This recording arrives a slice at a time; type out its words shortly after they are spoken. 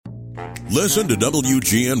Listen to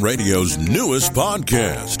WGN Radio's newest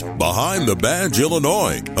podcast, Behind the Badge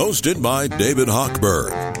Illinois, hosted by David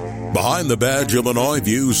Hochberg. Behind the Badge Illinois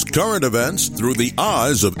views current events through the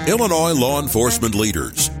eyes of Illinois law enforcement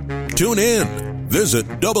leaders. Tune in. Visit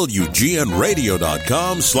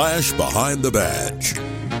WGNRadio.com/Behind the Badge.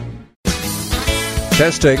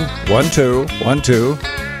 Testing. 1, 2, 1, 2.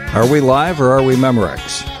 Are we live or are we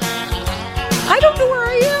Memorex? I don't know where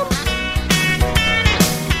I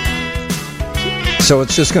am. So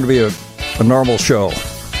it's just going to be a normal show. Now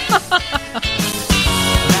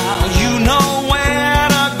you know where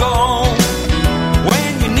to go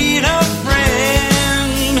when you need a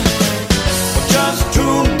friend. Well, just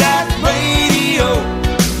tune that radio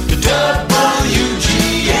to WGN.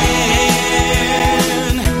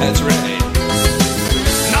 That's right.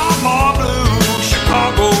 No more blue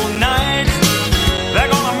Chicago nights. They're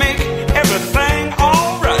gonna make everything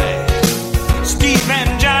alright. Steve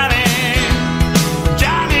and Johnnie,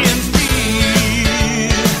 Johnnie and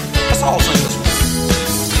Steve. Let's all sing this one.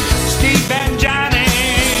 Steve and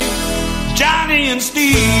Johnnie, Johnnie and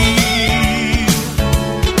Steve.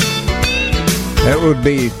 That would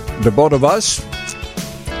be the both of us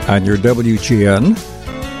on your WGN.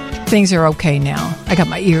 Things are okay now. I got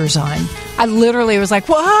my ears on. I literally was like,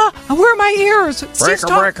 "What? Where are my ears?"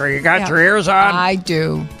 Breaker, you got your ears on? I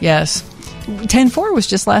do, yes. 10-4 was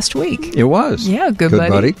just last week. It was. Yeah, good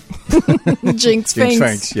buddy. Jinx Finks.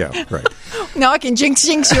 Thanks, yeah, right. Now I can jinx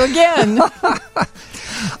you again.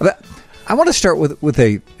 I want to start with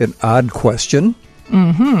an odd question.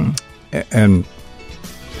 Mm-hmm. And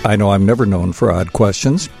I know I'm never known for odd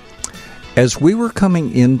questions. As we were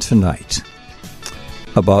coming in tonight,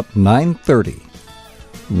 about 9:30,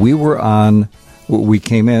 we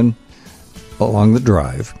came in along the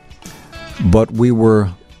drive, but we were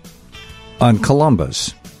on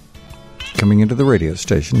Columbus, coming into the radio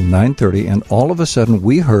station, 9:30, and all of a sudden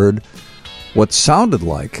we heard what sounded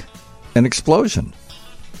like an explosion.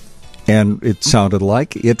 And it sounded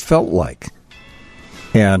like, it felt like.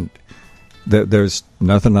 And there's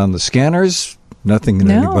nothing on the scanners, nothing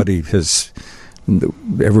anybody has...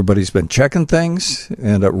 Everybody's been checking things.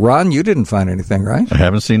 And Ron, you didn't find anything, right? I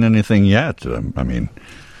haven't seen anything yet. I mean,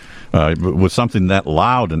 with something that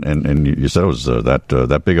loud, and you said it was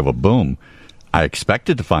that big of a boom, I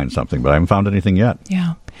expected to find something, but I haven't found anything yet.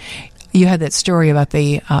 Yeah. You had that story about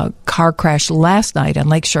the car crash last night on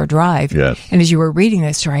Lakeshore Drive. Yes. And as you were reading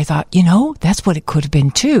that story, I thought, that's what it could have been,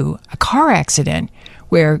 too. A car accident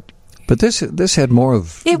where... But this had more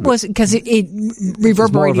of... It was, because it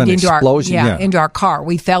reverberated into into our car.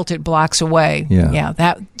 We felt it blocks away. Yeah.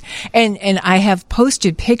 That, and I have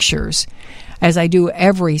posted pictures, as I do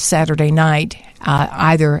every Saturday night,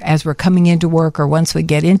 either as we're coming into work or once we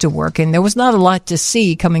get into work. And there was not a lot to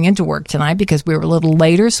see coming into work tonight because we were a little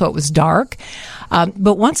later, so it was dark.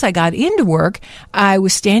 But once I got into work, I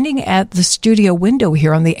was standing at the studio window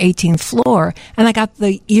here on the 18th floor, and I got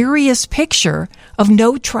the eeriest picture of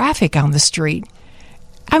no traffic on the street.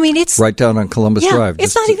 I mean, it's... Right down on Columbus Drive.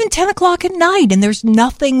 It's not even 10 o'clock at night, and there's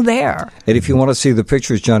nothing there. And if you want to see the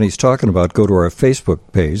pictures Johnny's talking about, go to our Facebook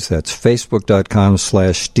page. That's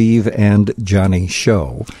facebook.com/Steve and Johnnie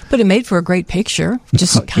Show. But it made for a great picture.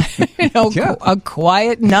 Just, a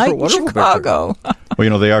quiet night in Chicago.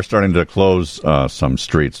 Well, they are starting to close some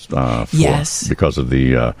streets because of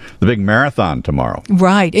the big marathon tomorrow.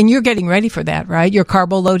 Right, and you're getting ready for that, right? You're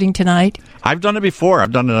carbo loading tonight? I've done it before.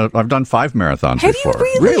 I've done 5 marathons before. Have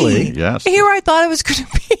you Really? Yes. Here I thought I was going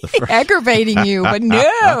to be aggravating you, but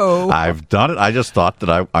no. I've done it. I just thought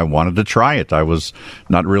that I wanted to try it. I was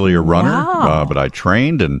not really a runner, but I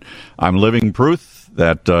trained, and I'm living proof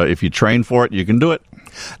that if you train for it, you can do it.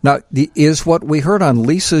 Now, is what we heard on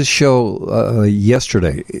Lisa's show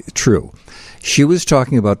yesterday true? She was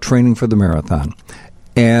talking about training for the marathon,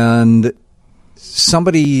 and some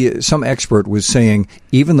expert was saying,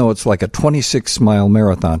 even though it's like a 26-mile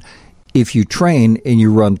marathon, if you train and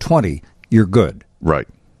you run 20, you're good. Right.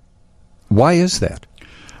 Why is that?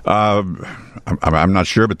 I'm not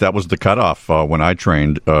sure, but that was the cutoff when I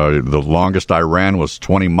trained. The longest I ran was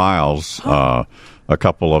 20 miles a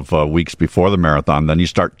couple of weeks before the marathon. Then you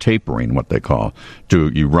start tapering, what they call.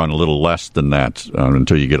 You run a little less than that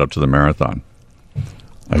until you get up to the marathon.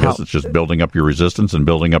 I guess it's just building up your resistance and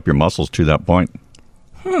building up your muscles to that point.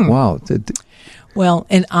 Wow. Well,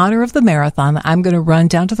 in honor of the marathon, I'm going to run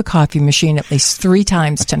down to the coffee machine at least 3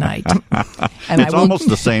 times tonight. And it's almost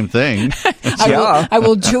the same thing. I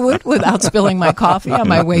will do it without spilling my coffee on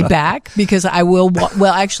my way back because I will.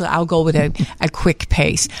 Actually, I'll go with a quick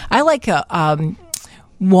pace. I like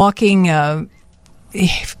walking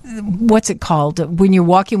what's it called? When you're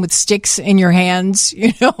walking with sticks in your hands,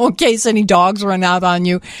 in case any dogs run out on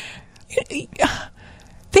you. They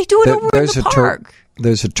do it over in the park.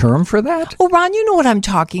 There's a term for that? Well, Ron, you know what I'm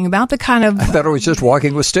talking about. The kind of... I thought it was just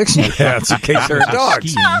walking with sticks in your hands in case there are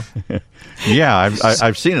dogs. Yeah,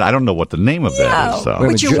 I've seen it. I don't know what the name of that is. So.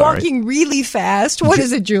 But you're walking really fast. What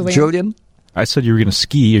is it, Julian? Julian? I said you were going to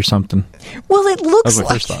ski or something. Well, it looks That was my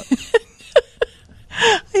like... first thought.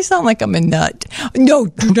 I sound like I'm a nut. No,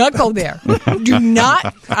 do not go there. Do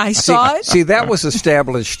not. I saw it. See, that was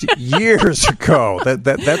established years ago.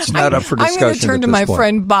 That's not up for discussion. I'm going to turn to my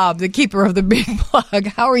friend Bob, the keeper of the big plug.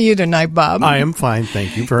 How are you tonight, Bob? I am fine,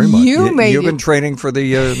 thank you very much. You've been training for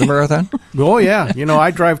the marathon? Oh, yeah.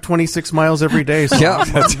 I drive 26 miles every day, so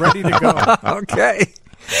I'm ready to go. Okay.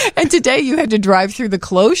 And today you had to drive through the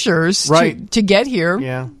closures to get here.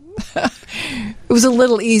 Yeah. It was a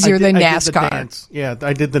little easier than NASCAR. I did the dance. Yeah,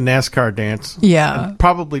 I did the NASCAR dance. Yeah. And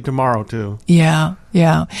probably tomorrow, too. Yeah,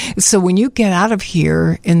 yeah. So when you get out of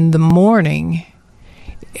here in the morning,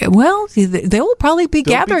 well, they will probably be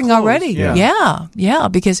gathering already. Yeah,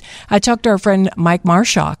 because I talked to our friend Mike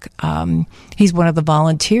Marshock. He's one of the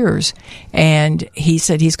volunteers, and he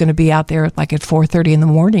said he's going to be out there like at 4:30 in the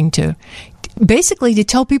morning to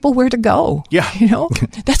tell people where to go. Yeah.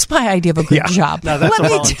 That's my idea of a good job. No, that's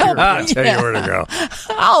Let a me volunteer. I'll tell you where to go.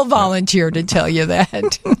 I'll volunteer to tell you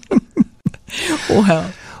that.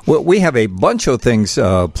 Well, we have a bunch of things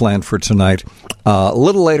planned for tonight. A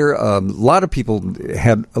little later, a lot of people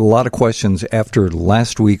had a lot of questions after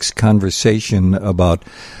last week's conversation about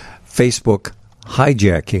Facebook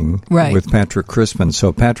hijacking with Patrick Crispin.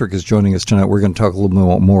 So Patrick is joining us tonight. We're going to talk a little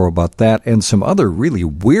bit more about that and some other really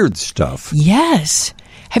weird stuff. Yes.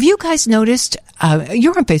 Have you guys noticed?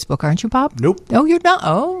 You're on Facebook, aren't you, Bob? Nope. Oh, you're not?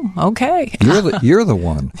 Oh, okay. You're the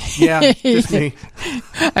one. Yeah, just me.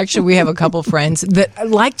 Actually, we have a couple friends that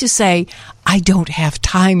like to say, I don't have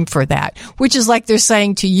time for that, which is like they're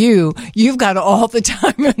saying to you, you've got all the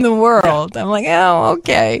time in the world. I'm like, oh,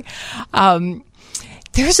 okay.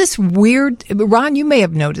 There's this weird, Ron, you may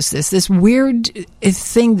have noticed this weird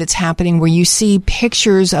thing that's happening where you see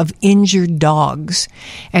pictures of injured dogs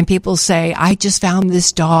and people say, I just found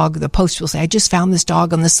this dog. The post will say, I just found this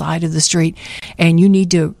dog on the side of the street and you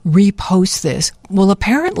need to repost this. Well,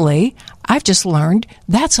 apparently, I've just learned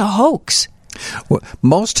that's a hoax. Well,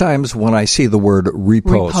 most times when I see the word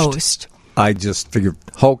repost. I just figure,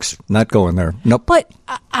 hoax, not going there. Nope. But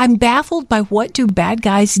I'm baffled by what do bad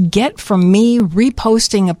guys get from me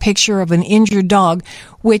reposting a picture of an injured dog,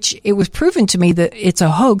 which it was proven to me that it's a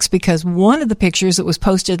hoax because one of the pictures that was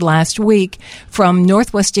posted last week from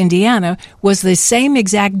Northwest Indiana was the same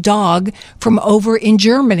exact dog from over in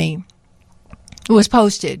Germany. It was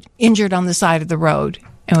posted, injured on the side of the road.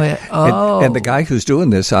 And the guy who's doing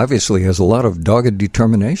this obviously has a lot of dogged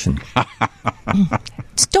determination.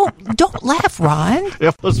 Don't laugh, Ron.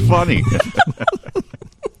 It was funny.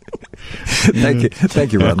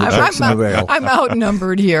 Thank you, Ron. I'm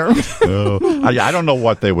outnumbered here. I don't know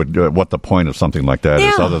what they would do, what the point of something like that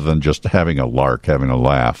is, other than just having a lark, having a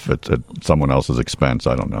laugh at someone else's expense.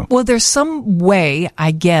 I don't know. Well, there's some way,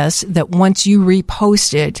 I guess, that once you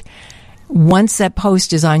repost it, once that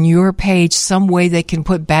post is on your page, some way they can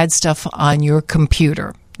put bad stuff on your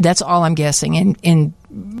computer. That's all I'm guessing in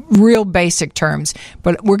real basic terms.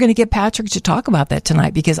 But we're going to get Patrick to talk about that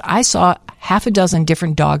tonight because I saw half a dozen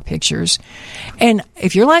different dog pictures. And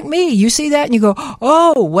if you're like me, you see that and you go,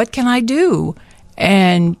 oh, what can I do?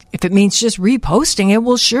 And if it means just reposting it,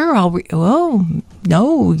 well, sure, oh,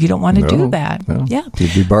 no, you don't want to do that. No. Yeah.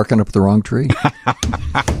 You'd be barking up the wrong tree.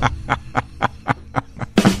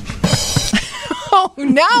 Oh,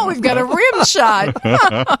 now we've got a rim shot.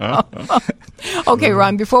 Okay,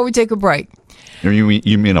 Ron, before we take a break.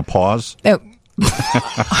 You mean a pause?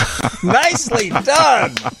 Nicely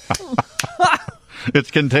done.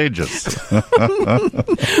 It's contagious.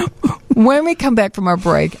 When we come back from our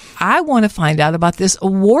break, I want to find out about this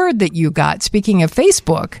award that you got. Speaking of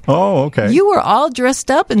Facebook. Oh, okay. You were all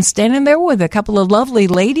dressed up and standing there with a couple of lovely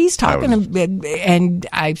ladies talking, and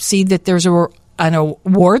I see that there's an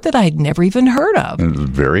award that I'd never even heard of. It was a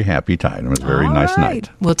very happy time. It was a very nice night.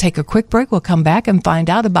 We'll take a quick break. We'll come back and find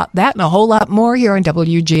out about that and a whole lot more here on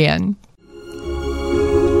WGN.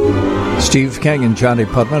 Steve King and Johnny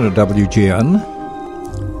Putman at WGN.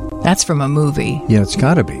 That's from a movie. Yeah, it's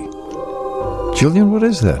got to be. Julian, what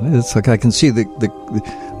is that? It's like I can see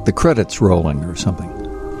the credits rolling or something.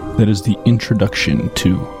 That is the introduction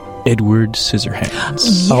to Edward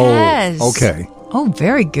Scissorhands. Yes. Oh, okay. Oh,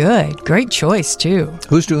 very good. Great choice, too.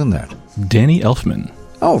 Who's doing that? Danny Elfman.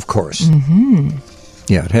 Oh, of course. Mm-hmm.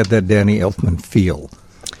 Yeah, it had that Danny Elfman feel.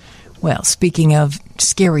 Well, speaking of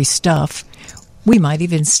scary stuff, we might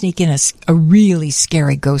even sneak in a really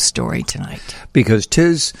scary ghost story tonight. Because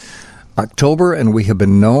 'tis October, and we have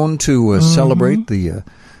been known to celebrate the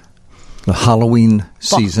Halloween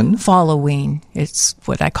season. Falloween. It's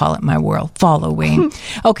what I call it in my world. Falloween.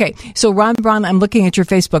 Okay, so Ron Braun, I'm looking at your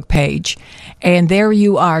Facebook page, and there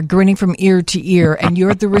you are, grinning from ear to ear, and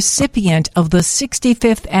you're the recipient of the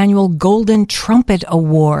 65th Annual Golden Trumpet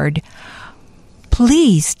Award.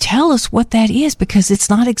 Please tell us what that is, because it's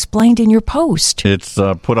not explained in your post. It's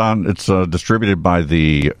It's distributed by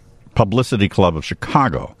the Publicity Club of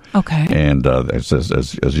Chicago. Okay. And as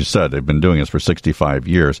you said, they've been doing this for 65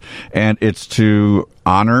 years, and it's to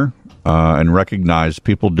honor and recognize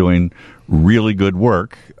people doing really good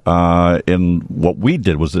work. In what we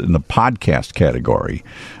did was in the podcast category.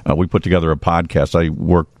 We put together a podcast. I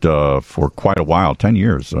worked for quite a while, 10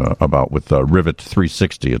 years, with Rivet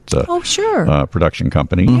 360. It's a production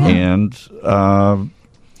company. And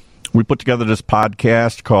we put together this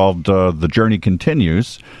podcast called The Journey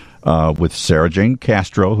Continues, with Sarah Jane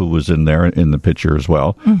Castro, who was in there in the picture as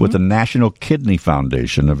well, with the National Kidney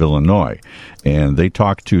Foundation of Illinois. And they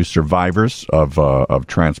talk to survivors of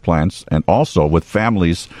transplants, and also with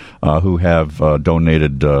families who have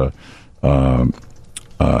donated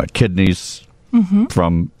kidneys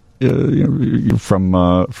from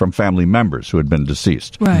family members who had been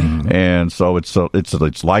deceased. Right. And so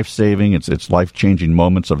it's life-saving, it's life-changing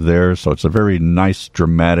moments of theirs. So it's a very nice,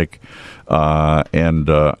 dramatic, and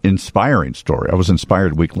inspiring story. I was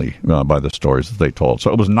inspired weekly by the stories that they told.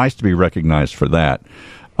 So it was nice to be recognized for that.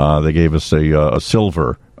 They gave us a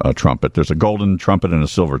silver trumpet. There's a golden trumpet and a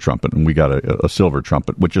silver trumpet, and we got a silver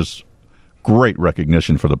trumpet, which is great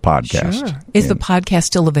recognition for the podcast. Sure. Is the podcast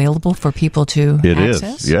still available for people to access? It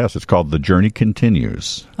is, yes. It's called The Journey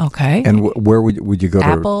Continues. Okay. And where would you go to?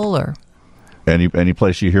 Apple or? Any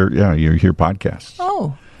place you hear podcasts.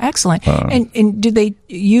 Oh, excellent. And do they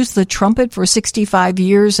use the trumpet for 65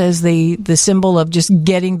 years as the symbol of just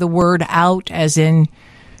getting the word out, as in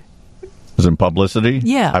publicity?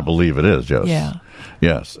 Yeah. I believe it is, yes. Yeah.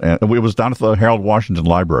 Yes, and it was down at the Harold Washington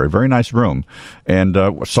Library. Very nice room, and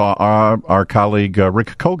saw our colleague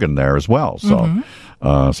Rick Kogan there as well. So,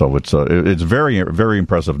 so it's very, very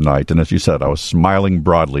impressive night. And as you said, I was smiling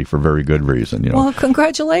broadly for very good reason. Well,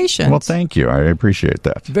 congratulations. Well, thank you. I appreciate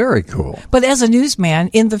that. Very cool. But as a newsman,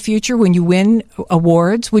 in the future, when you win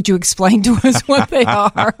awards, would you explain to us what they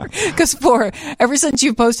are? Because ever since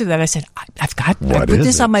you posted that, I said, I put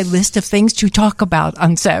this on my list of things to talk about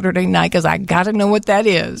on Saturday night, because I got to know what that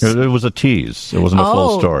is. It was a tease. It wasn't a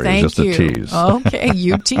full story. It was just a tease. Okay,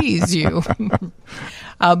 you tease you.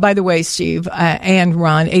 By the way, Steve and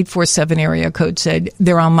Ron, 847 area code said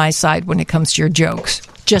they're on my side when it comes to your jokes.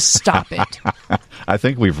 Just stop it. I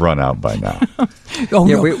think we've run out by now.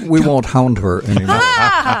 No. We won't hound her anymore.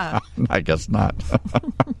 I guess not.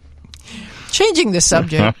 Changing the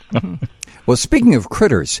subject. Well, speaking of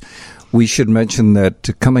critters, we should mention that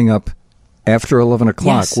coming up after 11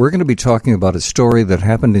 o'clock, we're going to be talking about a story that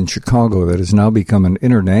happened in Chicago that has now become an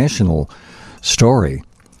international story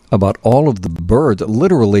about all of the birds,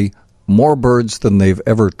 literally more birds than they've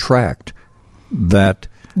ever tracked, that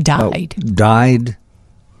died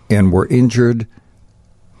and were injured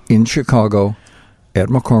in Chicago at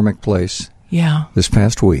McCormick Place this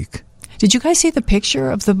past week. Did you guys see the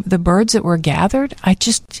picture of the birds that were gathered?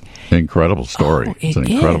 Incredible story. It's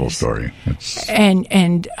an incredible story.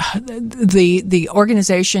 And the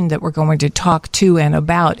organization that we're going to talk to and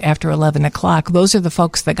about after 11 o'clock, those are the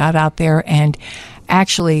folks that got out there and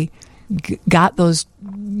actually got those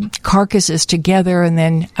carcasses together, and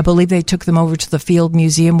then I believe they took them over to the Field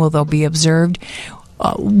Museum where they'll be observed.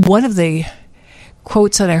 One of the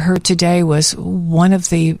quotes that I heard today was one of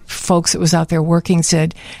the folks that was out there working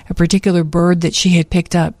said a particular bird that she had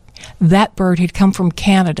picked up, that bird had come from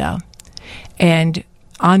Canada, and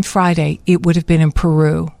on Friday it would have been in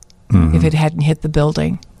Peru if it hadn't hit the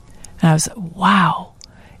building. And I was like, wow.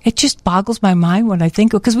 It just boggles my mind when I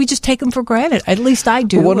think, because we just take them for granted. At least I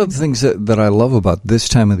do. One of the things that I love about this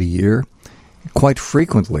time of the year, quite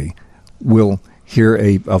frequently, we'll hear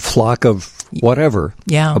a flock of whatever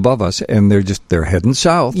above us, and they're heading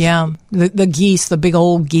south. Yeah, the geese, the big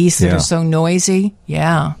old geese that are so noisy.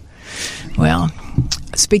 Yeah. Well,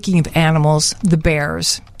 speaking of animals, the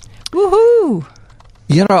bears. Woohoo!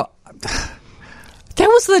 That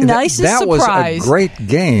was the nicest surprise. That was a great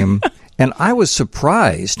game. And I was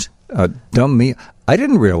surprised, dumb me, I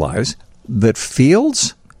didn't realize that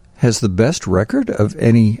Fields has the best record of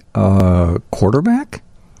any quarterback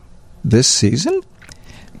this season.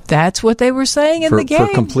 That's what they were saying in the game.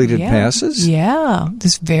 For completed passes? Yeah.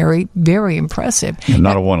 This is very, very impressive.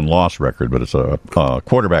 Not a win-loss record, but it's a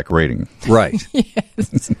quarterback rating. Right.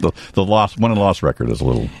 Yes. The win-and-loss record is a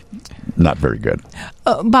little not very good.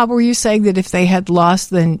 Bob, were you saying that if they had lost,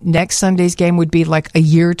 then next Sunday's game would be like a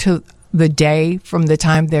year to the day from the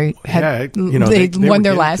time they had they won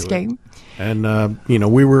their last game? And,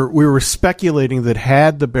 we were speculating that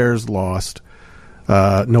had the Bears lost,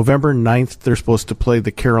 November 9th, they're supposed to play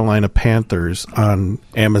the Carolina Panthers on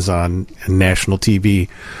Amazon and national TV.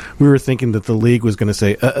 We were thinking that the league was going to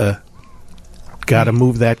say, got to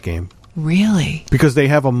move that game. Really? Because they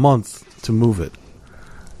have a month to move it.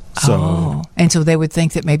 So, and so they would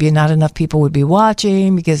think that maybe not enough people would be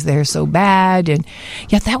watching because they're so bad. And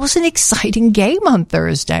yet that was an exciting game on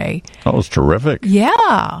Thursday. That was terrific.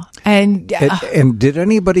 Yeah. And did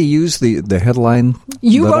anybody use the headline?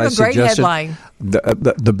 You wrote a great headline.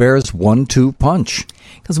 The Bears 1-2 punch.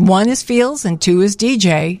 Because 1 is Fields and 2 is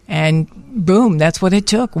DJ. And boom, that's what it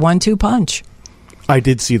took. 1-2 punch. I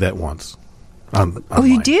did see that once. Oh,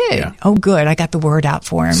 you did? Yeah. Oh, good. I got the word out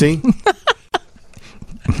for him. See?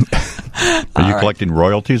 Are you collecting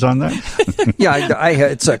royalties on that? Yeah, I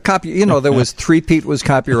it's a copy. There was Three-Peat was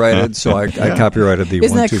copyrighted, so I copyrighted the 1-2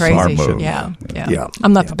 Isn't that crazy? move. Yeah.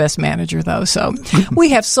 I'm not the best manager, though, so we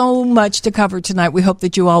have so much to cover tonight. We hope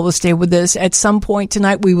that you all will stay with us. At some point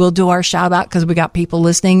tonight, we will do our shout-out because we got people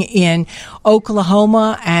listening in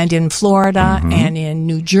Oklahoma and in Florida and in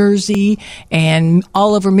New Jersey and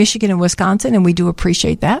all over Michigan and Wisconsin, and we do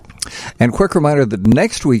appreciate that. And quick reminder that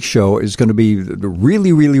next week's show is going to be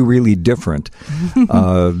really, really, really different.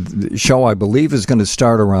 The show, I believe, is going to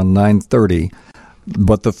start around 9:30,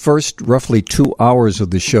 but the first roughly 2 hours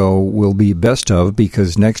of the show will be best of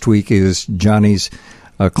because next week is Johnny's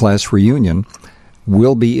class reunion.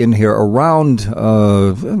 We'll be in here around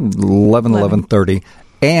 11:30,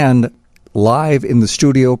 and live in the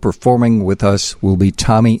studio performing with us will be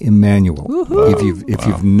Tommy Emmanuel. If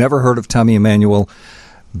you've never heard of Tommy Emmanuel,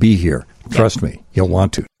 be here. Trust me, you'll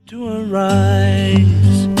want to.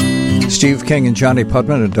 Steve King and Johnny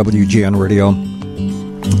Putman at WGN Radio.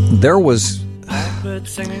 There was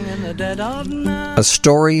a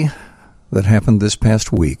story that happened this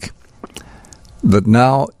past week that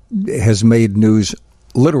now has made news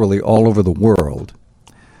literally all over the world.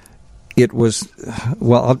 It was,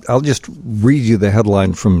 I'll just read you the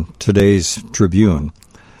headline from today's Tribune.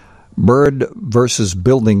 Bird versus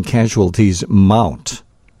building casualties mount.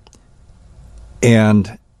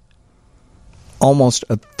 And almost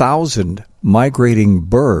 1,000 migrating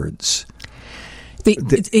birds.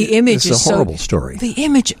 The image is a horrible story. The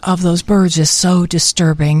image of those birds is so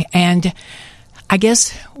disturbing. And I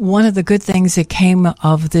guess one of the good things that came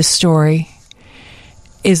of this story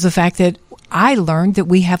is the fact that I learned that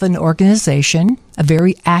we have an organization, a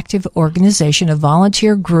very active organization, a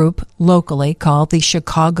volunteer group locally called the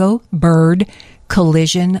Chicago Bird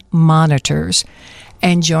Collision Monitors.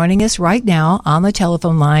 And joining us right now on the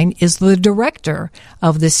telephone line is the director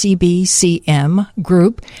of the CBCM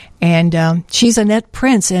group, and she's Annette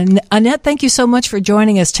Prince. And Annette, thank you so much for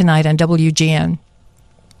joining us tonight on WGN.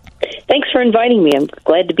 Thanks for inviting me. I'm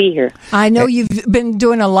glad to be here. I know you've been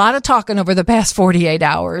doing a lot of talking over the past 48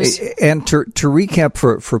 hours. And to recap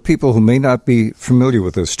for people who may not be familiar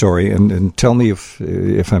with this story, and tell me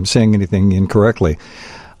if I'm saying anything incorrectly,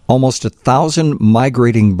 almost 1,000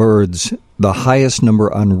 migrating birds, the highest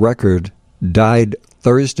number on record, died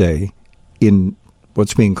Thursday in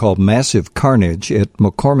what's being called massive carnage at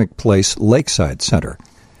McCormick Place Lakeside Center.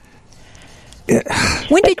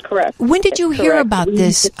 Correct. When did you hear about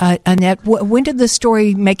this, Annette? When did the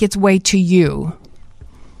story make its way to you?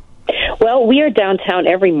 Well, we are downtown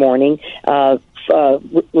every morning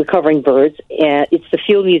recovering birds, and it's the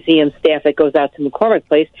Field Museum staff that goes out to McCormick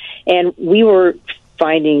Place, and we were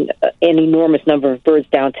finding an enormous number of birds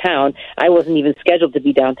downtown. I wasn't even scheduled to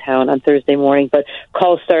be downtown on Thursday morning, but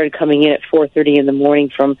calls started coming in at 4:30 in the morning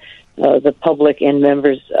from the public and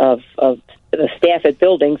members of the staff at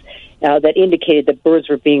buildings that indicated that birds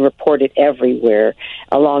were being reported everywhere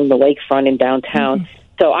along the lakefront in downtown. Mm-hmm.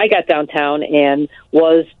 So I got downtown and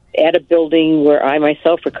was at a building where I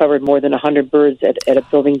myself recovered more than 100 birds at a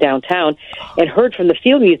building downtown, and heard from the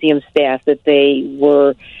Field Museum staff that they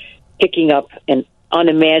were picking up an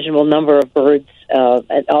unimaginable number of birds,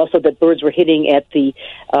 and also that birds were hitting at the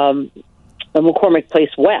McCormick Place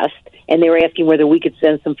West, and they were asking whether we could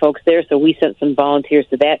send some folks there, so we sent some volunteers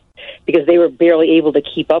to that because they were barely able to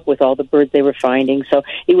keep up with all the birds they were finding. So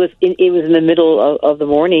it was in the middle of the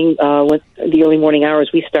morning, with the early morning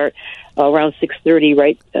hours. We start around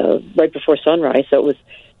 6:30, right before sunrise. So it was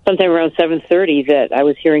sometime around 7:30 that I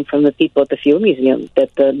was hearing from the people at the Field Museum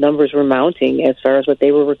that the numbers were mounting as far as what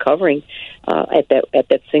they were recovering at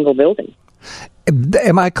that single building.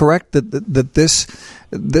 Am I correct that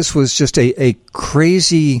this was just a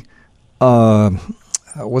crazy?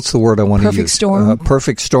 What's the word I want to use? Perfect storm?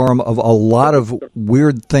 Perfect storm of a lot of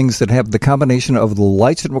weird things that have the combination of the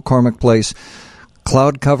lights at McCormick Place,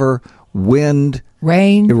 cloud cover, wind,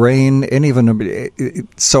 rain, and even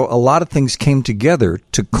so a lot of things came together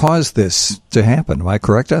to cause this to happen. Am I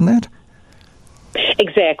correct on that?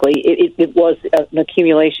 Exactly. It was an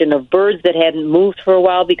accumulation of birds that hadn't moved for a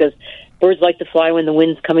while because birds like to fly when the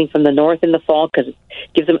wind's coming from the north in the fall because it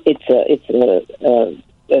gives them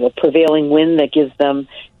a prevailing wind that gives them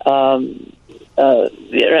an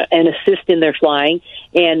assist in their flying.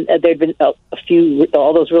 And there'd been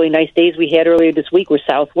all those really nice days we had earlier this week were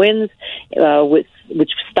south winds,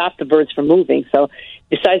 which stopped the birds from moving. So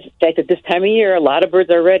besides the fact that this time of year, a lot of birds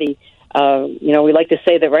are ready. We like to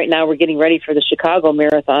say that right now we're getting ready for the Chicago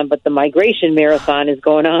Marathon, but the Migration Marathon is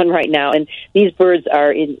going on right now. And these birds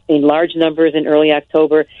are in large numbers in early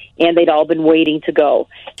October, and they'd all been waiting to go.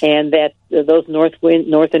 And that those north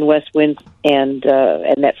and west winds and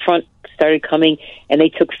that front started coming, and they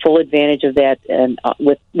took full advantage of that, and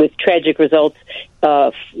with tragic results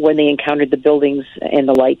when they encountered the buildings and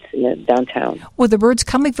the lights downtown. Were the birds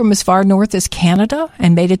coming from as far north as Canada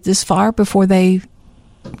and made it this far before they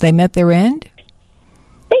met their end?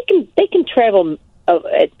 They can travel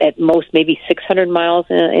at most maybe 600 miles,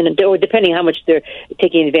 or depending how much they're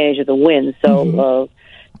taking advantage of the wind. So,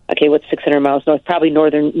 what's 600 miles north? Probably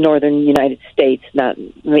northern United States, not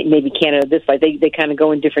maybe Canada this way. They kind of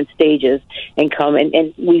go in different stages and come,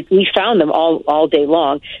 and we found them all day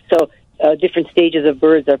long. So different stages of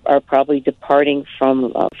birds are probably departing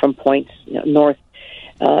from points north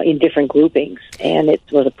in different groupings, and it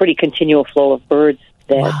was a pretty continual flow of birds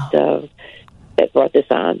that brought this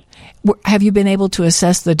on. Have you been able to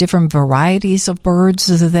assess the different varieties of birds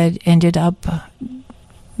that ended up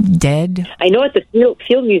dead? I know at the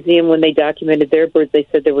Field Museum, when they documented their birds, they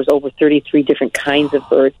said there was over 33 different kinds of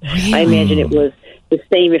birds. Really? I imagine it was the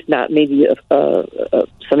same, if not maybe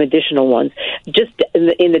some additional ones. Just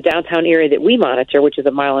in the downtown area that we monitor, which is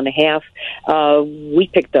a mile and a half, we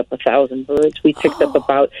picked up 1,000 birds. We picked up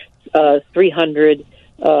about 300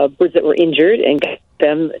 birds that were injured and got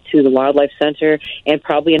them to the Wildlife Center, and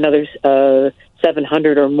probably another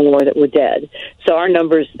 700 or more that were dead. So our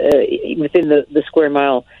numbers within the square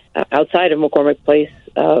mile outside of McCormick Place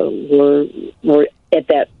were at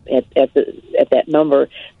that number.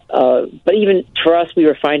 But even for us, we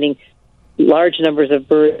were finding large numbers of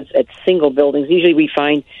birds at single buildings. Usually we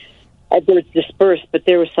find birds dispersed, but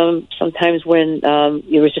there were sometimes when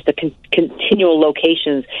it was just a continual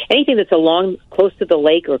locations. Anything that's close to the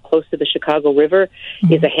lake or close to the Chicago River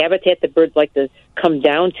is a habitat that birds like to come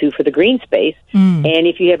down to for the green space. And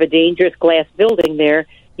if you have a dangerous glass building there,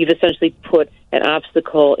 you've essentially put an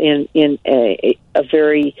obstacle in a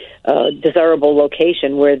very desirable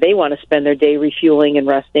location where they want to spend their day refueling and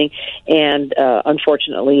resting. And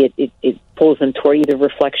unfortunately, it pulls them toward either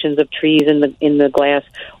reflections of trees in the glass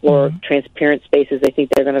or transparent spaces they think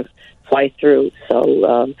they're going to fly through.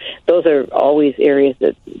 So those are always areas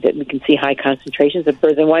that we can see high concentrations of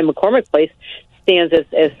birds, and why McCormick Place stands as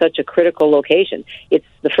such a critical location. It's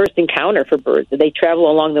the first encounter for birds. They travel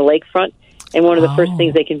along the lakefront, and one of the first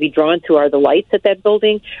things they can be drawn to are the lights at that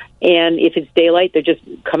building. And if it's daylight, they're just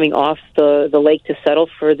coming off the lake to settle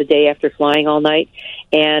for the day after flying all night.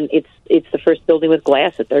 And it's the first building with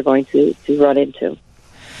glass that they're going to run into.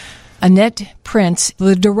 Annette Prince,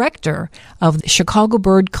 the director of the Chicago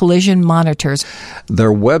Bird Collision Monitors.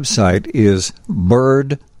 Their website is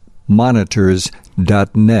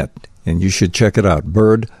birdmonitors.net, and you should check it out,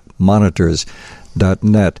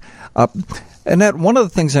 birdmonitors.net. Annette, one of the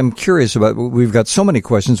things I'm curious about, we've got so many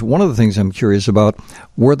questions, one of the things I'm curious about,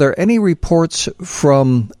 were there any reports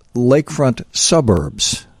from lakefront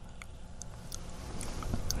suburbs?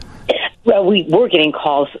 Well, we were getting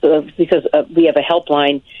calls because we have a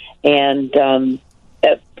helpline, and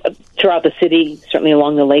throughout the city, certainly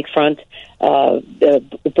along the lakefront, the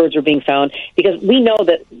birds are being found. Because we know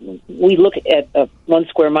that we look at 1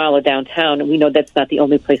 square mile of downtown, and we know that's not the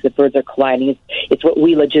only place that birds are colliding. It's what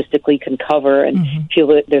we logistically can cover and feel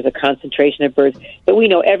that there's a concentration of birds. But we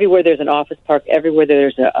know everywhere there's an office park, everywhere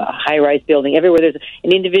there's a high-rise building, everywhere there's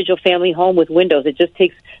an individual family home with windows. It just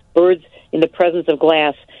takes birds in the presence of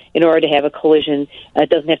glass in order to have a collision. It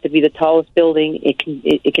doesn't have to be the tallest building.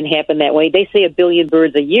 It can happen that way. They say 1 billion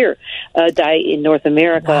birds a year die in North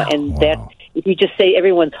America, and that if you just say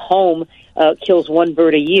everyone's home kills one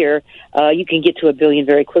bird a year, you can get to 1 billion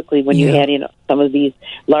very quickly when you add in some of these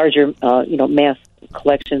larger, mass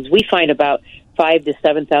collections. We find about 5,000 to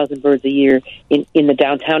 7,000 birds a year in the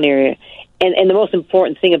downtown area. And the most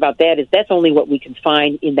important thing about that is that's only what we can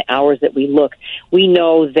find in the hours that we look. We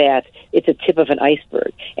know that it's a tip of an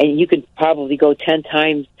iceberg, and you could probably go 10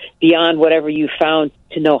 times beyond whatever you found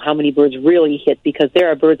to know how many birds really hit, because there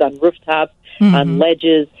are birds on rooftops, on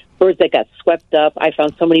ledges, birds that got swept up. I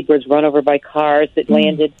found so many birds run over by cars that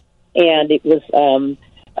landed, and it was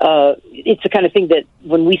it's the kind of thing that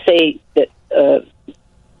when we say that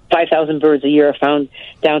 5,000 birds a year are found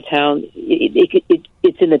downtown,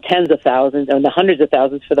 it's in the tens of thousands or the hundreds of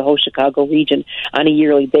thousands for the whole Chicago region on a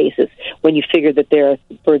yearly basis, when you figure that there are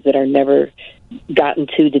birds that are never gotten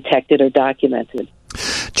to, detected, or documented.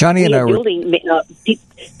 Johnnie and I were... we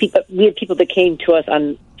had people that came to us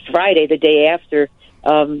on Friday, the day after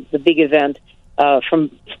the big event,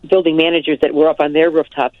 from building managers that were up on their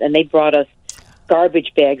rooftops, and they brought us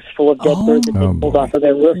garbage bags full of dead birds that they pulled off of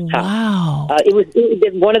their rooftop. Wow. It was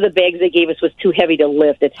one of the bags they gave us was too heavy to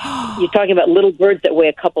lift. You're talking about little birds that weigh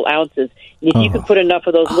a couple ounces. And if you could put enough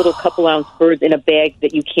of those little couple ounce birds in a bag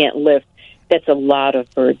that you can't lift, that's a lot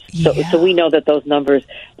of birds. So we know that those numbers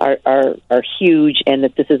are huge, and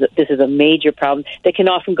that this is a major problem that can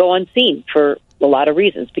often go unseen for a lot of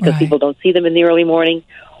reasons, because people don't see them in the early morning,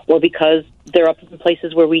 or because they're up in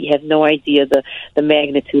places where we have no idea the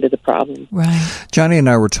magnitude of the problem. Right. Johnnie and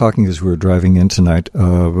I were talking as we were driving in tonight.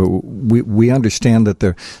 We understand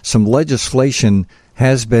that some legislation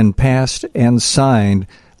has been passed and signed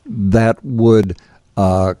that would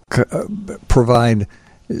provide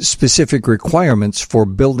specific requirements for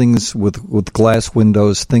buildings with glass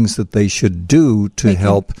windows, things that they should do to make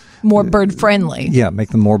help more bird friendly. Yeah, make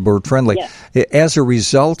them more bird friendly. Yeah. As a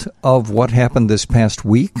result of what happened this past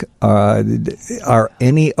week, are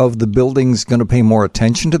any of the buildings going to pay more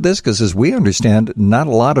attention to this? Because as we understand, not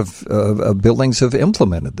a lot of buildings have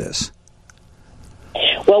implemented this.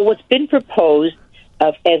 Well, what's been proposed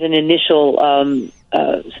as an initial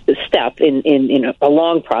step in a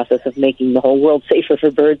long process of making the whole world safer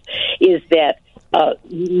for birds is that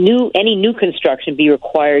any new construction be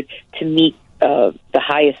required to meet the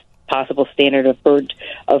highest possible standard of bird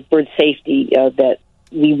safety that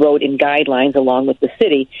we wrote in guidelines along with the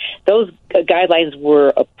city. Those guidelines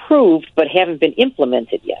were approved but haven't been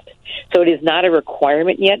implemented yet. So it is not a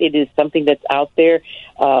requirement yet. It is something that's out there.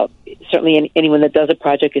 Certainly anyone that does a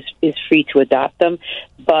project is free to adopt them.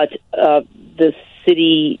 But the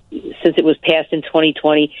city, since it was passed in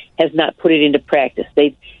 2020, has not put it into practice.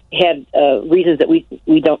 They've had reasons that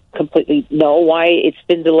we don't completely know why it's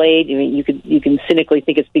been delayed. I mean, you can cynically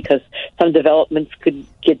think it's because some developments could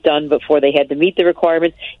get done before they had to meet the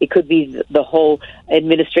requirements. It could be the whole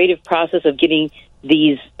administrative process of getting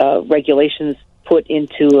these regulations put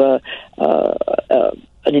into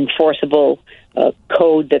an enforceable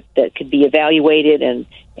code that could be evaluated and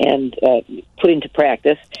put into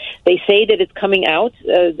practice. They say that it's coming out,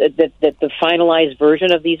 that the finalized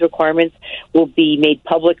version of these requirements will be made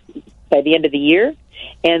public by the end of the year,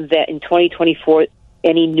 and that in 2024,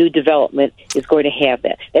 any new development is going to have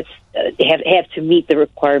that. Have to meet the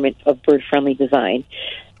requirement of bird-friendly design.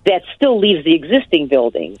 That still leaves the existing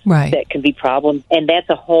buildings that can be problems, and that's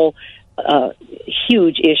a whole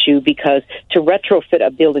huge issue, because to retrofit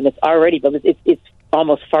a building that's already built, it's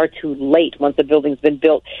almost far too late once the building's been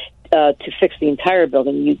built to fix the entire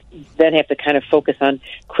building. You then have to kind of focus on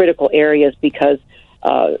critical areas, because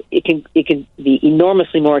it can be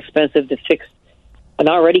enormously more expensive to fix an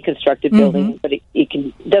already constructed building, but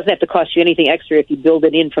it doesn't have to cost you anything extra if you build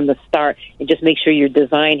it in from the start and just make sure your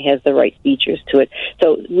design has the right features to it.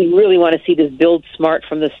 So we really want to see this build smart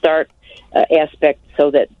from the start aspect, so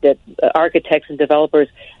that architects and developers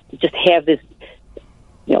just have this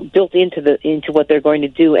built into what they're going to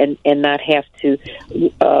do, and not have to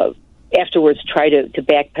afterwards try to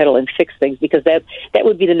backpedal and fix things, because that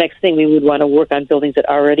would be the next thing. We would want to work on buildings that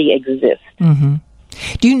already exist. Mm-hmm.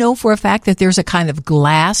 Do you know for a fact that there's a kind of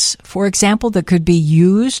glass, for example, that could be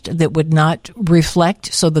used that would not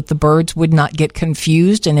reflect, so that the birds would not get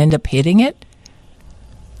confused and end up hitting it?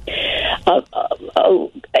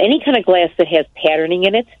 Any kind of glass that has patterning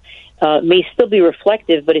in it may still be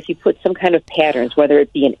reflective, but if you put some kind of patterns, whether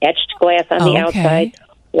it be an etched glass on the outside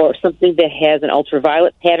or something that has an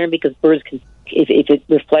ultraviolet pattern, because birds can, if it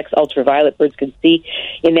reflects ultraviolet, birds can see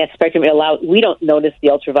in that spectrum. We don't notice the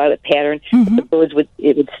ultraviolet pattern, but the birds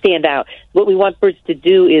it would stand out. What we want birds to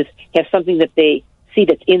do is have something that they see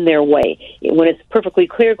that's in their way. When it's perfectly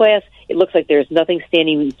clear glass, it looks like there's nothing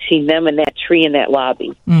standing between them and that tree in that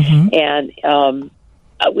lobby. And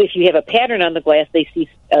if you have a pattern on the glass, they see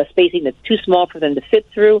spacing that's too small for them to fit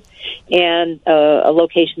through, and a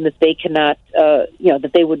location that they cannot,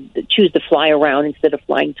 that they would choose to fly around instead of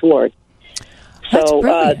flying towards. So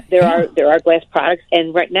there are glass products,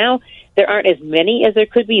 and right now there aren't as many as there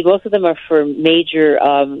could be. Most of them are for major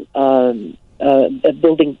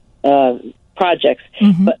building projects,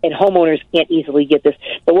 and homeowners can't easily get this.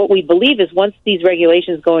 But what we believe is once these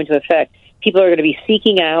regulations go into effect, people are going to be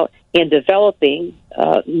seeking out and developing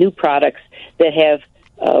new products that have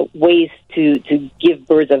ways to give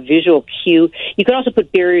birds a visual cue. You can also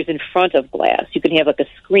put barriers in front of glass. You can have like a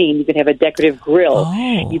screen. You can have a decorative grill.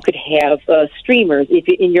 Oh. You could have streamers. If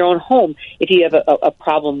you, in your own home, if you have a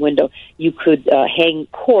problem window, you could hang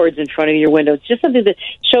cords in front of your window. It's just something that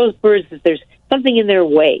shows birds that there's something in their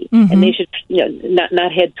way, and they should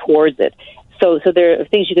not head towards it. So there are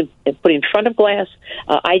things you can put in front of glass.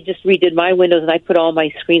 I just redid my windows, and I put all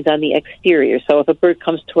my screens on the exterior. So if a bird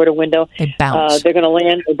comes toward a window, they bounce. They're going to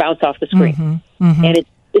land or bounce off the screen. And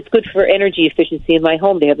it's good for energy efficiency in my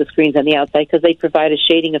home to have the screens on the outside because they provide a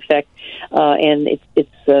shading effect, and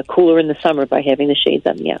it's cooler in the summer by having the shades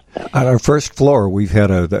on the outside. On our first floor, we've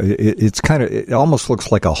had it almost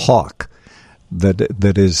looks like a hawk.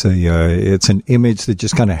 That is it's an image that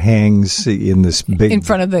just kind of hangs in this big in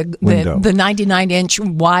front of the 99-inch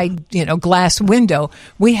wide glass window.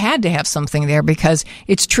 We had to have something there because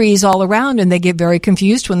it's trees all around, and they get very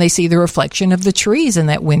confused when they see the reflection of the trees in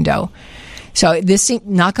that window. So this,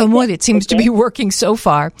 knock on wood, it seems to be working so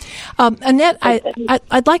far. Annette,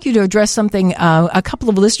 I'd like you to address something. A couple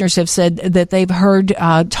of listeners have said that they've heard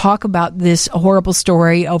talk about this horrible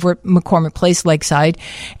story over at McCormick Place, Lakeside.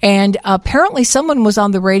 And apparently someone was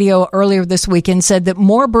on the radio earlier this week and said that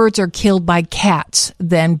more birds are killed by cats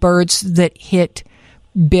than birds that hit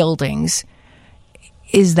buildings.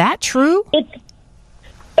 Is that true?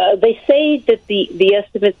 They say that the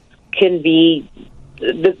estimates can be...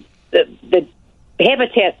 The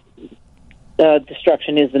habitat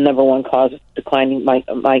destruction is the number one cause of declining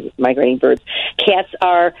migrating birds. Cats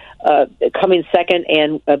are coming second,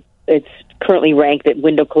 and it's currently ranked that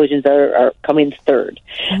window collisions are coming third.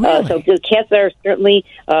 Really? So the cats are certainly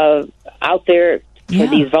out there for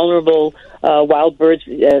these vulnerable wild birds.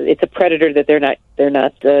 It's a predator that they're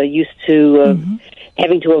not used to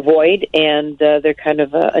having to avoid, and they're kind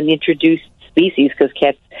of an introduced species because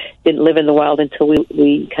cats didn't live in the wild until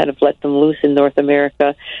we kind of let them loose in North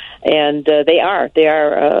America, and they are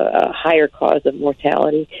a higher cause of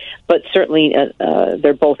mortality, but certainly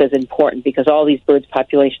they're both as important because all these birds'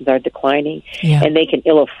 populations are declining, and they can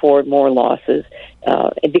ill afford more losses.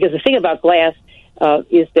 And because the thing about glass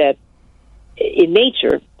is that in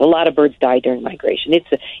nature, a lot of birds die during migration.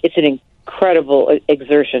 It's an incredible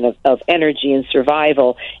exertion of energy and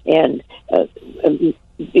survival and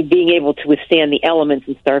being able to withstand the elements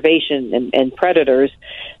and starvation and predators,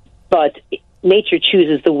 but nature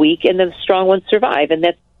chooses the weak, and the strong ones survive, and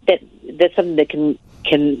that's something that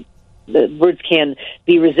the birds can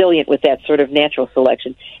be resilient with that sort of natural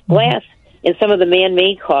selection. Glass and some of the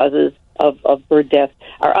man-made causes of bird death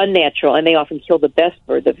are unnatural, and they often kill the best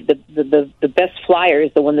bird. The best flyer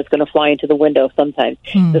is the one that's going to fly into the window sometimes.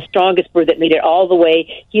 The strongest bird that made it all the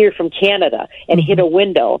way here from Canada and hit a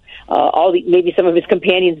window. Maybe some of his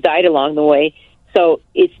companions died along the way. So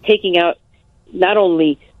it's taking out not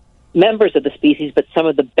only members of the species, but some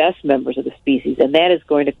of the best members of the species, and that is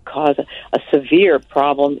going to cause a severe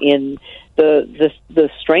problem in the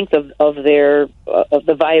strength of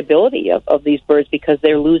the viability of these birds because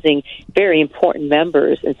they're losing very important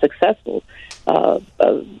members and successful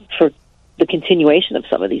for the continuation of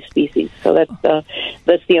some of these species. So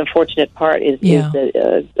that's the unfortunate part. Is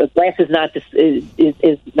that glass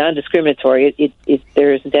is non-discriminatory.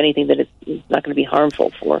 There isn't anything that it's not going to be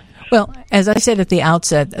harmful for. Well, as I said at the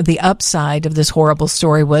outset, the upside of this horrible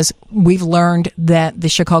story was we've learned that the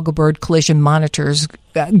Chicago Bird Collision Monitors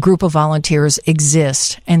group of volunteers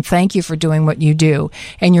exist, and thank you for doing what you do.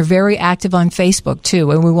 And you're very active on Facebook,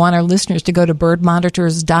 too, and we want our listeners to go to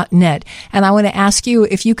birdmonitors.net. And I want to ask you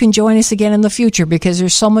if you can join us again in the future, because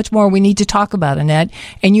there's so much more we need to talk about, Annette,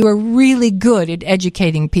 and you are really good at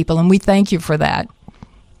educating people, and we thank you for that.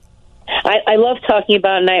 I love talking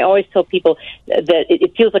about it, and I always tell people that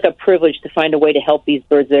it feels like a privilege to find a way to help these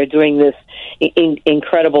birds that are doing this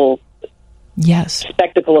incredible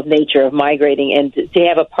spectacle of nature, of migrating, and to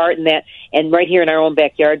have a part in that. And right here in our own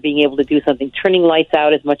backyard, being able to do something, turning lights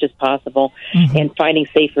out as much as possible, and finding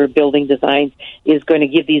safer building designs is going to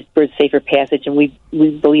give these birds safer passage. And we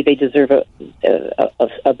believe they deserve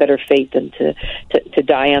a better fate than to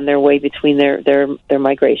die on their way between their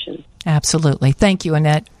migration. Absolutely. Thank you,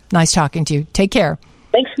 Annette. Nice talking to you. Take care.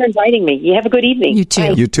 Thanks for inviting me. You have a good evening. You too. Bye.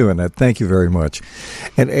 You too, Annette. Thank you very much.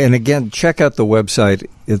 And again, check out the website.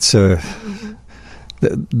 It's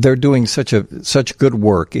they're doing such good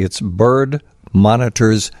work. It's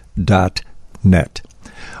birdmonitors.net.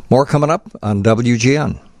 More coming up on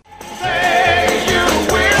WGN.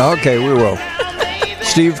 Okay, we will.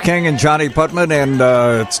 Steve King and Johnny Putman, and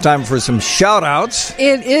it's time for some shout-outs.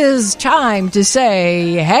 It is time to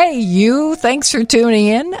say, hey, you, thanks for tuning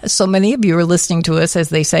in. So many of you are listening to us, as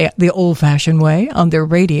they say, the old-fashioned way on their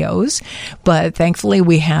radios. But thankfully,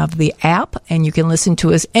 we have the app, and you can listen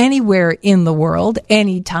to us anywhere in the world,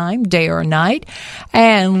 anytime, day or night.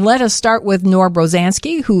 And let us start with Norb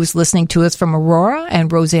Rosansky, who's listening to us from Aurora,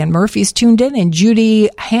 and Roseanne Murphy's tuned in, and Judy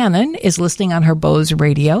Hannon is listening on her Bose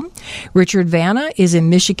radio. Richard Vanna is in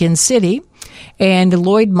Michigan City, and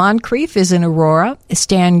Lloyd Moncrief is in Aurora.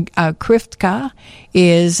 Stan Kriftka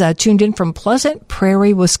is tuned in from Pleasant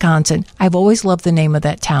Prairie, Wisconsin. I've always loved the name of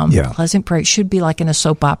that town. Yeah. Pleasant Prairie should be like in a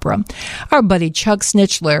soap opera. Our buddy Chuck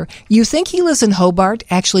Snitchler, you think he lives in Hobart?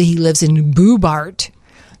 Actually, he lives in Boobart,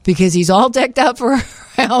 because he's all decked out for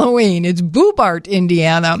Halloween. It's Boobart,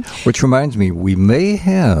 Indiana. Which reminds me, we may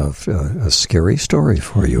have a scary story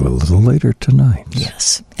for you a little later tonight.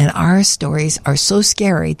 Yes, and our stories are so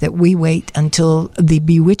scary that we wait until the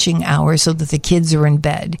bewitching hour so that the kids are in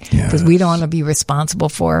bed, because we don't want to be responsible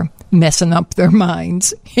for messing up their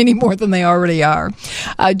minds any more than they already are.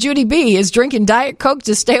 Judy B. is drinking Diet Coke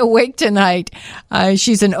to stay awake tonight.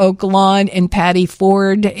 She's in Oak Lawn, and Patty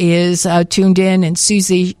Ford is tuned in, and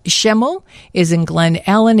Susie Schemmel is in Glen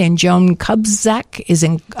Ellen, and Joan Kubzak is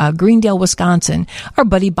in Greendale, Wisconsin. Our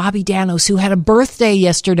buddy Bobby Danos, who had a birthday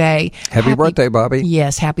yesterday. Happy birthday, Bobby.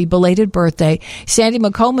 Yes, happy belated birthday. Sandy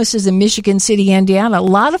McComas is in Michigan City, Indiana. A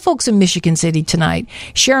lot of folks in Michigan City tonight.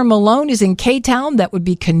 Sharon Malone is in K-Town. That would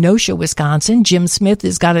be Kenosha, Wisconsin. Jim Smith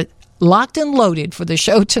has got it locked and loaded for the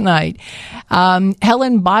show tonight.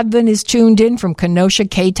 Helen Bodvin is tuned in from Kenosha,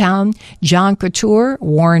 K-Town. John Couture,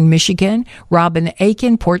 Warren, Michigan. Robin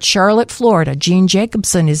Aiken, Port Charlotte, Florida. Gene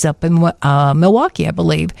Jacobson is up in Milwaukee, I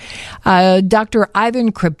believe. Dr.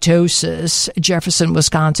 Ivan Cryptosis, Jefferson,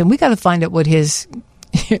 Wisconsin. We got to find out what his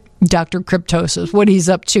Dr. Cryptosis, what he's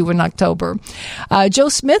up to in October. Joe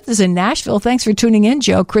Smith is in Nashville. Thanks for tuning in,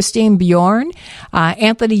 Joe. Christine Bjorn.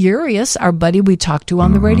 Anthony Urias, our buddy we talked to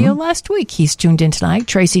on the radio last week. He's tuned in tonight.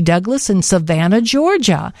 Tracy Douglas in Savannah,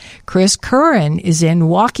 Georgia. Chris Curran is in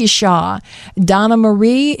Waukesha. Donna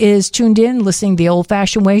Marie is tuned in, listening the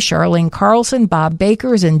old-fashioned way. Charlene Carlson. Bob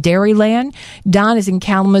Baker is in Dairyland. Don is in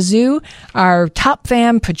Kalamazoo. Our top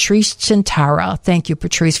fan, Patrice Chintara. Thank you,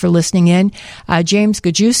 Patrice, for listening in. James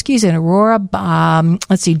Gajewski's in Aurora.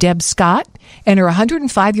 Let's see, Deb Scott and her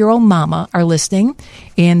 105-year-old mama are listening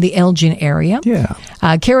in the Elgin area. Yeah.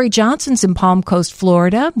 Carrie Johnson's in Palm Coast,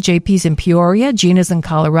 Florida. JP's in Peoria. Gina's in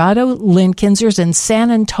Colorado. Lynn Kinzer's in San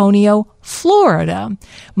Antonio, Florida.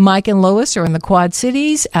 Mike and Lois are in the Quad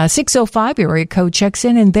Cities. 605 area code checks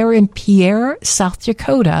in, and they're in Pierre, South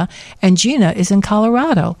Dakota. And Gina is in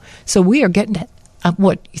Colorado. So we are getting,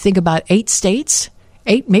 what, you think about 8 states?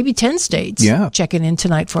 8, maybe 10 states checking in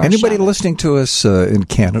tonight for Anybody our show. listening to us in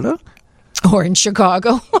Canada? Or in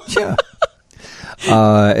Chicago. Yeah.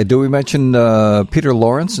 Do we mention Peter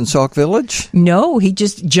Lawrence in Sauk Village? No, he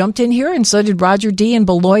just jumped in here, and so did Roger D. in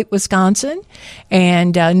Beloit, Wisconsin.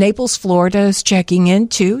 And Naples, Florida is checking in,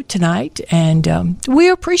 too, tonight. And we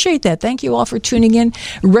appreciate that. Thank you all for tuning in.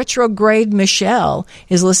 Retrograde Michelle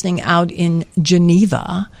is listening out in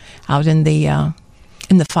Geneva, out in the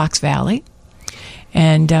Fox Valley.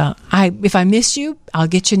 And if I miss you, I'll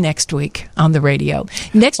get you next week on the radio.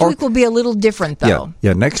 Next week will be a little different, though.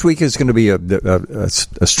 Yeah. Next week is going to be a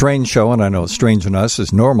strange show, and I know strange in us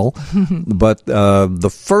is normal. But the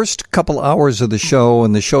first couple hours of the show,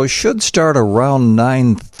 and the show should start around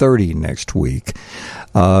 9:30 next week.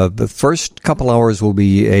 The first couple hours will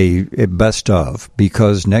be a best of,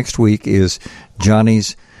 because next week is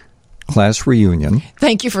Johnny's class reunion.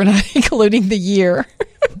 Thank you for not including the year.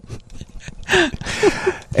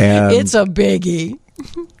 And it's a biggie.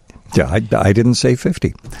 Yeah, I didn't say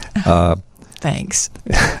 50. Thanks.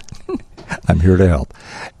 I'm here to help.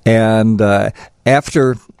 And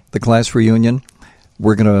after the class reunion,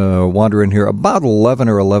 we're going to wander in here about 11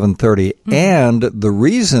 or 11:30. And the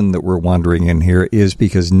reason that we're wandering in here is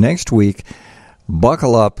because next week,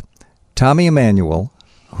 buckle up, Tommy Emmanuel,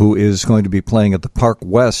 who is going to be playing at the Park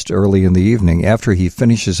West early in the evening. After he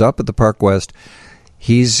finishes up at the Park West,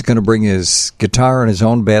 he's going to bring his guitar and his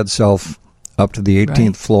own bad self up to the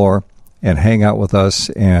 18th floor and hang out with us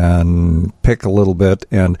and pick a little bit.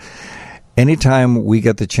 And anytime we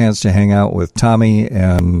get the chance to hang out with Tommy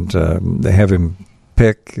and have him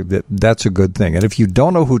pick, that's a good thing. And if you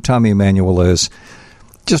don't know who Tommy Emmanuel is,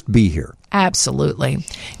 just be here. Absolutely.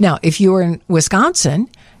 Now, if you're in Wisconsin,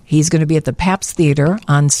 he's going to be at the Pabst Theater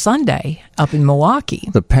on Sunday up in Milwaukee.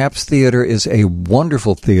 The Pabst Theater is a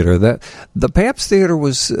wonderful theater. The Pabst Theater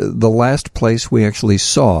was the last place we actually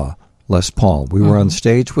saw Les Paul. We were on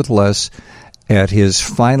stage with Les at his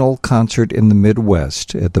final concert in the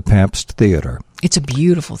Midwest at the Pabst Theater. It's a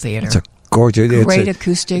beautiful theater. It's a gorgeous, great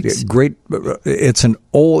acoustics. Great. It's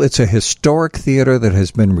a historic theater that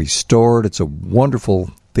has been restored. It's a wonderful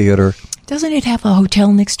theater. Doesn't it have a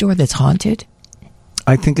hotel next door that's haunted?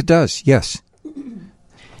 I think it does. Yes.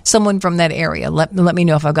 Someone from that area, let me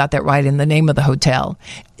know if I've got that right in the name of the hotel.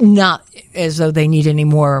 Not as though they need any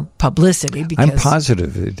more publicity. Because I'm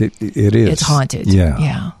positive it is. It's haunted.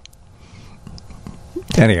 Yeah.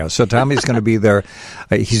 Anyhow, so Tommy's going to be there.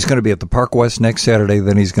 He's going to be at the Park West next Saturday.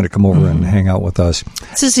 Then he's going to come over and hang out with us.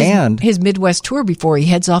 This is his Midwest tour before he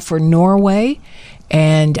heads off for Norway.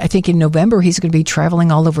 And I think in November he's going to be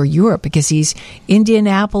traveling all over Europe because he's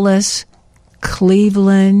Indianapolis,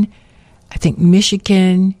 Cleveland, I think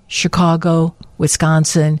Michigan, Chicago,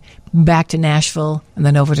 Wisconsin, back to Nashville, and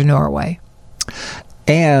then over to Norway.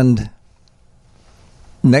 And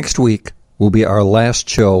next week will be our last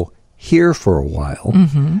show here for a while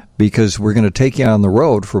because we're going to take you on the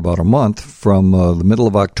road for about a month from the middle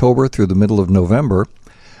of October through the middle of November.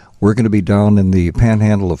 We're going to be down in the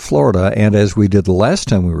panhandle of Florida, and as we did the last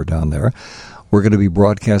time we were down there, we're going to be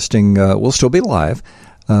broadcasting, we'll still be live,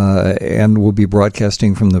 and we'll be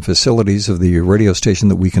broadcasting from the facilities of the radio station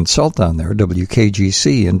that we consult on there,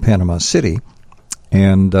 WKGC in Panama City.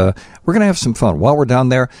 And we're going to have some fun. While we're down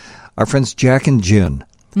there, our friends Jack and Gin,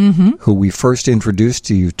 who we first introduced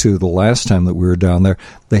to you to the last time that we were down there,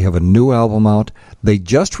 they have a new album out. They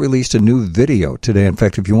just released a new video today. In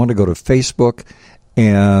fact, if you want to go to Facebook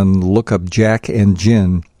and look up Jack and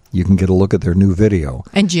Gin, you can get a look at their new video.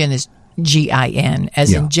 And Gin is Gin,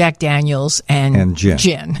 as in Jack Daniels and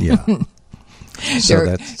Gin. Yeah.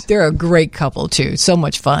 So they're a great couple, too. So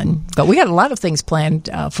much fun. But we got a lot of things planned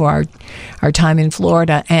for our time in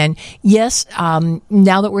Florida. And, yes,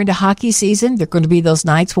 now that we're into hockey season, there are going to be those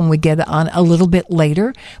nights when we get on a little bit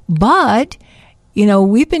later. But,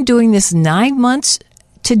 we've been doing this 9 months.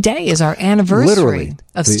 Today is our anniversary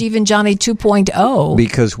of Steve and Johnnie 2.0.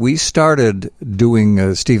 Because we started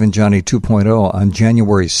doing Steve and Johnnie 2.0 on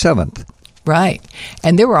January 7th. Right.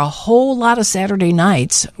 And there were a whole lot of Saturday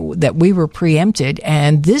nights that we were preempted.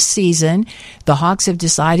 And this season, the Hawks have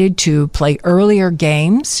decided to play earlier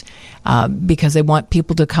games because they want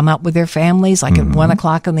people to come out with their families, like at 1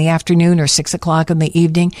 o'clock in the afternoon or 6 o'clock in the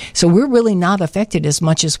evening. So we're really not affected as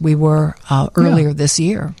much as we were earlier this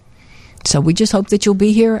year. So we just hope that you'll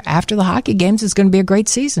be here after the hockey games. It's going to be a great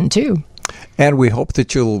season, too. And we hope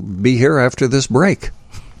that you'll be here after this break.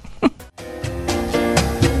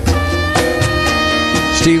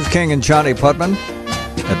 Steve King and Johnny Putman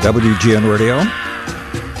at WGN Radio.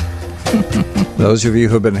 Those of you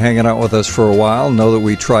who have been hanging out with us for a while know that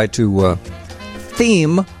we try to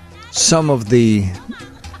theme some of the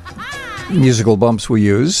musical bumps we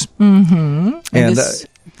use. And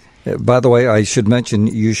by the way, I should mention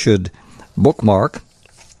you should bookmark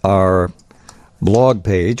our blog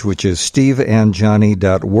page, which is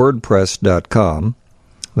steveandjohnny.wordpress.com.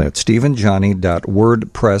 That's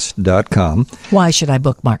steveandjohnny.wordpress.com. Why should I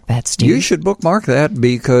bookmark that, Steve? You should bookmark that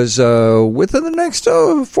because within the next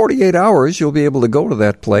 48 hours, you'll be able to go to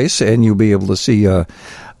that place and you'll be able to see a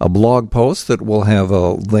blog post that will have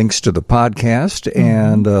links to the podcast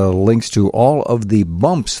and links to all of the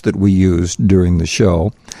bumps that we used during the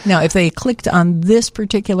show. Now, if they clicked on this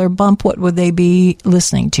particular bump, what would they be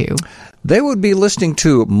listening to? They would be listening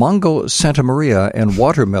to Mongo Santa Maria and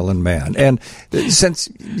Watermelon Man. And since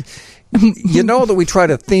you know that we try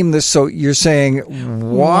to theme this, so you're saying,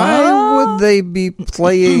 why would they be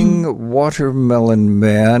playing Watermelon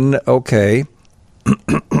Man? Okay.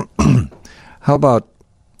 How about,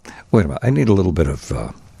 wait a minute, I need a little bit of...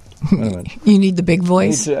 wait a minute. You need the big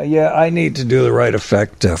voice? I need to do the right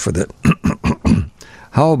effect for that.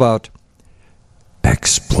 How about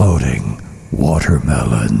exploding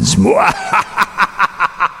watermelons?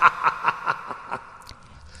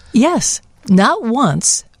 Yes, not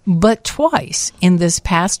once, but twice in this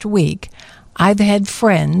past week, I've had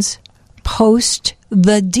friends post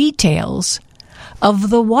the details of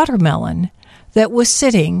the watermelon that was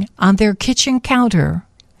sitting on their kitchen counter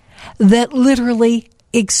that literally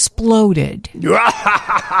exploded.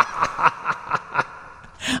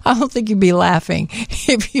 I don't think you'd be laughing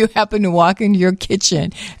if you happened to walk into your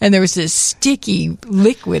kitchen and there was this sticky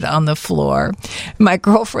liquid on the floor. My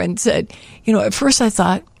girlfriend said, at first I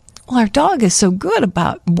thought, well, our dog is so good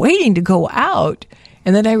about waiting to go out.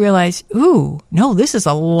 And then I realized, ooh, no, this is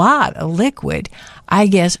a lot of liquid. I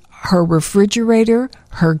guess her refrigerator,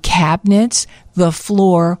 her cabinets, the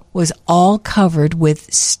floor was all covered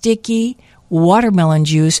with sticky watermelon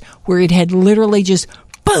juice where it had literally just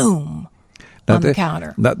boom on the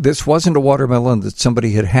counter. Now, this wasn't a watermelon that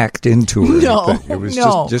somebody had hacked into or anything. It was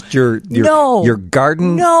just your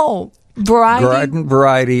garden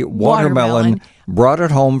variety watermelon, brought it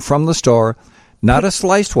home from the store. Not a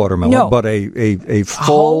sliced watermelon, but a full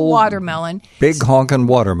whole watermelon. Big honking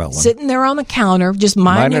watermelon. Sitting there on the counter, just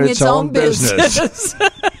minding its own business.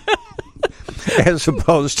 As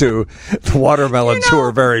opposed to the watermelons who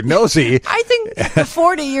are very nosy. I think the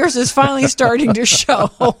 40 years is finally starting to show.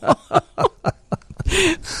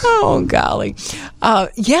 Oh, golly.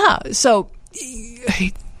 So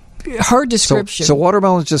her description. So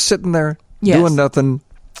watermelon's just sitting there doing nothing,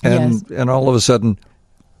 and all of a sudden...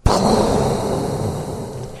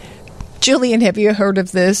 Julian, have you heard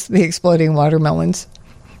of this, the exploding watermelons?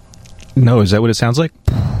 No, is that what it sounds like?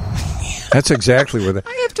 That's exactly what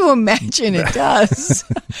I have to imagine it does.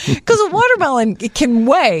 Because a watermelon, it can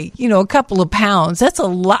weigh, a couple of pounds. That's a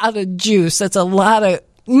lot of juice. That's a lot of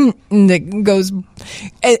that goes.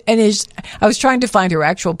 And I was trying to find her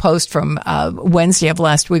actual post from Wednesday of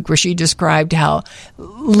last week where she described how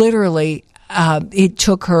literally it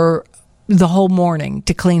took her the whole morning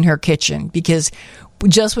to clean her kitchen because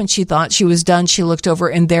just when she thought she was done, she looked over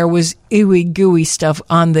and there was ooey gooey stuff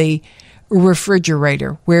on the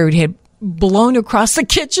refrigerator where it had blown across the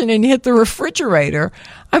kitchen and hit the refrigerator.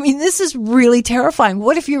 I mean, this is really terrifying.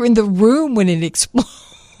 What if you're in the room when it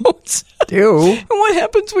explodes? Ew. And what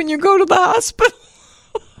happens when you go to the hospital?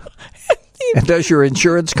 And does your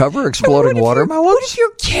insurance cover exploding watermelons? What if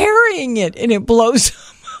you're carrying it and it blows up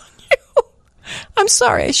on you? I'm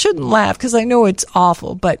sorry, I shouldn't laugh because I know it's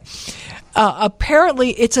awful, but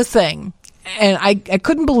apparently it's a thing. And I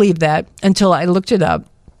couldn't believe that until I looked it up.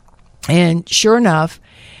 And sure enough,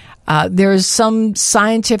 there's some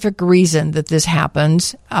scientific reason that this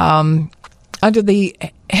happens. Under the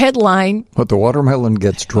headline... What, the watermelon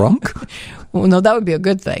gets drunk? Well, no, that would be a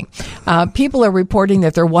good thing. People are reporting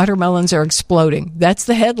that their watermelons are exploding. That's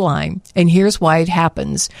the headline. And here's why it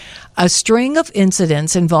happens. A string of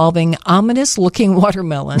incidents involving ominous-looking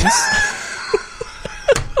watermelons...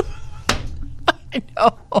 I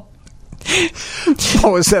know.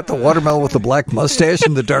 Oh, is that the watermelon with the black mustache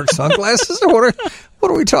and the dark sunglasses? What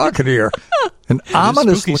are we talking here? An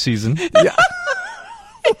ominous spooky season. Yeah.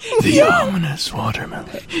 The ominous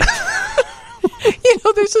watermelon.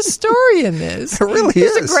 There's a story in this. There really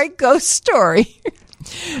is. It's a great ghost story.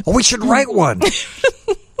 Oh, we should write one.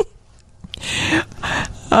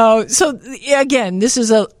 So again, this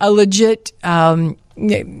is a legit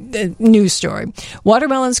news story.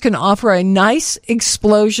 Watermelons can offer a nice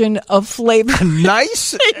explosion of flavor.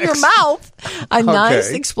 Nice? In your mouth.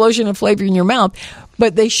 Nice explosion of flavor in your mouth.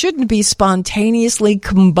 But they shouldn't be spontaneously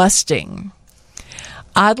combusting.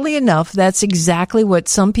 Oddly enough, that's exactly what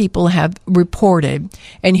some people have reported.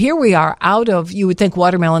 And here we are out of, you would think,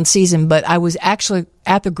 watermelon season, but I was actually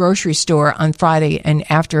at the grocery store on Friday, and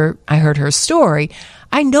after I heard her story,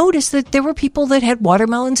 I noticed that there were people that had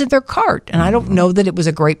watermelons in their cart. And I don't know that it was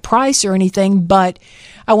a great price or anything, but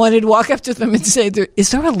I wanted to walk up to them and say,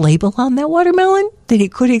 is there a label on that watermelon that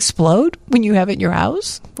it could explode when you have it in your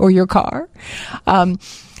house or your car?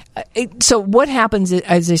 So what happens,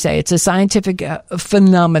 as they say, it's a scientific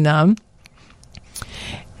phenomenon.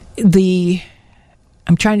 I'm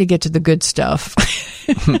trying to get to the good stuff.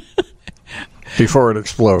 Before it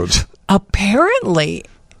explodes. Apparently,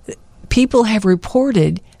 people have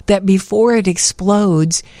reported that before it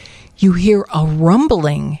explodes, you hear a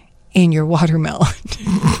rumbling in your watermelon.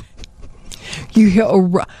 You hear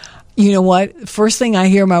you know what? First thing I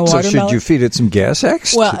hear my watermelon. So should you feed it some Gas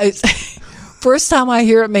X? Well, first time I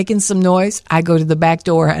hear it making some noise, I go to the back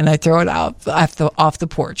door and I throw it off the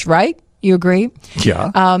porch, right? You agree?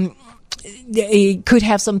 Yeah. It could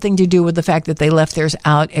have something to do with the fact that they left theirs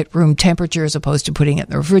out at room temperature as opposed to putting it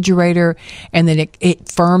in the refrigerator, and then it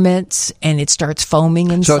ferments and it starts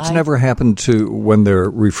foaming inside. So it's never happened to when they're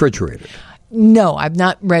refrigerated? No, I've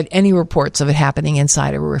not read any reports of it happening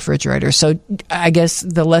inside of a refrigerator. So I guess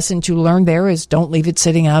the lesson to learn there is don't leave it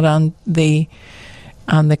sitting out on the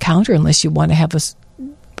counter unless you want to have a...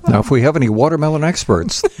 Now, if we have any watermelon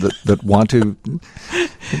experts that want to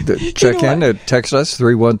check in, text us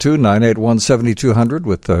 312-981-7200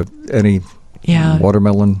 with any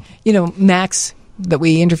watermelon. Max that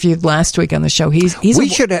we interviewed last week on the show, he's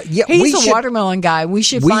a watermelon guy. We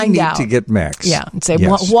should find out. We need to get Max. Yeah, and say,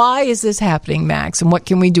 why is this happening, Max, and what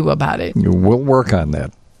can we do about it? We'll work on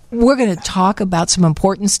that. we're going to talk about some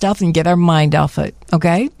important stuff and get our mind off it,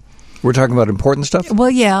 okay? We're talking about important stuff? Well,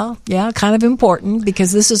 yeah, kind of important,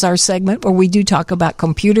 because this is our segment where we do talk about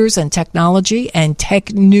computers and technology and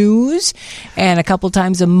tech news. And a couple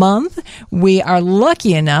times a month, we are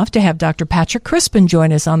lucky enough to have Dr. Patrick Crispin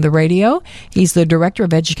join us on the radio. He's the Director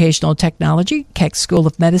of Educational Technology, Keck School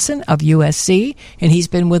of Medicine of USC, and he's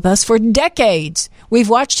been with us for decades. We've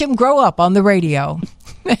watched him grow up on the radio,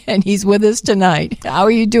 and he's with us tonight. How are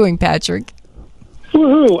you doing, Patrick?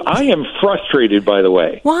 Woohoo! I am frustrated, by the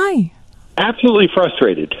way. Why? Absolutely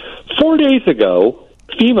frustrated. 4 days ago,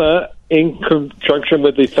 FEMA, in conjunction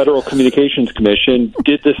with the Federal Communications Commission,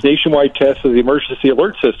 did this nationwide test of the emergency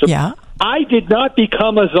alert system. Yeah. I did not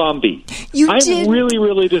become a zombie. I'm really,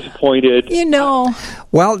 really disappointed.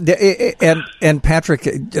 Well, and Patrick,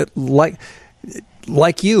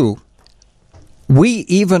 like you, we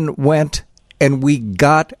even went and we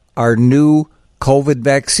got our new COVID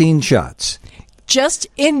vaccine shots. Just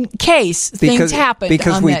in case things happened.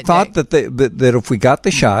 Because we thought that if we got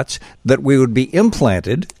the shots, that we would be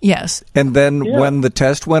implanted. Yes. And then when the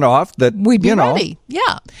test went off, that we'd be ready.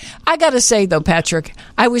 Yeah. I got to say, though, Patrick,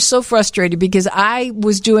 I was so frustrated because I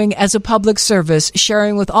was doing, as a public service,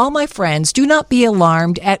 sharing with all my friends, do not be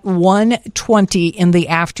alarmed at 1:20 in the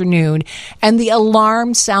afternoon. And the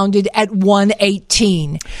alarm sounded at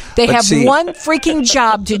 1:18. They have one freaking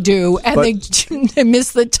job to do, and they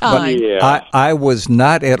miss the time. I was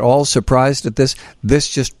not at all surprised at this. This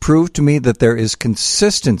just proved to me that there is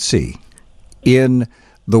consistency in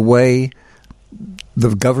the way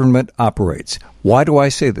the government operates. Why do I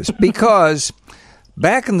say this? Because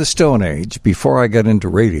back in the Stone Age, before I got into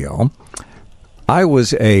radio, I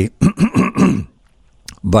was a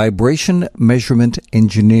vibration measurement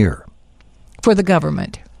engineer. For the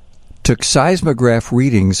government. Took seismograph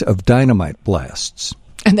readings of dynamite blasts.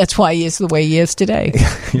 And that's why he is the way he is today.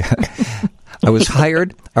 Yeah. I was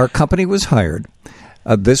hired. Our company was hired.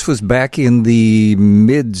 This was back in the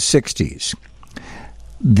mid-'60s.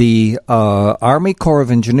 The Army Corps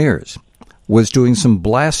of Engineers was doing some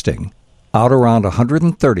blasting out around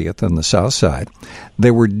 130th on the south side.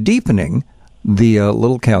 They were deepening the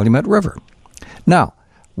Little Calumet River. Now,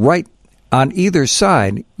 right on either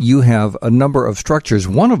side, you have a number of structures.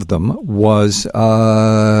 One of them was,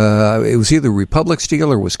 it was either Republic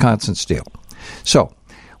Steel or Wisconsin Steel. So,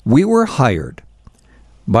 we were hired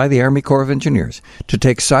by the Army Corps of Engineers to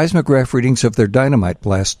take seismograph readings of their dynamite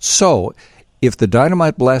blasts. So, if the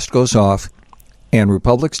dynamite blast goes off and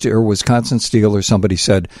Republic Steel or Wisconsin Steel or somebody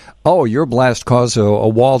said, oh, your blast caused a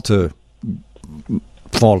wall to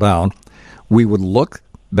fall down, we would look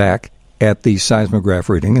back at the seismograph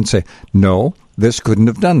reading and say, no, this couldn't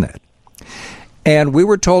have done that. And we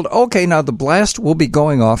were told, okay, now the blast will be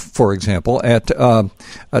going off, for example, at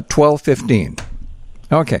 12:15.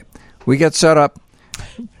 Okay, we get set up,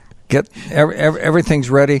 everything's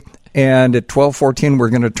ready, and at 12:14 we're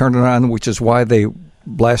going to turn it on, which is why they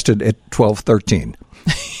blasted at 12:13.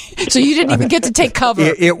 So you didn't even get to take cover.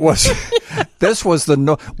 It was. This was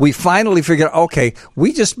we finally figured, okay,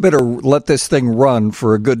 we just better let this thing run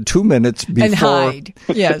for a good 2 minutes before. And hide.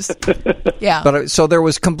 Yes. Yeah. But so there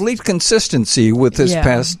was complete consistency with this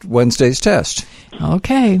past Wednesday's test.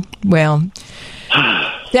 Okay. Well.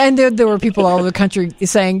 And there were people all over the country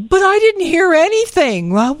saying, but I didn't hear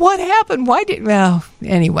anything. Well, what happened? Well,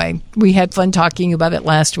 anyway, we had fun talking about it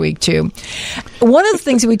last week, too. One of the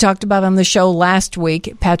things that we talked about on the show last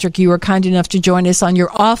week, Patrick, you were kind enough to join us on your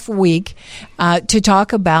off week to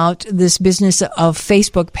talk about this business of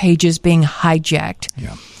Facebook pages being hijacked.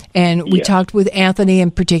 Yeah. And we talked with Anthony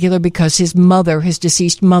in particular because his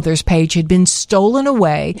deceased mother's page had been stolen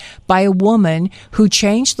away by a woman who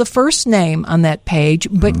changed the first name on that page,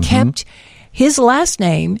 but kept his last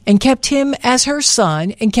name and kept him as her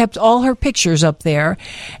son and kept all her pictures up there.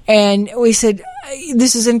 And we said,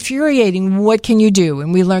 this is infuriating. What can you do?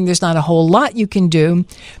 And we learned there's not a whole lot you can do,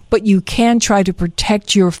 but you can try to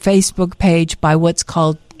protect your Facebook page by what's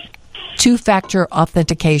called two-factor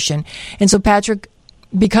authentication. And so, Patrick,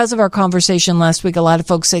 because of our conversation last week, a lot of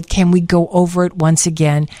folks said, can we go over it once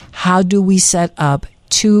again? How do we set up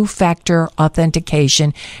two-factor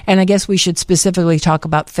authentication? And I guess we should specifically talk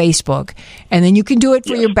about Facebook. And then you can do it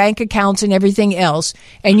for your bank accounts and everything else,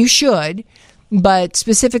 and you should. But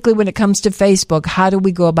specifically when it comes to Facebook, how do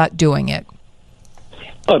we go about doing it?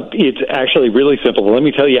 It's actually really simple. Let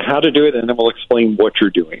me tell you how to do it, and then we'll explain what you're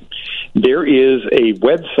doing. There is a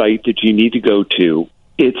website that you need to go to.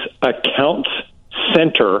 It's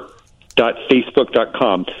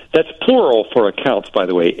accountscenter.facebook.com. That's plural for accounts, by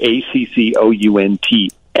the way,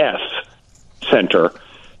 ACCOUNTS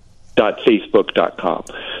center.facebook.com.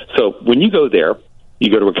 So when you go there, You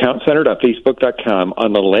go to accountcenter.facebook.com.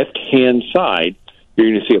 On the left-hand side, you're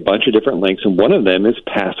going to see a bunch of different links, and one of them is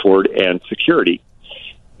password and security.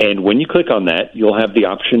 And when you click on that, you'll have the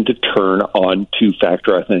option to turn on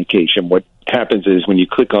two-factor authentication. What happens is when you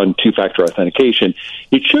click on two-factor authentication,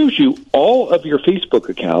 it shows you all of your Facebook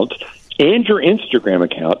accounts and your Instagram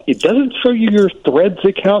account. It doesn't show you your Threads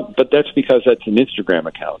account, but that's because that's an Instagram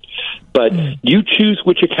account. But you choose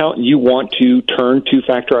which account you want to turn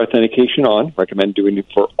two-factor authentication on. Recommend doing it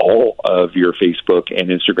for all of your Facebook and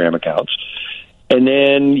Instagram accounts. And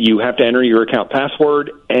then you have to enter your account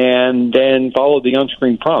password and then follow the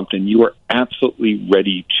on-screen prompt, and you are absolutely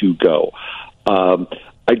ready to go.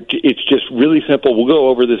 It's just really simple. We'll go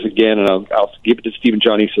over this again, and I'll give it to Steve and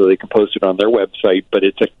Johnnie so they can post it on their website, but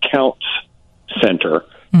it's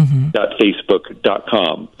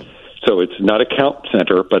accountscenter.facebook.com. So it's not account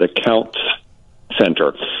center, but accounts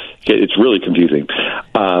center. It's really confusing.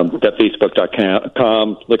 That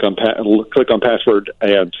Facebook.com, click on password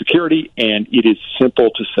and security, and it is simple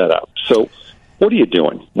to set up. So what are you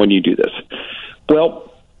doing when you do this? Well,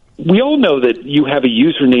 we all know that you have a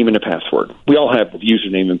username and a password. We all have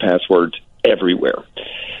username and passwords everywhere.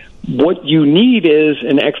 What you need is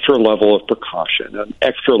an extra level of precaution, an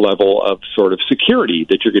extra level of sort of security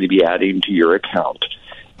that you're going to be adding to your account.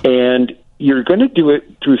 And you're going to do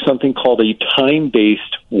it through something called a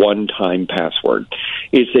time-based one-time password.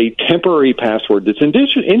 It's a temporary password that's in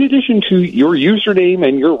addition to your username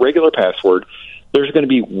and your regular password, there's going to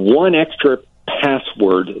be one extra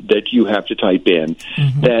password that you have to type in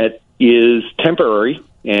that is temporary,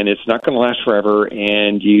 and it's not going to last forever,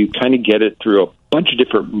 and you kind of get it through a bunch of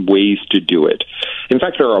different ways to do it. In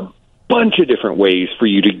fact, there are a bunch of different ways for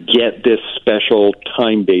you to get this special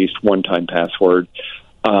time-based one-time password.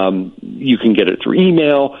 You can get it through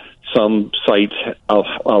email. Some sites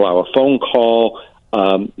allow a phone call.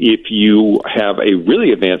 If you have a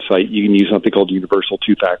really advanced site, you can use something called Universal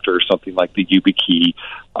Two-Factor or something like the YubiKey.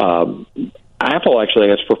 Apple actually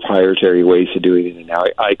has proprietary ways of doing it in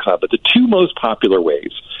iCloud, but the two most popular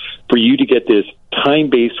ways for you to get this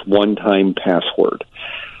time-based one-time password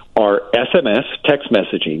are SMS, text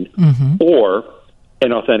messaging, or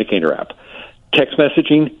an authenticator app. Text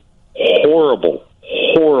messaging, horrible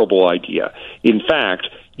idea. In fact,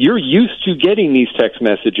 you're used to getting these text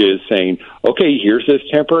messages saying, okay, here's this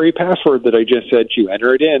temporary password that I just said you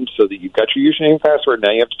enter it in so that you've got your username and password.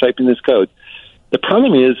 Now you have to type in this code. The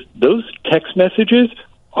problem is those text messages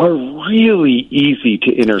are really easy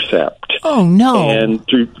to intercept. Oh, no. And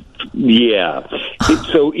so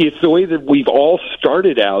it's the way that we've all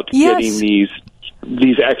started out getting these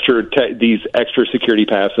extra security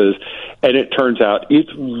passes, and it turns out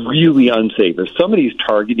it's really unsafe. If somebody's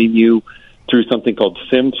targeting you through something called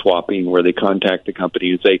SIM swapping, where they contact the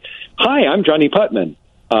company and say, "Hi, I'm Johnny Putman,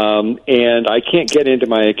 and I can't get into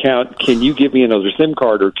my account. Can you give me another SIM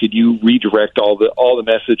card, or could you redirect all the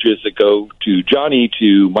messages that go to Johnny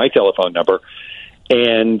to my telephone number?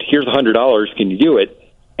 And here's $100. Can you do it?"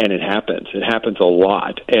 And it happens. It happens a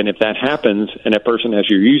lot. And if that happens, and that person has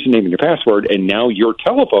your username and your password, and now your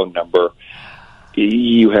telephone number,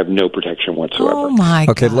 you have no protection whatsoever. Oh, my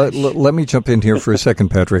God. Okay, let me jump in here for a second,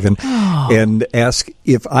 Patrick, and ask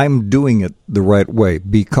if I'm doing it the right way,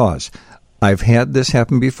 because I've had this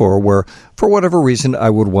happen before where, for whatever reason, I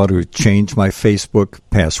would want to change my Facebook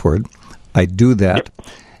password. I do that,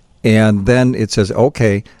 and then it says,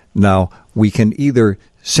 okay, now we can either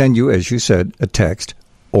send you, as you said, a text,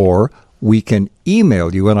 or we can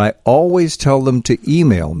email you, and I always tell them to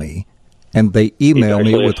email me, and they email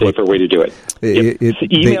me with a safer way to do it. They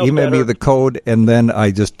email me the code, and then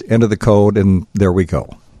I just enter the code, and there we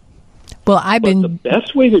go. Well, the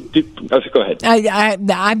best way to do. Oh, go ahead.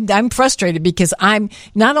 I'm frustrated because I'm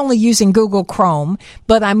not only using Google Chrome,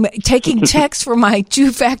 but I'm taking text for my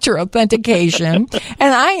two-factor authentication,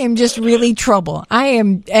 and I am just really troubled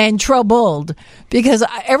because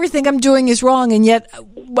everything I'm doing is wrong, and yet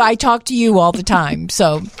I talk to you all the time.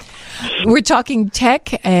 So we're talking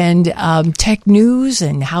tech and tech news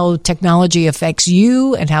and how technology affects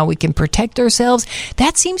you and how we can protect ourselves.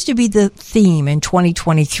 That seems to be the theme in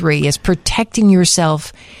 2023, is protecting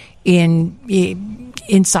yourself in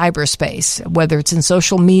cyberspace, whether it's in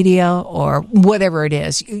social media or whatever it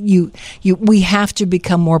is. We have to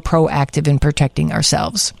become more proactive in protecting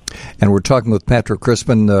ourselves. And we're talking with Patrick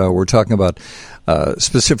Crispin. We're talking about,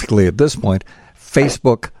 specifically at this point,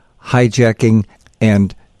 Facebook hijacking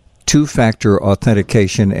and two-factor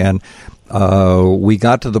authentication, and we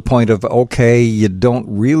got to the point of, okay, you don't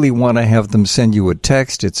really want to have them send you a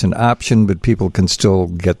text. It's an option, but people can still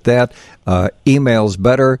get that. Email's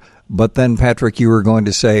better, but then, Patrick, you were going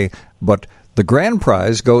to say, but the grand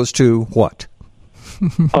prize goes to what?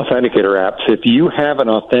 authenticator apps. If you have an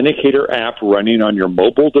authenticator app running on your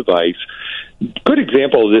mobile device, good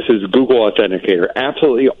example of this is Google Authenticator.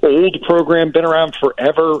 Absolutely old program, been around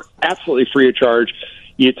forever, absolutely free of charge.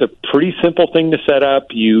 It's a pretty simple thing to set up.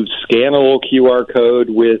 You scan a little QR code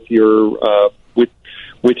with your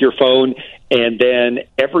with your phone, and then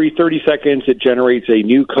every 30 seconds it generates a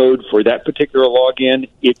new code for that particular login.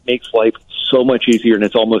 It makes life so much easier, and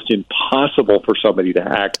it's almost impossible for somebody to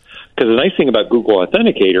hack. Because the nice thing about Google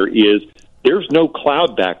Authenticator is there's no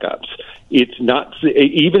cloud backups. It's not,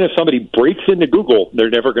 even if somebody breaks into Google,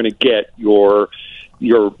 they're never going to get your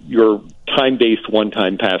time-based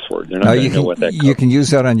one-time password. They're not going to know what that code is. You can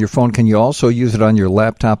use that on your phone. Can you also use it on your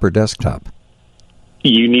laptop or desktop?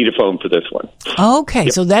 You need a phone for this one. Okay,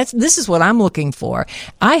 Yep. so this is what I'm looking for.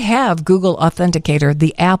 I have Google Authenticator,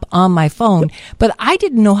 the app on my phone, but I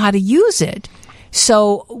didn't know how to use it.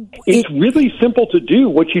 So it's really simple to do.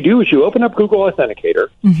 What you do is you open up Google Authenticator.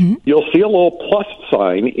 Mm-hmm. You'll see a little plus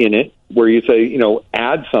sign in it where you say,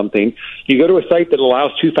 add something. You go to a site that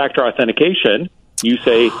allows two-factor authentication. You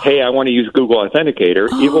say, hey, I want to use Google Authenticator.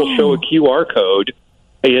 Oh. It will show a QR code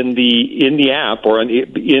in the app or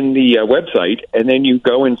in the website, and then you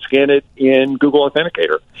go and scan it in Google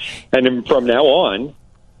Authenticator. And then from now on,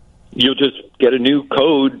 you'll just get a new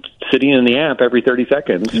code sitting in the app every 30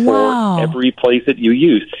 seconds for every place that you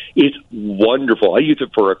use. It's wonderful. I use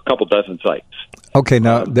it for a couple dozen sites. Okay,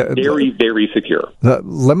 now very, very secure.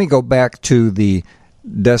 Let me go back to the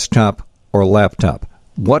desktop or laptop.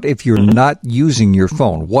 What if you're not using your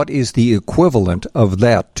phone? What is the equivalent of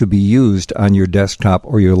that to be used on your desktop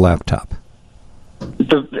or your laptop?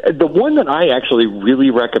 The one that I actually really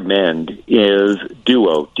recommend is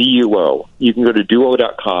Duo, D-U-O. You can go to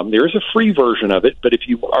duo.com. There is a free version of it, but if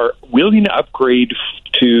you are willing to upgrade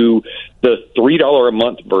to the $3 a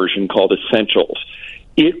month version called Essentials,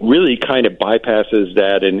 it really kind of bypasses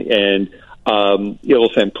that, and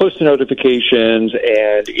it'll send push notifications,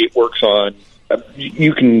 and it works on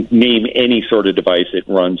you can name any sort of device it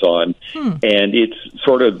runs on, and it's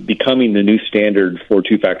sort of becoming the new standard for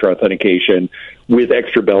two-factor authentication with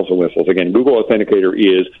extra bells and whistles. Again, Google Authenticator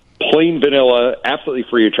is plain vanilla, absolutely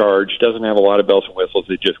free of charge, doesn't have a lot of bells and whistles,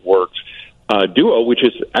 it just works. Duo, which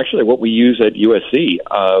is actually what we use at USC,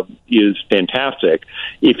 is fantastic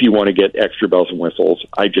if you want to get extra bells and whistles.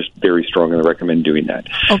 I just very strongly recommend doing that.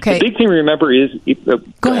 Okay. The big thing to remember is...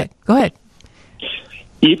 Go ahead.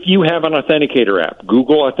 If you have an authenticator app,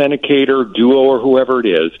 Google Authenticator, Duo, or whoever it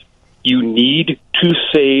is, you need to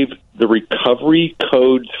save the recovery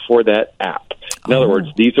codes for that app. In other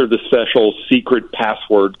words, these are the special secret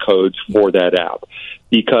password codes for that app.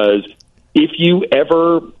 Because if you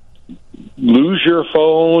ever lose your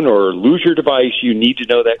phone or lose your device, you need to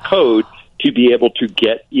know that code to be able to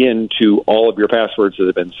get into all of your passwords that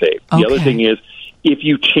have been saved. The other thing is, if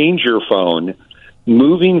you change your phone,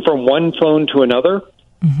 moving from one phone to another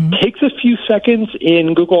takes a few seconds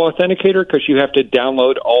in Google Authenticator because you have to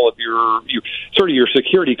download all of your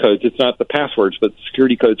security codes. It's not the passwords, but the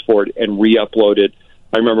security codes for it, and re-upload it.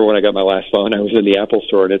 I remember when I got my last phone, I was in the Apple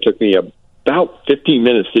store, and it took me about 15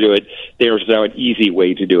 minutes to do it. There's now an easy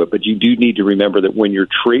way to do it, but you do need to remember that when you're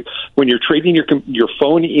trading your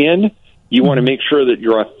phone in, you want to make sure that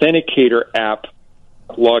your Authenticator app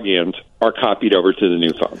logins are copied over to the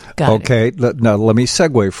new phone. Okay, now let me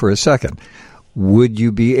segue for a second. Would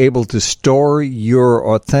you be able to store your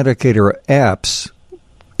Authenticator apps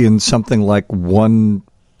in something like one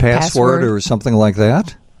password or something like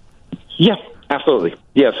that? Yeah, absolutely.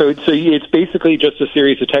 Yeah, so it's basically just a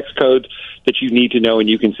series of text codes that you need to know, and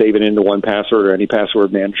you can save it into one password or any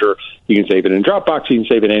password manager. You can save it in Dropbox. You can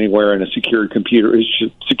save it anywhere in a secured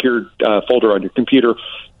folder on your computer.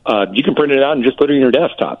 You can print it out and just put it in your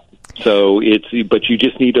desktop. But you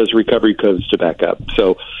just need those recovery codes to back up.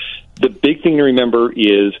 So the big thing to remember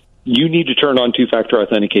is you need to turn on two-factor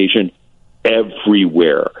authentication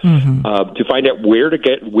everywhere. To find out where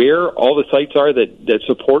all the sites are that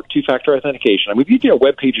support two-factor authentication. I'm going to give you a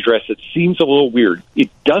web page address that seems a little weird. It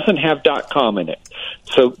doesn't have .com in it.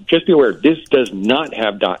 So just be aware, this does not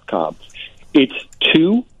have .com. It's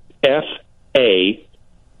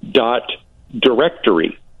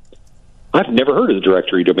 2fa.directory. I've never heard of the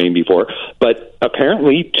directory domain before, but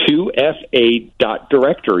apparently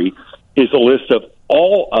 2fa.directory is a list of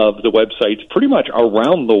all of the websites pretty much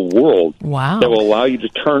around the world that will allow you to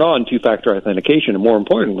turn on two-factor authentication. And more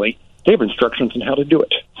importantly, they have instructions on how to do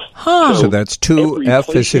it. So that's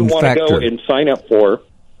 2F is in factor. Go and sign up for.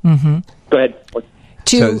 Go ahead.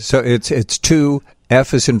 So it's 2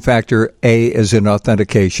 F is in factor, A is in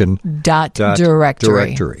authentication. Dot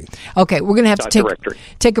directory. Okay, we're going to have to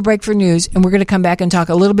take a break for news, and we're going to come back and talk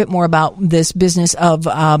a little bit more about this business of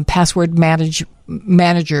password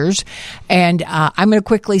managers. And I'm going to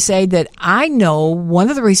quickly say that I know one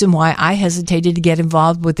of the reasons why I hesitated to get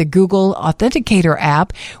involved with the Google Authenticator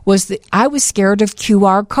app was that I was scared of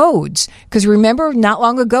QR codes. Because remember, not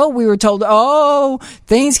long ago, we were told,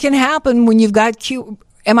 things can happen when you've got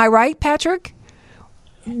Am I right, Patrick?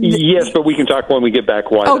 Yes, but we can talk when we get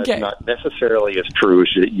back why that's not necessarily as true as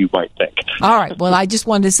you might think. All right. Well, I just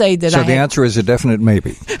wanted to say that the answer is a definite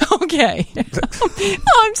maybe. Okay.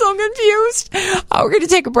 I'm so confused. We're going to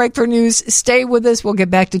take a break for news. Stay with us. We'll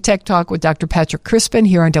get back to Tech Talk with Dr. Patrick Crispin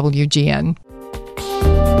here on WGN.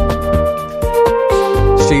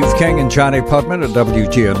 Steve King and Johnny Putman at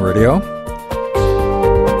WGN Radio.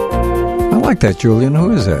 I like that, Julian.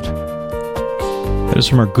 Who is that? That is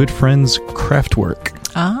from our good friends Kraftwerk.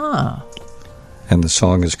 Ah. And the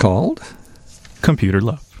song is called? Computer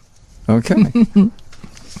Love. Okay.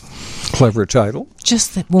 Clever title.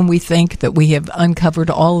 Just that when we think that we have uncovered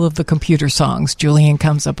all of the computer songs, Julian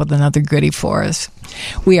comes up with another goodie for us.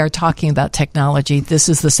 We are talking about technology. This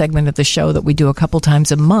is the segment of the show that we do a couple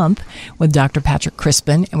times a month with Dr. Patrick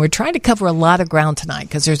Crispin, and we're trying to cover a lot of ground tonight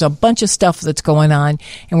because there's a bunch of stuff that's going on,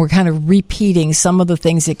 and we're kind of repeating some of the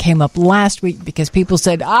things that came up last week because people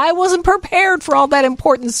said, I wasn't prepared for all that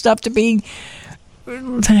important stuff to be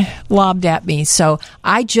lobbed at me. So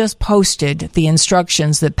I just posted the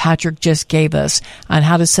instructions that Patrick just gave us on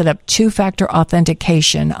how to set up two-factor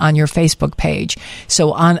authentication on your Facebook page.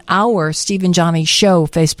 So on our Steve and Johnnie Show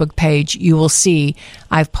Facebook page, you will see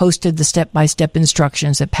I've posted the step-by-step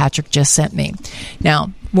instructions that Patrick just sent me.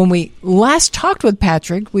 Now, when we last talked with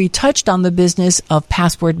Patrick, we touched on the business of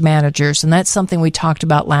password managers, and that's something we talked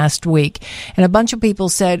about last week. And a bunch of people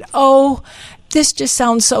said, this just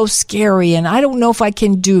sounds so scary, and I don't know if I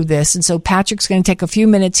can do this. And so Patrick's going to take a few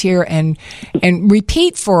minutes here and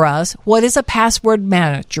repeat for us, what is a password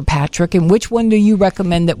manager, Patrick, and which one do you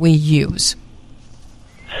recommend that we use?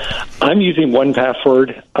 I'm using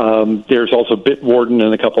 1Password. There's also Bitwarden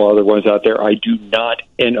and a couple other ones out there. I do not,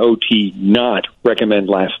 not recommend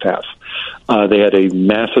LastPass. They had a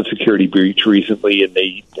massive security breach recently, and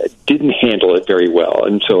they didn't handle it very well.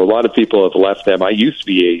 And so a lot of people have left them. I used to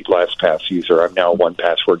be a LastPass user. I'm now a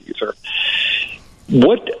 1Password user.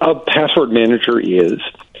 What a password manager is,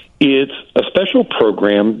 it's a special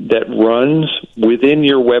program that runs within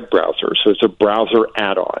your web browser. So it's a browser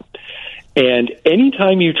add-on. And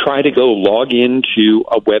anytime you try to go log into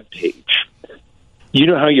a web page, you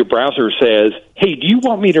know how your browser says, hey, do you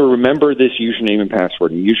want me to remember this username and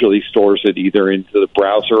password? It usually stores it either into the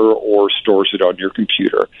browser or stores it on your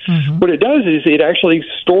computer. Mm-hmm. What it does is it actually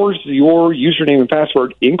stores your username and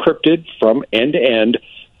password encrypted from end to end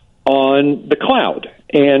on the cloud.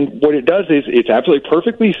 And what it does is it's absolutely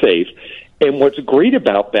perfectly safe. And what's great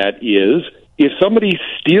about that is if somebody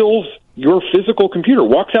steals your physical computer,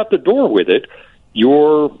 walks out the door with it,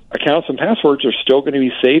 your accounts and passwords are still going to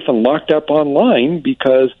be safe and locked up online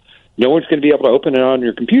because no one's going to be able to open it on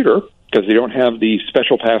your computer because they don't have the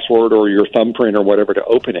special password or your thumbprint or whatever to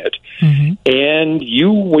open it. Mm-hmm. And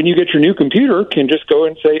you, when you get your new computer, can just go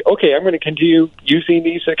and say, okay, I'm going to continue using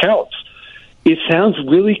these accounts. It sounds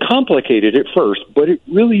really complicated at first, but it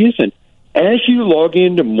really isn't. As you log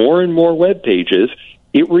into more and more web pages,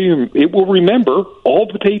 it will remember all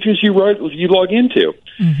the pages you log into.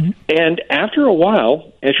 Mm-hmm. And after a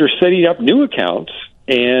while, as you're setting up new accounts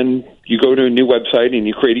and you go to a new website and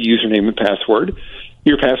you create a username and password,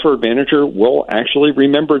 your password manager will actually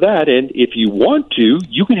remember that. And if you want to,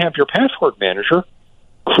 you can have your password manager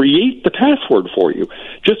create the password for you.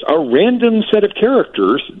 Just a random set of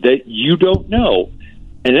characters that you don't know.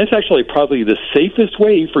 And that's actually probably the safest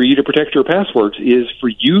way for you to protect your passwords is for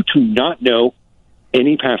you to not know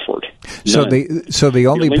any password. So the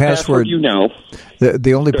only password you know,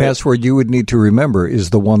 the only password you would need to remember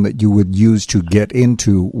is the one that you would use to get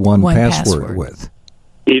into 1Password with.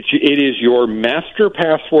 It is your master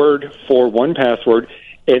password for 1Password,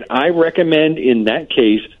 and I recommend in that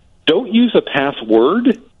case don't use a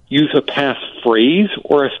password, use a passphrase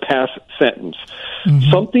or a pass sentence.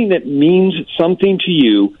 Mm-hmm. Something that means something to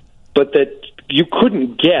you, but that you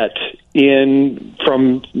couldn't get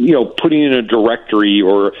from putting in a directory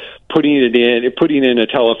or putting in a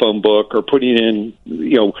telephone book or putting in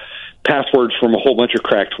passwords from a whole bunch of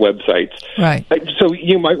cracked websites. Right. So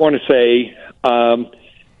you might want to say,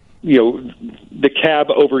 the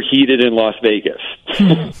cab overheated in Las Vegas,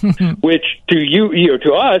 which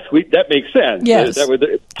to us that makes sense. Yes,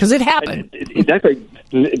 because it happened.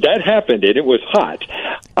 That happened, and it was hot.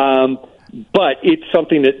 but it's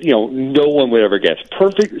something that, no one would ever guess.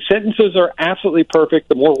 Perfect sentences are absolutely perfect.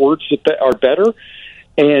 The more words are better.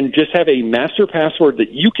 And just have a master password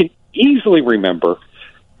that you can easily remember.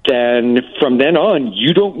 Then from then on,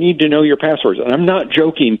 you don't need to know your passwords. And I'm not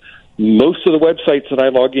joking. Most of the websites that I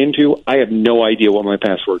log into, I have no idea what my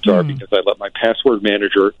passwords are because I let my password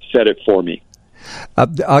manager set it for me.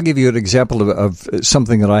 I'll give you an example of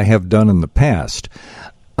something that I have done in the past.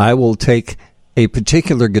 I will take a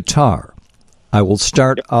particular guitar. I will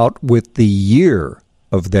start out with the year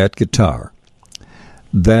of that guitar.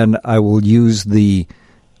 Then I will use the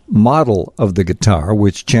model of the guitar,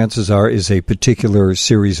 which chances are is a particular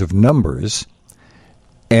series of numbers,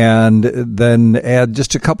 and then add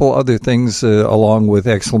just a couple other things along with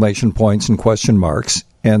exclamation points and question marks.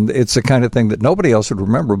 And it's the kind of thing that nobody else would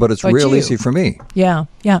remember, but it's real easy for me. Yeah.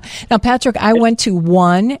 Now, Patrick, I went to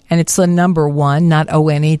one, and it's the number one, not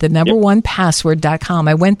O-N-E, the number one password.com.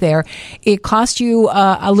 I went there. It cost you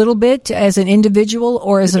a little bit as an individual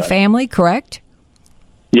or as a family, correct?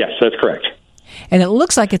 Yes, that's correct. And it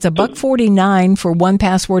looks like it's $1.49 for one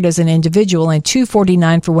password as an individual and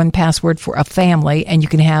 $2.49 for one password for a family, and you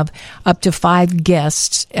can have up to 5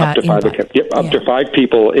 guests. Up to 5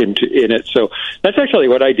 people in it. So that's actually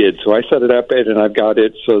what I did. So I set it up, and I've got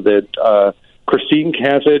it so that Christine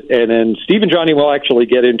has it, and then Steve and Johnnie will actually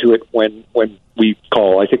get into it when we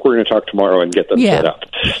call. I think we're going to talk tomorrow and get them set up.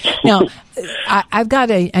 Now, I've got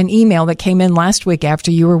an email that came in last week after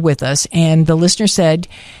you were with us, and the listener said,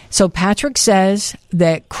 so Patrick says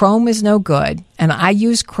that Chrome is no good, and I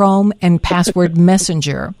use Chrome and Password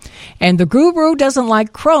Messenger, and the guru doesn't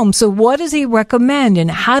like Chrome, so what does he recommend,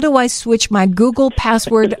 and how do I switch my Google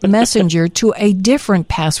Password Messenger to a different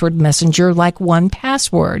password messenger like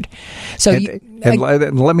 1Password? So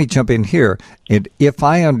let me jump in here. If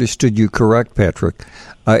I understood you correct, Patrick,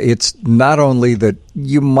 it's not only that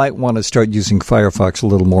you might want to start using Firefox a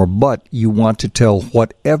little more, but you want to tell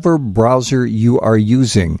whatever browser you are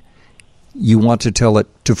using, you want to tell it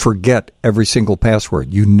to forget every single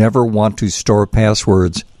password. You never want to store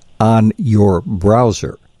passwords on your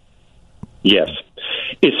browser. Yes,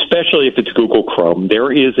 especially if it's Google Chrome.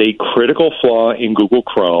 There is a critical flaw in Google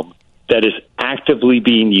Chrome that is actively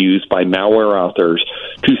being used by malware authors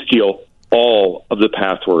to steal all of the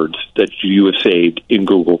passwords that you have saved in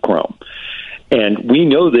Google Chrome. And we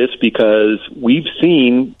know this because we've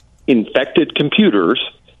seen infected computers,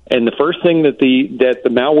 and the first thing that the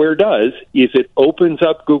malware does is it opens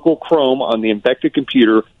up Google Chrome on the infected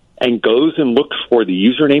computer and goes and looks for the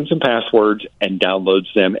usernames and passwords and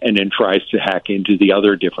downloads them and then tries to hack into the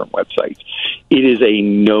other different websites. It is a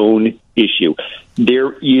known issue.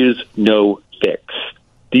 There is no fix.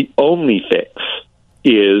 The only fix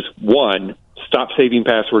is, 1, stop saving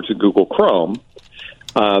passwords in Google Chrome,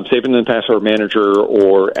 save them in the Password Manager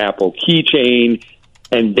or Apple Keychain,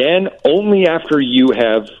 and then only after you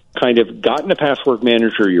have kind of gotten a Password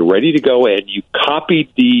Manager, you're ready to go, and you copied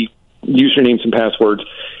the usernames and passwords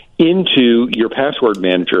into your Password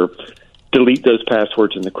Manager, delete those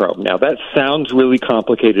passwords in the Chrome. Now, that sounds really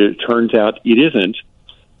complicated. It turns out it isn't.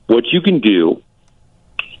 What you can do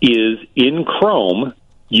is, in Chrome,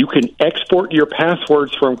 you can export your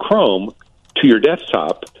passwords from Chrome to your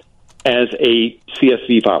desktop as a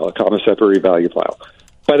CSV file, a comma separated value file.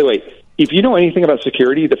 By the way, if you know anything about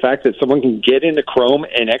security, the fact that someone can get into Chrome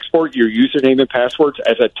and export your username and passwords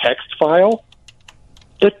as a text file,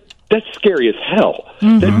 that's scary as hell.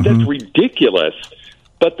 That's ridiculous.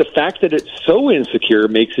 But the fact that it's so insecure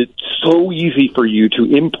makes it so easy for you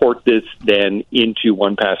to import this then into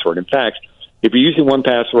 1Password. In fact, if you're using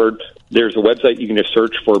 1Password, there's a website you can just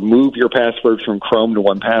search for, move your passwords from Chrome to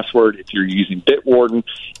 1Password. If you're using Bitwarden,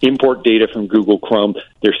 import data from Google Chrome.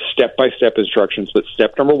 There's step-by-step instructions, but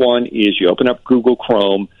step number 1 is you open up Google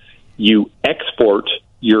Chrome, you export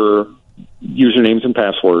your usernames and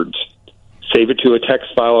passwords, save it to a text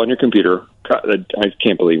file on your computer. I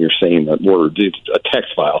can't believe you're saying that word. It's a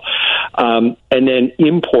text file. And then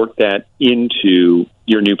import that into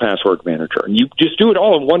your new Password Manager. And you just do it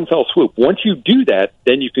all in one fell swoop. Once you do that,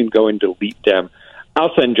 then you can go and delete them.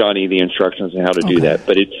 I'll send Johnnie the instructions on how to do that.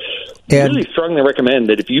 But it's really strongly recommend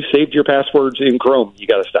that if you've saved your passwords in Chrome, you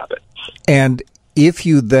got to stop it. And if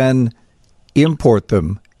you then import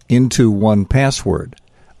them into 1Password,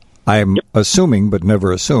 I'm assuming, but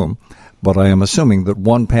never assume, but I am assuming that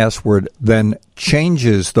 1Password then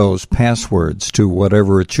changes those passwords to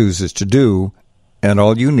whatever it chooses to do, and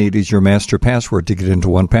all you need is your master password to get into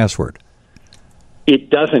 1Password.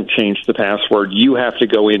 It doesn't change the password. You have to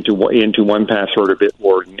go into 1Password or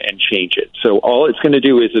Bitwarden and change it. So all it's going to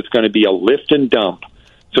do is it's going to be a lift and dump.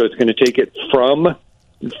 So it's going to take it from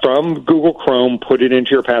from Google Chrome, put it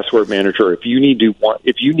into your password manager. If you need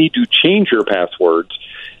to change your passwords,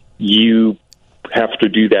 you have to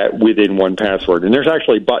do that within 1Password. And there's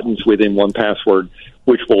actually buttons within 1Password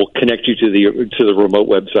which will connect you to the remote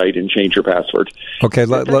website and change your password. Okay,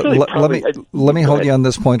 let me hold you on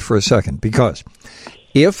this point for a second, because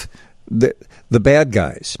if the bad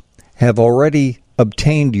guys have already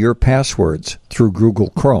obtained your passwords through Google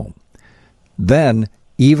Chrome, then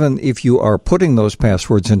even if you are putting those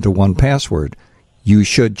passwords into 1Password, you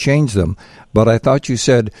should change them. But I thought you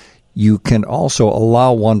said you can also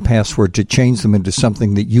allow 1Password to change them into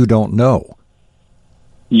something that you don't know.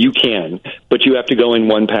 You can, but you have to go in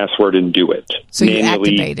 1Password and do it. So you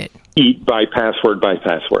activate it. By password.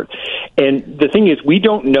 And the thing is, we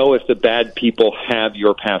don't know if the bad people have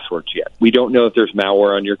your passwords yet. We don't know if there's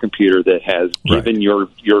malware on your computer that has given your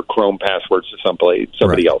Chrome passwords to somebody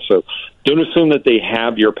else. So don't assume that they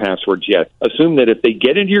have your passwords yet. Assume that if they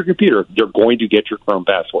get into your computer, they're going to get your Chrome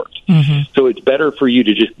passwords. Mm-hmm. So it's better for you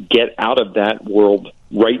to just get out of that world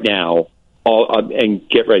right now and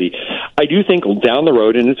get ready. I do think down the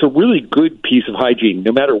road, and it's a really good piece of hygiene,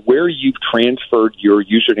 no matter where you've transferred your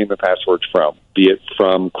username and passwords from, be it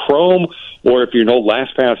from Chrome or if you're an old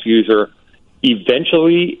LastPass user,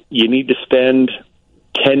 eventually you need to spend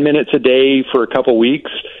 10 minutes a day for a couple weeks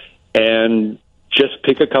and just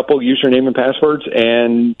pick a couple username and passwords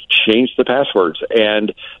and change the passwords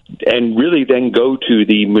and really then go to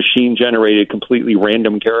the machine-generated, completely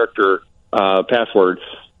random character password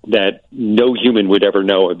that no human would ever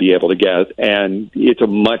know and be able to guess, and it's a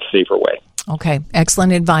much safer way. Okay,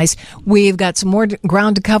 excellent advice. We've got some more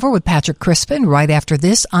ground to cover with Patrick Crispin right after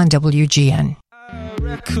this on WGN. I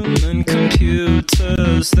recommend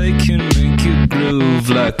computers, they can make you groove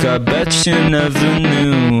like I bet you never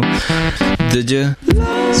knew. Did you?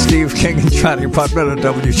 Steve King and Johnny Putman on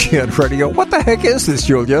WGN Radio. What the heck is this,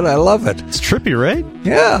 Julian? I love it. It's trippy, right?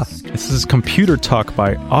 Yeah. This is Computer Talk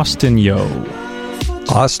by Austin Yo.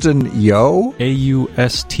 Austin Yo?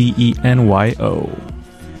 Austenyo.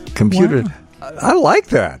 Computer. Wow. I like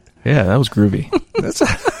that. Yeah, that was groovy.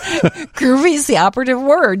 Groovy is the operative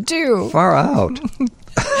word, too. Far out.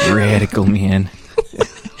 Radical, man.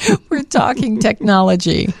 We're talking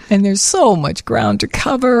technology, and there's so much ground to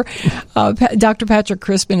cover. Dr. Patrick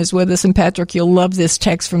Crispin is with us, and Patrick, you'll love this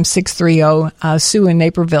text from 630. Sue in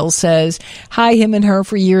Naperville says, hi, him and her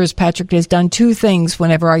for years. Patrick has done two things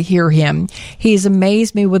whenever I hear him. He's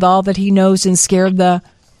amazed me with all that he knows and scared the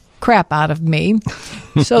crap out of me.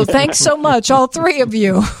 So thanks so much, all three of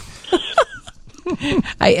you.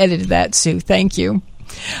 I edited that, Sue. Thank you.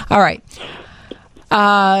 All right.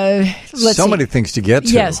 Let's see. Many things to get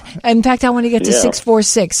to. Yes. In fact, I want to get to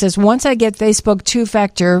 646. Says, once I get Facebook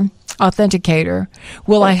two-factor authenticator,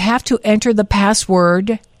 will I have to enter the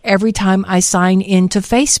password every time I sign into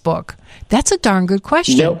Facebook? That's a darn good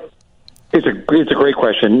question. No. It's a great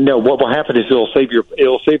question. No, what will happen is it'll save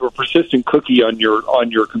a persistent cookie on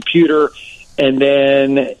your computer, and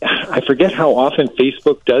then I forget how often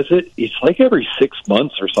Facebook does it. It's like every 6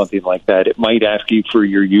 months or something like that. It might ask you for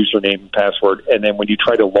your username and password, and then when you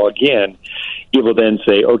try to log in, it will then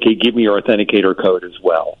say, "Okay, give me your authenticator code as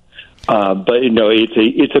well." But no,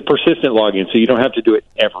 it's a persistent login, so you don't have to do it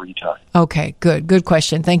every time. Okay, good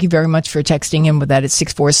question. Thank you very much for texting in with that at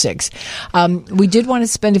 646. We did want to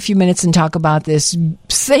spend a few minutes and talk about this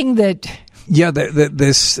thing that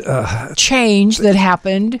this change that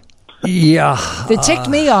happened. Yeah. That ticked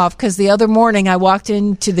me off because the other morning I walked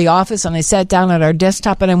into the office and I sat down at our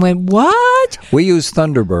desktop and I went, what? We use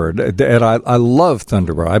Thunderbird, and I love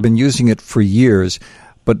Thunderbird. I've been using it for years,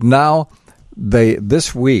 but now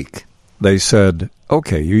this week they said,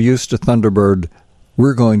 okay, you're used to Thunderbird.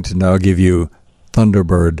 We're going to now give you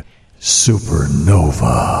Thunderbird Supernova.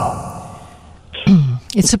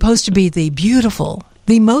 It's supposed to be the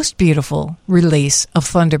most beautiful release of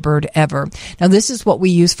Thunderbird ever. Now, this is what we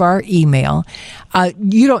use for our email.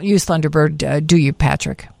 You don't use Thunderbird, do you,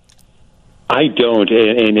 Patrick? I don't,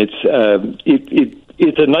 and it's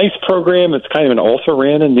a nice program. It's kind of an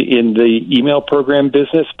also-ran in the email program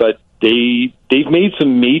business, but they've made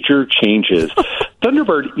some major changes.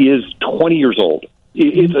 Thunderbird is 20 years old.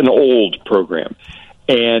 It's an old program,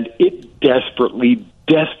 and it desperately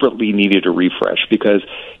needed a refresh because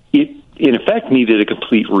it, in effect, needed a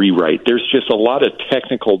complete rewrite. There's just a lot of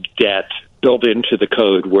technical debt built into the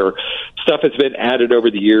code where stuff has been added over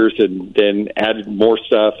the years and then added more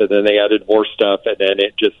stuff and then they added more stuff and then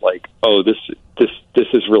it just like, oh, this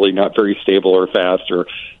is really not very stable or fast or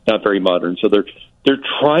not very modern. So they're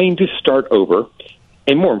trying to start over,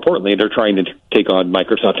 and more importantly, they're trying to take on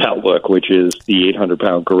Microsoft Outlook, which is the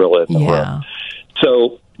 800-pound gorilla in the room.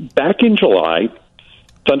 So back in July,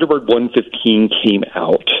 Thunderbird 115 came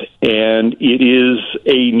out, and it is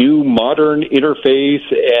a new modern interface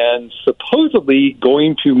and supposedly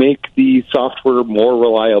going to make the software more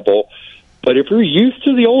reliable. But if you're used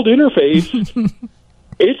to the old interface,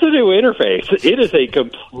 it's a new interface. It is a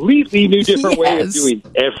completely new, different way of doing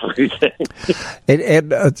everything.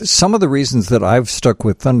 And some of the reasons that I've stuck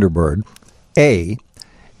with Thunderbird, A,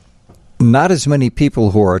 not as many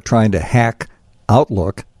people who are trying to hack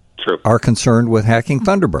Outlook are concerned with hacking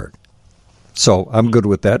Thunderbird. So I'm good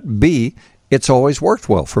with that. B, it's always worked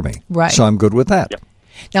well for me. Right. So I'm good with that. Yep.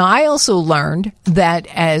 Now, I also learned that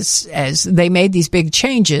as they made these big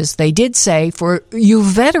changes, they did say, for you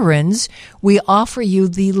veterans, we offer you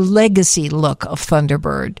the legacy look of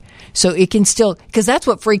Thunderbird. So it can still, because that's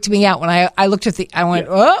what freaked me out when I looked at I went,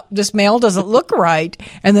 oh, this mail doesn't look right.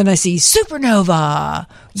 And then I see Supernova.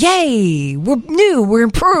 Yay, we're new, we're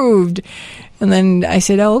improved. And then I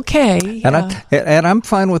said, oh, okay. And I'm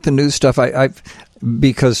fine with the new stuff.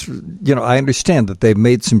 Because, I understand that they've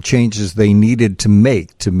made some changes they needed to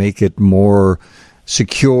make it more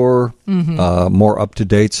secure, more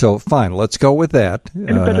up-to-date. So, fine, let's go with that.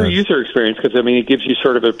 And a better user experience, because, it gives you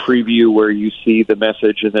sort of a preview where you see the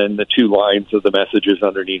message and then the two lines of the messages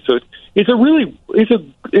underneath. So it's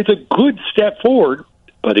a good step forward,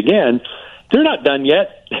 but again, they're not done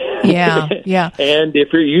yet. Yeah. And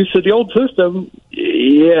if you're used to the old system,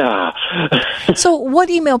 yeah. So what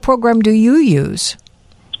email program do you use?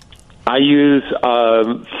 I use,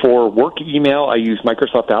 for work email, I use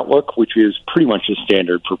Microsoft Outlook, which is pretty much the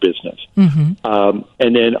standard for business. And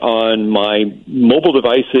then on my mobile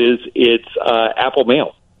devices, it's Apple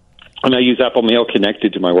Mail. And I use Apple Mail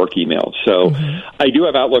connected to my work email. So I do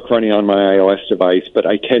have Outlook running on my iOS device, but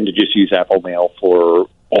I tend to just use Apple Mail for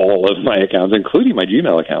all of my accounts, including my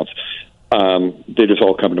Gmail accounts. They just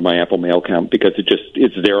all come to my Apple Mail account because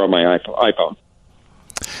it's there on my iPhone.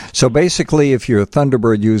 So basically, if you're a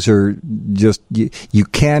Thunderbird user, you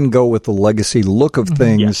can go with the legacy look of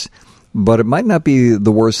things, but it might not be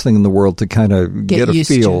the worst thing in the world to kind of get a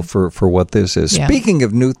feel for what this is. Yeah. Speaking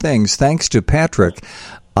of new things, thanks to Patrick,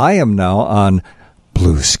 I am now on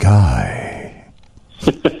Blue Sky.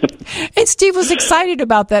 And Steve was excited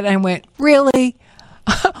about that. And I went, really?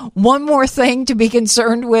 One more thing to be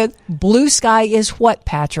concerned with? Blue Sky is what,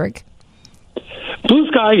 Patrick? Blue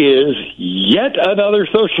Sky is yet another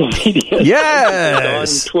social media on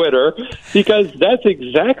Twitter, because that's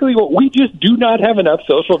exactly what we just do not have enough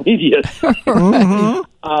social media.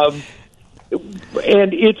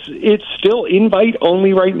 And it's still invite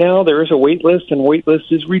only right now. There is a wait list, and wait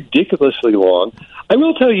list is ridiculously long. I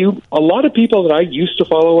will tell you, a lot of people that I used to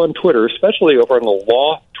follow on Twitter, especially over on the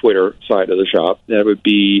law Twitter side of the shop, that would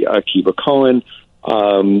be Akiva Cohen,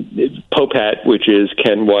 Popat, which is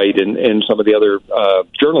Ken White, and some of the other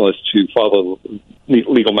journalists who follow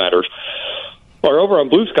legal matters, are over on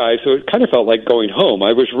Blue Sky, so it kind of felt like going home.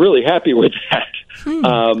 I was really happy with that.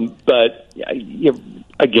 But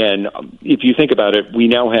again, if you think about it, we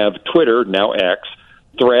now have Twitter, now X,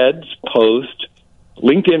 Threads, Post,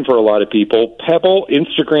 LinkedIn for a lot of people, Pebble,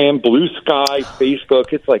 Instagram, Blue Sky,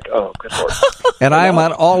 Facebook. It's like, oh, good Lord. And I am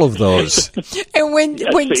on all of those. And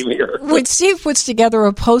when Steve puts together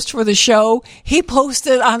a post for the show, he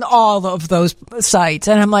posted on all of those sites.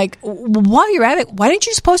 And I'm like, while you're at it, why didn't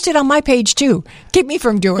you just post it on my page too? Keep me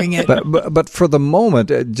from doing it. But for the moment,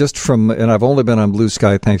 and I've only been on Blue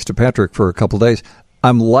Sky thanks to Patrick for a couple of days,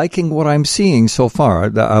 I'm liking what I'm seeing so far.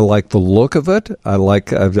 I like the look of it.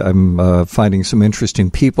 I'm finding some interesting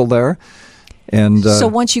people there. And so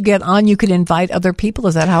once you get on, you can invite other people?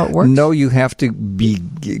 Is that how it works? No, you have to be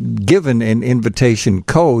given an invitation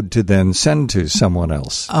code to then send to someone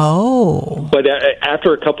else. Oh. But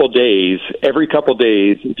after a couple of days, every couple of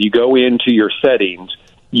days, if you go into your settings,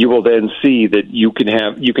 you will then see that you can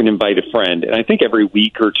invite a friend. And I think every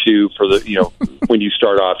week or two for when you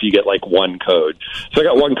start off, you get like one code. So I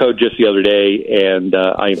got one code just the other day, and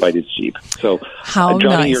I invited Steve. So how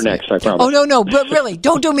Johnny, nice. you're next, I promise. Oh, no, but really,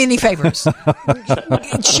 don't do me any favors.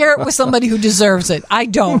 Share it with somebody who deserves it. I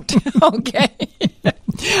don't. Okay.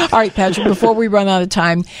 All right, Patrick, before we run out of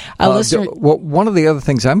time, one of the other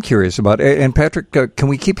things I'm curious about, and Patrick, can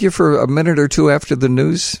we keep you for a minute or two after the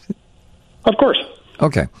news? Of course.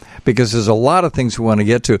 Okay, because there's a lot of things we want to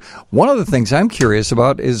get to. One of the things I'm curious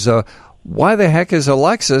about is why the heck is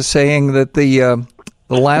Alexa saying that the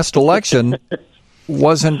last election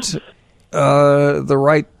wasn't the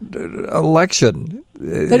right election?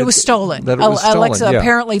 That it was stolen. Alexa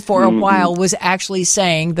apparently for a while was actually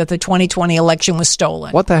saying that the 2020 election was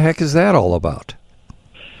stolen. What the heck is that all about?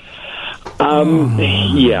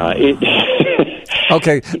 Yeah.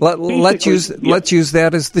 Okay, let's use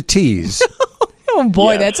that as the tease. Oh,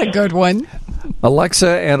 boy, that's a good one. Alexa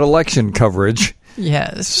and election coverage.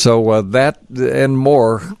 Yes. So that and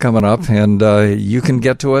more coming up. And you can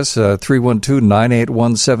get to us,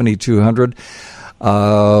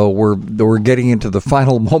 312-981-7200. We're getting into the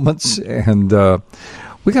final moments, and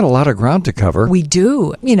we got a lot of ground to cover. We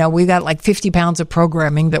do. You know, we got like 50 pounds of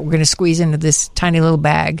programming that we're going to squeeze into this tiny little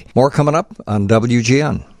bag. More coming up on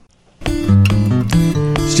WGN.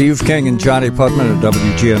 Steve King and Johnny Putman at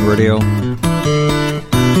WGN Radio.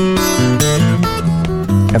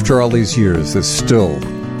 After all these years, this still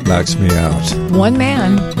knocks me out. One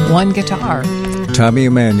man, one guitar. Tommy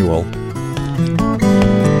Emmanuel.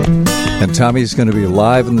 And Tommy's going to be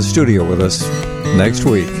live in the studio with us next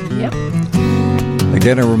week. Yep.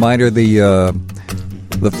 Again, a reminder, the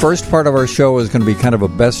first part of our show is going to be kind of a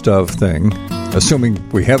best-of thing, assuming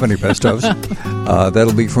we have any best-ofs.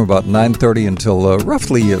 That'll be from about 9:30 until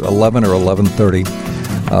roughly 11 or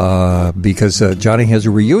 11:30, because Johnny has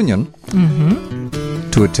a reunion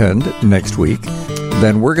to attend next week.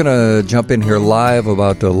 Then we're going to jump in here live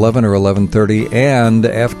about 11 or 11:30, and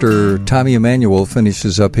after Tommy Emmanuel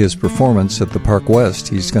finishes up his performance at the Park West,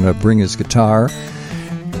 he's going to bring his guitar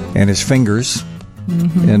and his fingers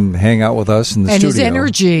and hang out with us in the studio. And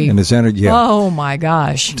his energy. Yeah. Oh, my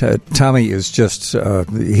gosh. Tommy is just,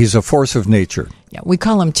 he's a force of nature. Yeah, we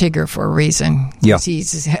call him Tigger for a reason. Yeah.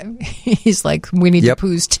 He's like Winnie the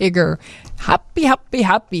Pooh's Tigger. Hoppy, hoppy,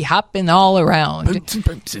 hoppy, hopping all around.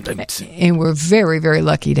 And we're very, very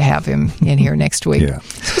lucky to have him in here next week. Yeah.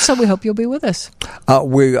 So we hope you'll be with us.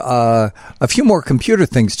 A few more computer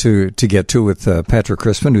things to get to with Patrick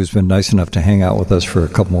Crispin, who's been nice enough to hang out with us for a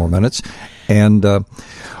couple more minutes. And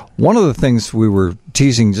one of the things we were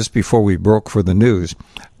teasing just before we broke for the news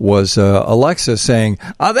was Alexa saying,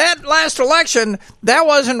 that last election, that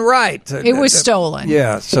wasn't right. It was stolen.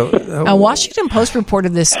 Yeah. So Washington Post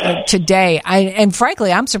reported this today. And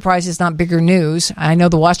frankly, I'm surprised it's not bigger news. I know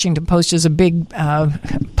the Washington Post is a big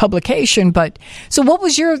publication. But so what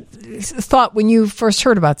was your thought when you first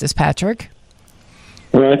heard about this, Patrick?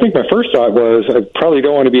 Well, I think my first thought was I probably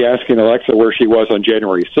don't want to be asking Alexa where she was on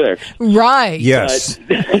January 6th. Right. Yes.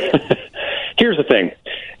 Here's the thing.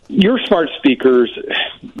 Your smart speakers,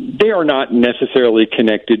 they are not necessarily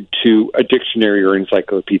connected to a dictionary or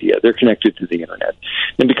encyclopedia. They're connected to the Internet.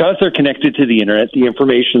 And because they're connected to the Internet, the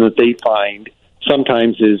information that they find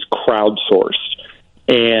sometimes is crowdsourced.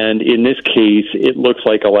 And in this case, it looks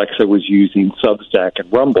like Alexa was using Substack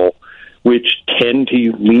and Rumble, which tend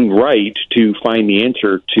to lean right to find the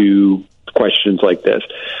answer to questions like this.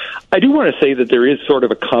 I do want to say that there is sort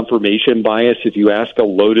of a confirmation bias. If you ask a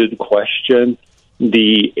loaded question,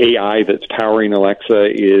 the AI that's powering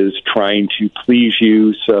Alexa is trying to please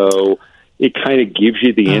you, so it kind of gives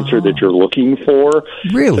you the answer that you're looking for.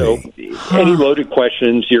 Really? So any loaded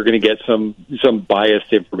questions, you're going to get some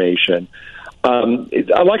biased information.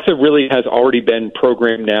 Alexa really has already been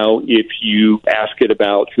programmed now. If you ask it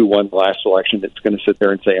about who won the last election, it's going to sit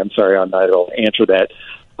there and say, I'm sorry, I'm not able to answer that.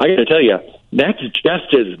 I got to tell you, that's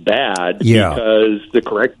just as bad because the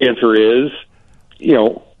correct answer is,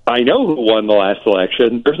 I know who won the last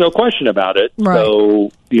election. There's no question about it. Right.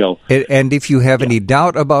 So, And if you have any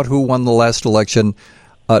doubt about who won the last election,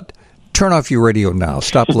 turn off your radio now.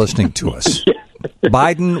 Stop listening to us.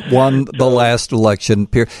 Biden won the last election.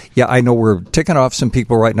 Yeah, I know we're ticking off some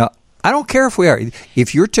people right now. I don't care if we are.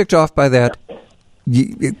 If you're ticked off by that,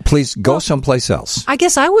 please go someplace else. I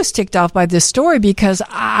guess I was ticked off by this story because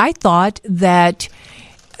I thought that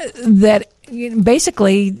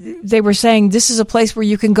basically they were saying this is a place where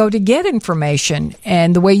you can go to get information.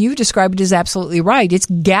 And the way you described it is absolutely right. It's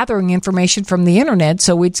gathering information from the Internet,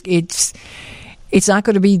 so it's not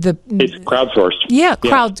going to be it's crowdsourced. Yeah,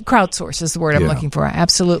 crowdsource is the word I'm looking for.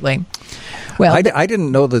 Absolutely. Well, I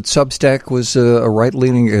didn't know that Substack was a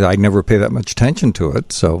right-leaning. I never pay that much attention to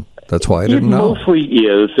it, so that's why I didn't know. It mostly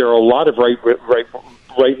is. There are a lot of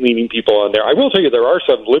right-leaning people on there. I will tell you there are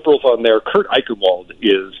some liberals on there. Kurt Eichenwald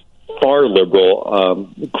is far liberal,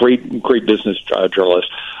 great business journalist.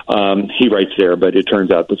 He writes there, but it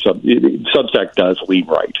turns out that Substack does lean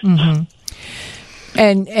right. Mm-hmm.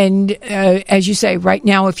 And as you say, right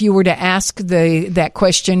now, if you were to ask that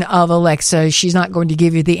question of Alexa, she's not going to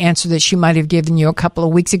give you the answer that she might have given you a couple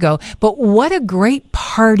of weeks ago. But what a great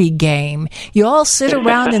party game. You all sit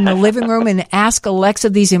around in the living room and ask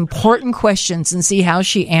Alexa these important questions and see how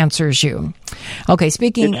she answers you. Okay,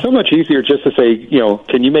 speaking... It's so much easier just to say,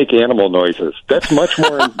 can you make animal noises? That's much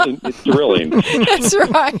more thrilling. That's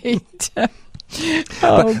right.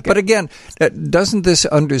 But again, doesn't this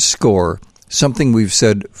underscore something we've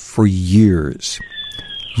said for years?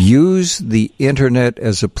 Use the Internet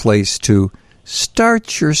as a place to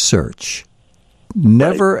start your search.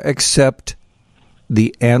 never accept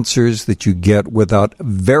the answers that you get without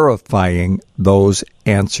verifying those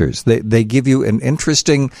answers. They give you an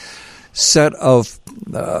interesting set of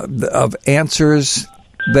answers,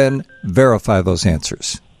 then verify those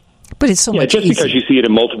answers. But it's so much just easier. because you see it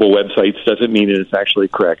in multiple websites doesn't mean that it's actually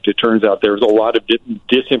correct. It turns out there's a lot of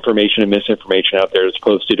disinformation and misinformation out there that's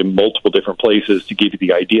posted in multiple different places to give you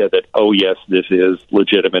the idea that, oh, yes, this is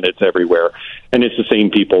legitimate, it's everywhere. And it's the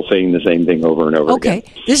same people saying the same thing over and over again.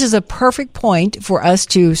 Okay, this is a perfect point for us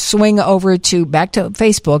to swing over to back to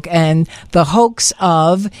Facebook and the hoax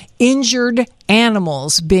of injured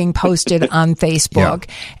animals being posted on Facebook.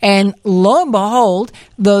 Yeah. And lo and behold,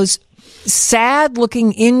 those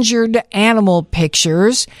sad-looking injured animal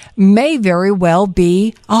pictures may very well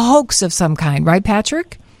be a hoax of some kind, right,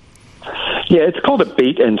 Patrick? Yeah, it's called a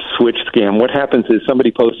bait and switch scam. What happens is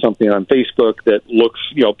somebody posts something on Facebook that looks,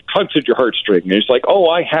 tugs at your heartstring. And it's like, oh,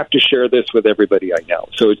 I have to share this with everybody I know.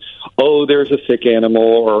 So it's, oh, there's a sick animal,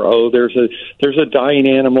 or oh, there's a dying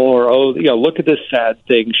animal, or oh, look at this sad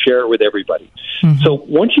thing. Share it with everybody. Mm-hmm. So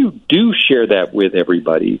once you do share that with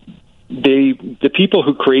everybody, the people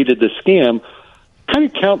who created the scam kind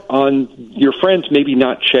of count on your friends maybe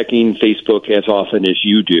not checking Facebook as often as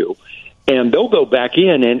you do. And they'll go back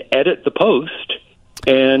in and edit the post.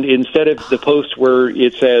 And instead of the post where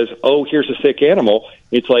it says, oh, here's a sick animal,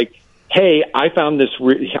 it's like, hey, I found this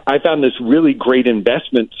really great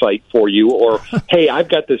investment site for you, or hey, I've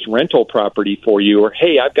got this rental property for you, or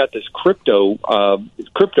hey, I've got this crypto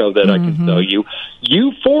that I can sell you.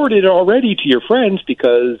 You forwarded it already to your friends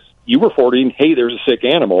because you were forwarding, hey, there's a sick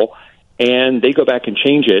animal, and they go back and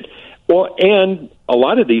change it. Well, and a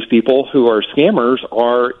lot of these people who are scammers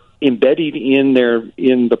are embedding in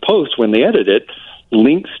the post when they edit it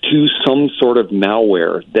links to some sort of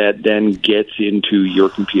malware that then gets into your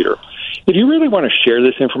computer. If you really want to share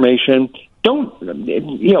this information, don't,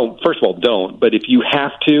 first of all, don't. But if you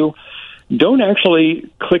have to, don't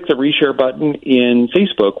actually click the reshare button in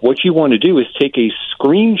Facebook. What you want to do is take a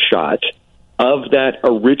screenshot of that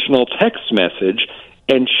original text message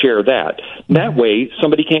and share that. That way,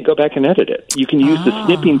 somebody can't go back and edit it. You can use the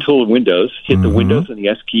snipping tool in Windows, hit the Windows and the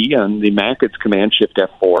S key. On the Mac, it's Command-Shift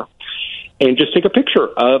F4. And just take a picture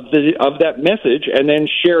of that message and then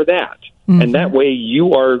share that. And that way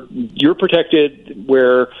you're protected,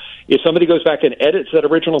 where if somebody goes back and edits that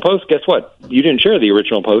original post, guess what? You didn't share the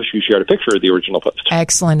original post. You shared a picture of the original post.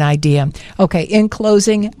 Excellent idea. Okay, in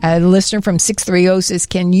closing, a listener from 630 says,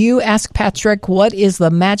 can you ask Patrick what is the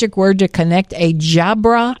magic word to connect a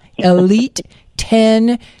Jabra Elite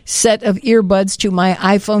 10 set of earbuds to my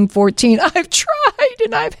iPhone 14? I've tried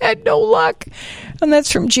and I've had no luck. And that's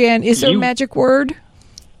from Jan. Is there a magic word?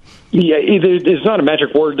 Yeah, there's not a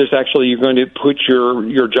magic word. There's actually, you're going to put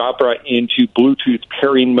your Jabra into Bluetooth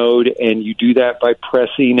pairing mode, and you do that by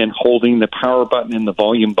pressing and holding the power button and the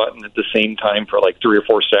volume button at the same time for like 3 or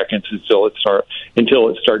 4 seconds until it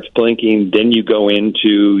starts blinking. Then you go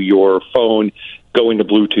into your phone, go into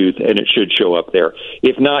Bluetooth, and it should show up there.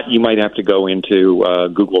 If not, you might have to go into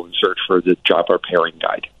Google and search for the Jabra pairing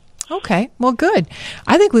guide. Okay, well, good.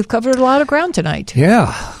 I think we've covered a lot of ground tonight.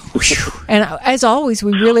 Yeah. And as always,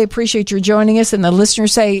 we really appreciate your joining us. And the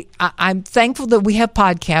listeners say, I'm thankful that we have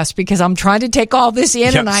podcasts because I'm trying to take all this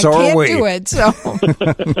in and I can't do it. So,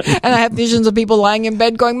 and I have visions of people lying in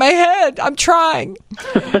bed going, my head, I'm trying.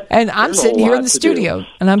 And I'm sitting here in the studio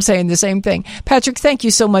and I'm saying the same thing. Patrick, thank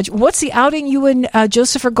you so much. What's the outing you and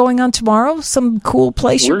Joseph are going on tomorrow? Some cool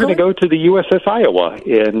place We're going to go to the USS Iowa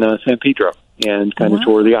in San Pedro and kind of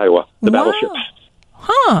tour the Iowa, the battleships.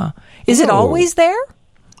 Huh. Is it always there?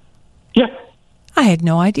 Yeah. I had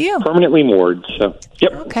no idea. Permanently moored, so,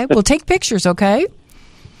 yep. Okay, well, take pictures, okay?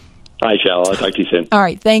 I shall. I'll talk to you soon. All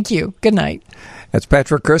right, thank you. Good night. That's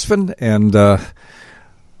Patrick Crispin, and wow.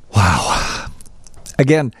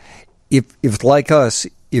 Again, if like us,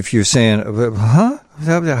 if you're saying, how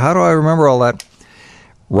do I remember all that?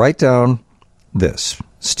 Write down this,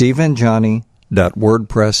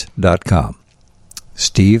 steveandjohnnie.wordpress.com.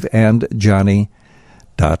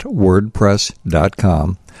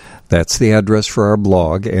 steveandjohnnie.wordpress.com. That's the address for our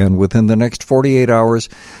blog, and within the next 48 hours,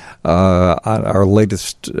 our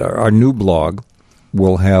new blog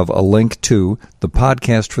will have a link to the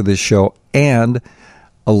podcast for this show and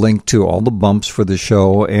a link to all the bumps for the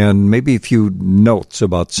show and maybe a few notes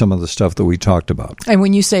about some of the stuff that we talked about. And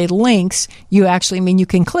when you say links, you actually mean you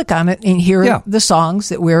can click on it and hear the songs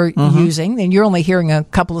that we're using. And you're only hearing a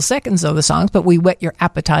couple of seconds of the songs, but we whet your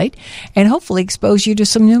appetite and hopefully expose you to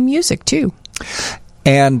some new music, too.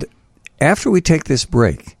 And after we take this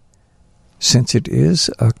break, since it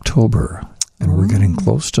is October, And we're getting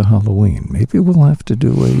close to Halloween. Maybe we'll have to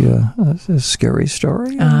do a scary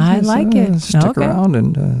story. I like it. Stick around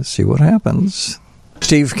and see what happens.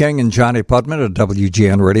 Steve King and Johnny Putman at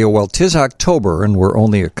WGN Radio. Well, 'tis October, and we're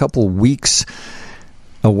only a couple weeks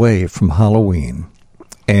away from Halloween.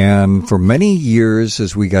 And for many years,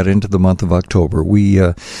 as we got into the month of October, we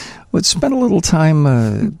would spend a little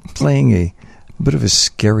time playing a bit of a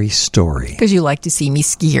scary story. Because you like to see me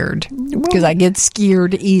scared. Because I get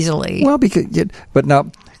scared easily. Well, but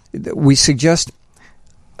now we suggest,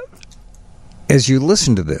 as you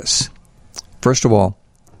listen to this, first of all,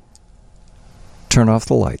 turn off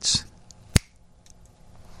the lights.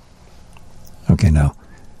 Okay, now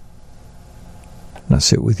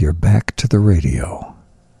sit with your back to the radio.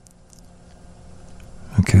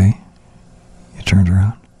 Okay? You turned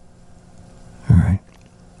around? All right.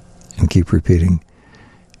 And keep repeating,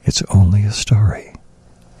 it's only a story.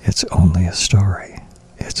 It's only a story.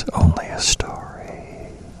 It's only a story.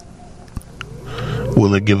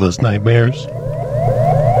 Will it give us nightmares?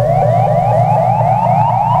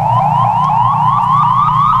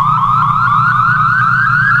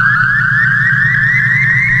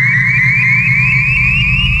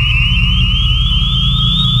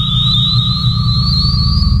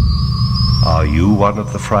 Are you one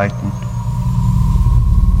of the frightened?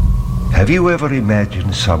 Have you ever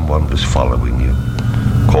imagined someone was following you,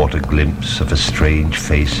 caught a glimpse of a strange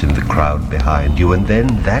face in the crowd behind you, and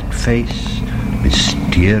then that face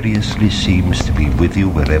mysteriously seems to be with you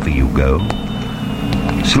wherever you go?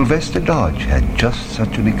 Sylvester Dodge had just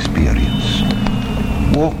such an experience.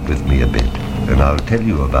 Walk with me a bit, and I'll tell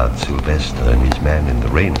you about Sylvester and his man in the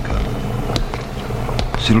raincoat.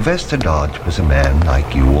 Sylvester Dodge was a man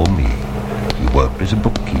like you or me. He worked as a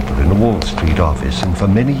bookkeeper in a Wall Street office, and for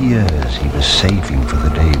many years he was saving for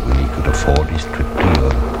the day when he could afford his trip to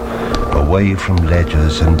Europe, away from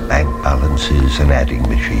ledgers and bank balances and adding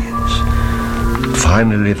machines.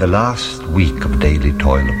 Finally, the last week of daily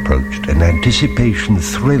toil approached, and anticipation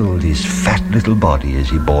thrilled his fat little body as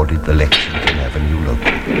he boarded the Lexington Avenue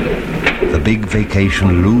local. The big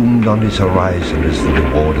vacation loomed on his horizon as the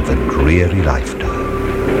reward of a dreary lifetime.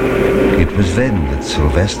 It was then that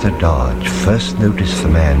Sylvester Dodge first noticed the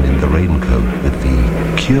man in the raincoat with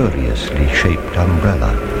the curiously shaped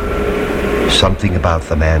umbrella. Something about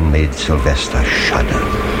the man made Sylvester shudder.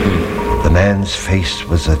 The man's face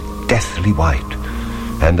was a deathly white,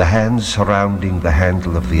 and the hands surrounding the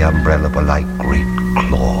handle of the umbrella were like great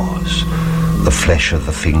claws. The flesh of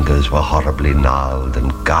the fingers were horribly gnarled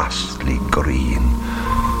and ghastly green.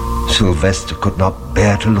 Sylvester could not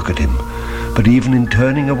bear to look at him, but even in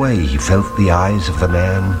turning away, he felt the eyes of the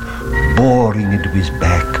man boring into his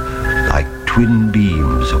back like twin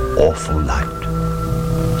beams of awful light.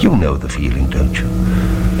 You know the feeling, don't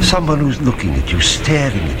you? Someone who's looking at you,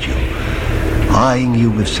 staring at you, eyeing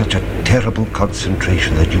you with such a terrible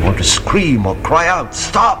concentration that you want to scream or cry out,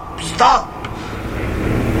 "Stop! Stop!"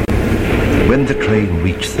 When the train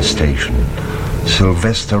reached the station,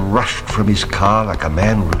 Sylvester rushed from his car like a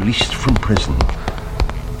man released from prison.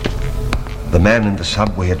 The man in the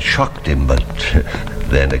subway had shocked him, but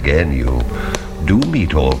then again, you do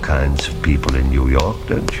meet all kinds of people in New York,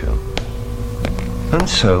 don't you? And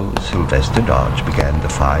so Sylvester Dodge began the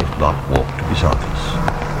 5-block walk to his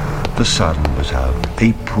office. The sun was out,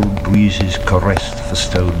 April breezes caressed the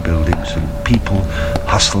stone buildings, and people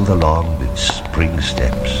hustled along with spring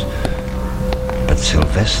steps. But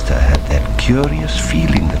Sylvester had that curious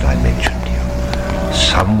feeling that I mentioned to you.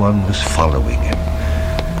 Someone was following him.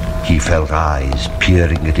 He felt eyes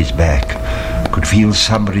peering at his back, could feel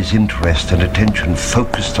somebody's interest and attention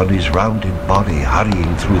focused on his rounded body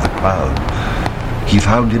hurrying through the crowd. He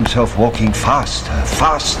found himself walking faster,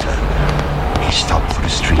 faster. He stopped for a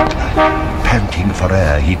streetlight, panting for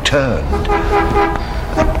air. He turned.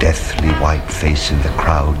 A deathly white face in the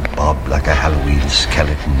crowd bobbed like a Halloween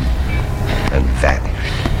skeleton and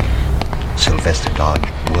vanished. Sylvester Dodge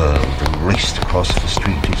whirled and raced across the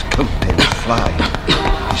street, his coat tails flying.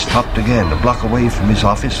 He stopped again, a block away from his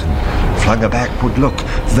office, and flung a backward look.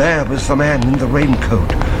 There was the man in the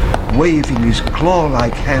raincoat, waving his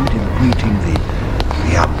claw-like hand in greeting,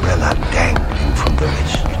 the umbrella dangling from the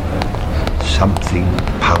wrist. Something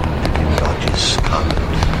pounded in Dodge's skull.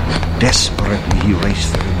 Desperately, he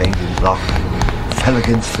raced the remaining block and fell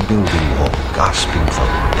against the building wall, gasping for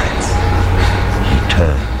breath. He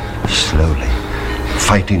turned slowly,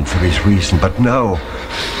 fighting for his reason, but no.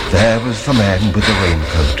 There was the man with the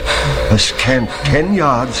raincoat, a scant 10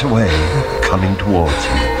 yards away, coming towards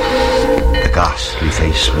him. The ghastly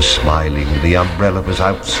face was smiling, the umbrella was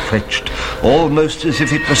outstretched, almost as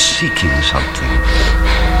if it was seeking something.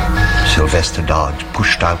 Sylvester Dodge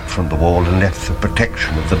pushed out from the wall and left the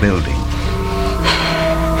protection of the building.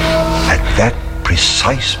 At that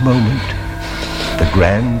precise moment, the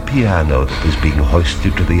grand piano that was being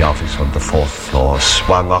hoisted to the office on the 4th floor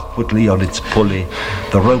swung awkwardly on its pulley.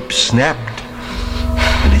 The rope snapped,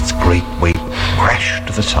 and its great weight crashed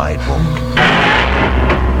to the sidewalk,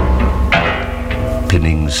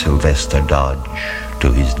 pinning Sylvester Dodge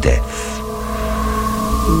to his death.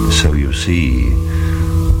 So you see,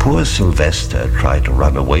 poor Sylvester tried to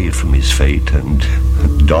run away from his fate and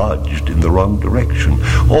dodged in the wrong direction,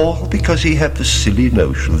 all because he had the silly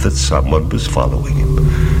notion that someone was following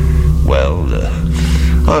him. Well,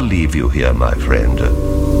 I'll leave you here, my friend.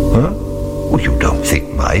 Huh? Oh, you don't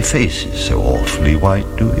think my face is so awfully white,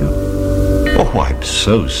 do you? Oh, I'm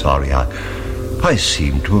so sorry. I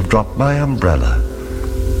seem to have dropped my umbrella.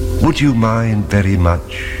 Would you mind very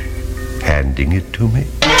much handing it to me?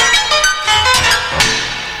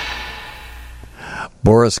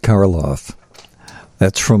 Boris Karloff.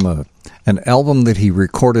 That's from an album that he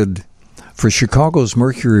recorded for Chicago's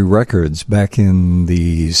Mercury Records back in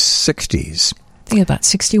the 60s. I think about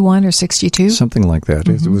 61 or 62. Something like that.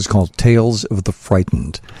 Mm-hmm. It was called Tales of the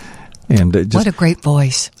Frightened. And what a great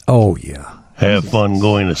voice. Oh, yeah. Have fun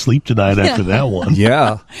going to sleep tonight after that one.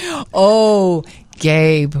 Yeah. Oh,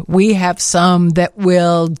 Gabe, we have some that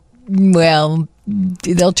will, well,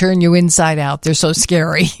 they'll turn you inside out. They're so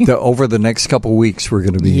scary. Over the next couple weeks, we're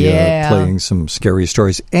going to be playing some scary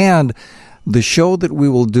stories. And the show that we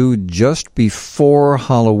will do just before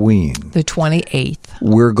Halloween, the 28th,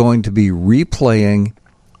 we're going to be replaying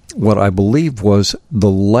what I believe was the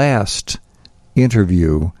last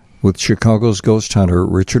interview with Chicago's ghost hunter,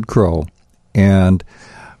 Richard Crowe. And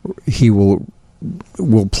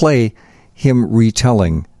we'll play him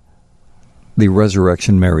retelling the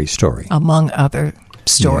Resurrection Mary story, among other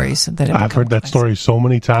stories that I've heard that story so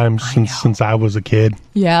many times since I was a kid.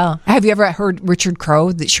 Yeah. Have you ever heard Richard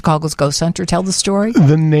Crowe, the Chicago's ghost hunter, tell the story?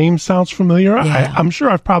 The name sounds familiar. Yeah. I'm sure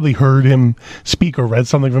I've probably heard him speak or read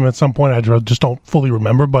something from him at some point. I just don't fully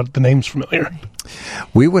remember, but the name's familiar.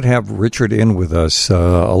 We would have Richard in with us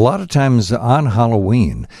a lot of times on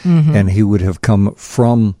Halloween, and he would have come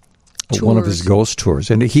from one of his ghost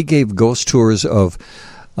tours. And he gave ghost tours of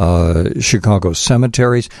Chicago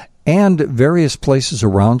cemeteries and various places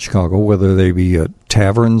around Chicago, whether they be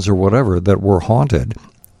taverns or whatever, that were haunted.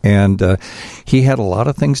 And he had a lot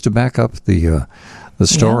of things to back up the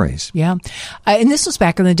stories. Yeah. And this was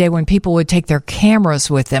back in the day when people would take their cameras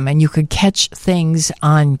with them, and you could catch things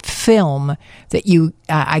on film that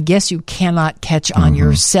I guess you cannot catch on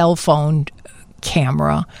your cell phone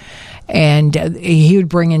camera. And he would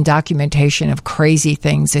bring in documentation of crazy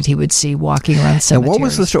things that he would see walking around cemeteries. And what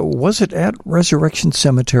was the story? Was it at Resurrection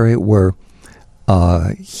Cemetery where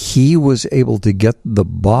he was able to get the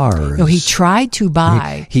bars? No, he tried to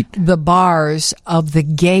buy the bars of the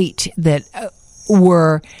gate that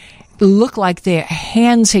looked like their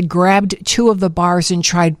hands had grabbed two of the bars and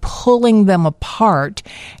tried pulling them apart.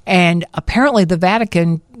 And apparently the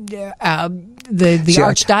Vatican... The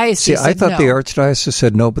archdiocese I thought the archdiocese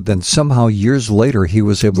said no, but then somehow years later he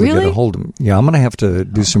was able to get a hold of him. Yeah, I'm going to have to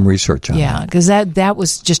do some research on that. Yeah, because that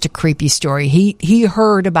was just a creepy story. He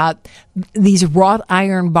heard about these wrought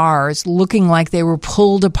iron bars looking like they were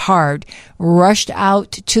pulled apart, rushed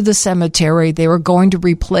out to the cemetery. They were going to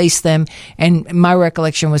replace them, and my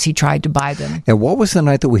recollection was he tried to buy them. And what was the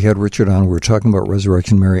night that we had Richard on? We were talking about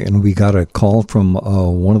Resurrection Mary, and we got a call from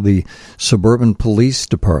one of the suburban police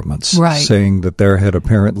departments saying that there had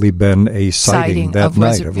apparently been a sighting that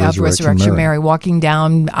night of Resurrection Mary walking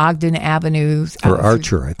down Ogden Avenue. Or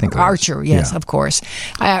Archer, I think. Archer, yes, of course.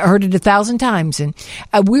 I heard it 1,000 times. And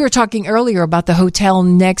we were talking earlier about the hotel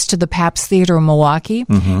next to the Pabst Theater in Milwaukee,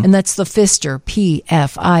 and that's the Pfister,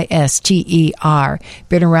 Pfister.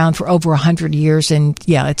 Been around for over 100 years, and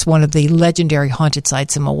it's one of the legendary haunted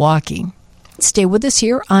sites in Milwaukee. Stay with us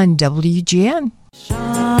here on WGN.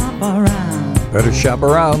 Shop around. Better shop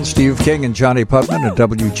around. Steve King and Johnny Putman at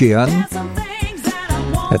WGN.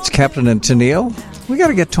 That's Captain and Tennille. We got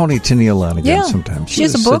to get Toni Tennille on again sometime. She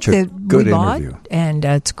has a book that good we bought, interview. And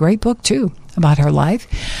it's a great book, too, about her life.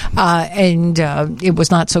 And it was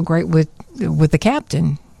not so great with the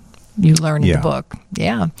captain. You learn in the book.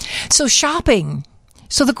 Yeah. So shopping.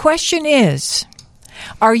 So the question is,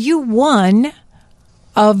 are you one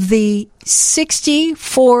of the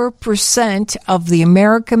 64% of the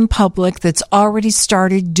American public that's already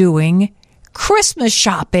started doing Christmas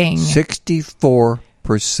shopping?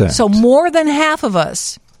 64%. So more than half of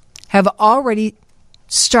us have already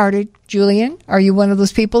started. Julian, are you one of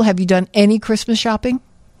those people? Have you done any Christmas shopping?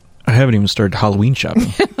 I haven't even started Halloween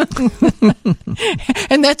shopping.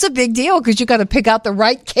 And that's a big deal because you got to pick out the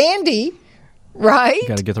right candy, right? You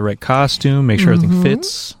got to get the right costume, make sure everything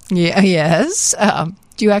fits. Yeah, yes.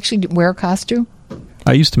 Do you actually wear a costume?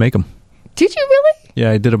 I used to make them. Did you really?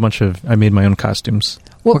 Yeah, I made my own costumes.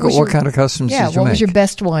 What kind of costumes did you make? Yeah, what was your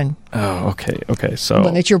best one? Oh, okay. So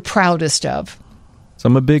One that you're proudest of. So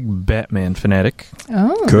I'm a big Batman fanatic.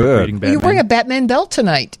 Oh, good. You're wearing a Batman belt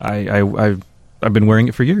tonight. I've been wearing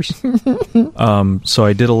it for years. So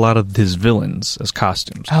I did a lot of his villains as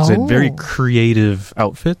costumes. They had very creative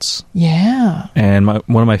outfits. Yeah. And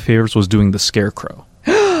one of my favorites was doing the Scarecrow.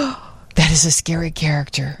 That is a scary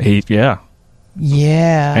character. Yeah.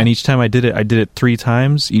 Yeah. And each time I did it 3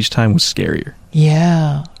 times. Each time was scarier.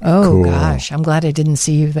 Yeah. Oh, cool. Gosh. I'm glad I didn't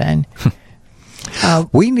see you then.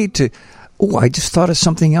 We need to... Oh, I just thought of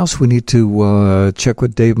something else. We need to check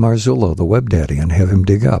with Dave Marzullo, the web daddy, and have him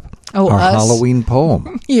dig up our Halloween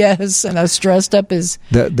poem. Yes, and us dressed up as...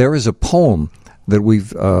 There is a poem that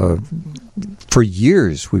we've... for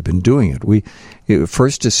years, we've been doing it. We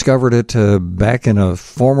first discovered it back in a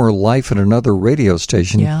former life at another radio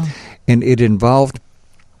station. Yeah. And it involved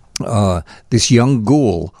this young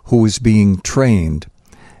ghoul who was being trained.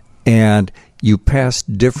 And you pass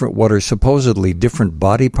what are supposedly different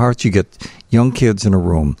body parts. You get young kids in a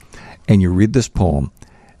room, and you read this poem.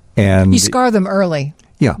 And you scar them early,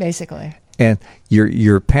 yeah, basically. And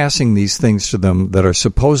you're passing these things to them that are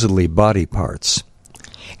supposedly body parts.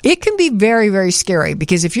 It can be very, very scary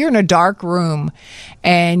because if you're in a dark room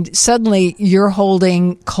and suddenly you're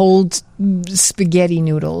holding cold spaghetti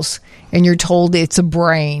noodles and you're told it's a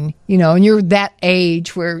brain, and you're that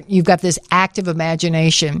age where you've got this active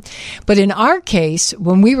imagination. But in our case,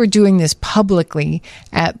 when we were doing this publicly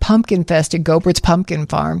at Pumpkin Fest at Gobert's Pumpkin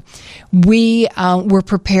Farm, we were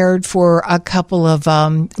prepared for a couple of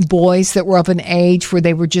boys that were of an age where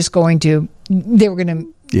they were going to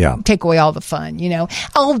take away all the fun,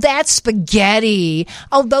 Oh, that's spaghetti.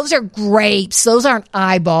 Oh, those are grapes. Those aren't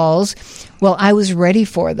eyeballs. Well, I was ready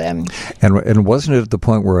for them. And wasn't it at the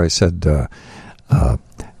point where I said,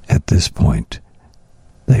 at this point,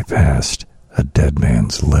 they passed a dead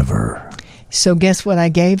man's liver? So guess what I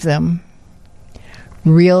gave them?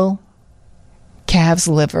 Real calf's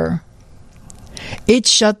liver. It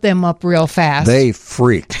shut them up real fast. They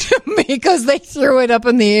freaked. Because they threw it up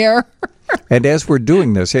in the air. And as we're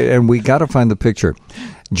doing this, and we got to find the picture,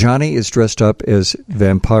 Johnny is dressed up as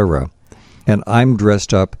Vampira, and I'm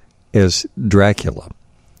dressed up as Dracula.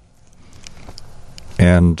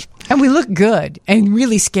 And we looked good and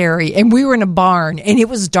really scary. And we were in a barn, and it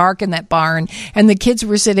was dark in that barn, and the kids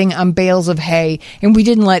were sitting on bales of hay, and we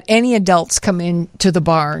didn't let any adults come into the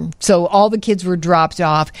barn. So all the kids were dropped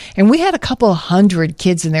off, and we had a couple 100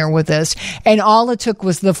 kids in there with us, and all it took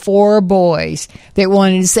was the 4 boys that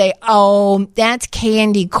wanted to say, oh, that's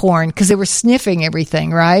candy corn, because they were sniffing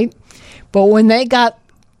everything, right? But when they got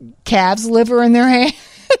calf's liver in their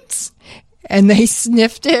hands and they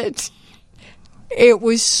sniffed it, it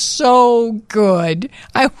was so good.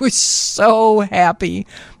 I was so happy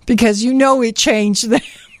because it changed them.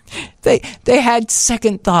 They had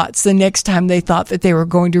second thoughts the next time they thought that they were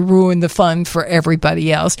going to ruin the fun for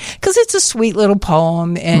everybody else, because it's a sweet little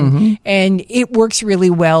poem and it works really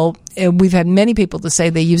well. We've had many people to say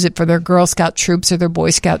they use it for their Girl Scout troops or their Boy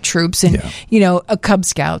Scout troops and a Cub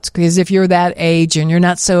Scouts, because if you're that age and you're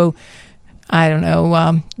not so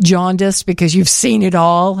jaundiced because you've seen it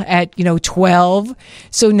all at 12,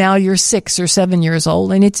 so now you're 6 or 7 years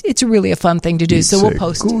old, and it's really a fun thing to do. So we'll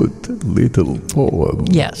post good little poem.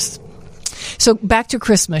 Yes. So back to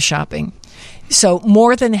Christmas shopping. So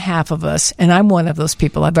more than half of us, and I'm one of those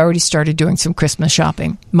people, I've already started doing some Christmas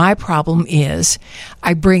shopping. My problem is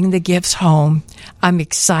I bring the gifts home, I'm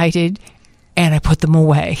excited, and I put them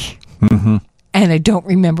away. Mm-hmm. And I don't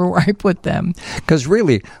remember where I put them. Because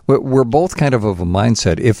really, we're both kind of a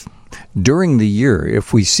mindset. If during the year,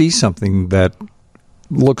 if we see something that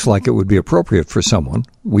looks like it would be appropriate for someone,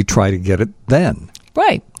 we try to get it then.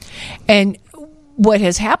 Right. And what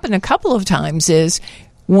has happened a couple of times is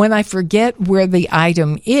when I forget where the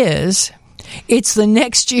item is, it's the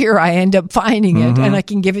next year I end up finding it, and I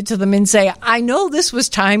can give it to them and say, I know this was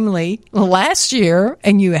timely last year,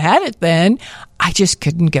 and you had it then. I just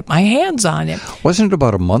couldn't get my hands on it. Wasn't it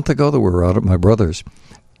about a month ago that we were out at my brother's,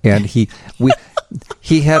 and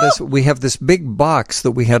we had us. We have this big box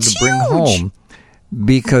that we had to bring home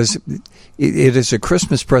because it is a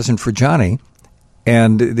Christmas present for Johnny,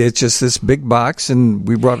 And it's just this big box, and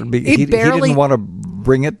we brought it. He didn't want to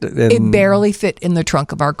bring it. It barely fit in the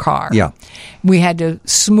trunk of our car. Yeah. We had to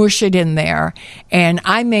smush it in there. And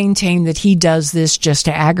I maintain that he does this just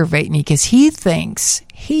to aggravate me because he thinks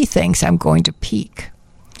I'm going to peek.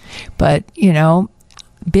 But,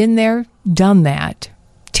 been there, done that.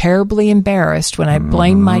 Terribly embarrassed when I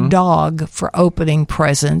blamed my dog for opening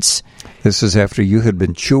presents. This is after you had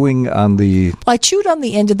been chewing on the... I chewed on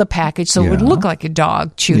the end of the package so it would look like a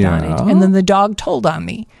dog chewed on it. And then the dog told on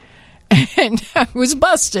me. And I was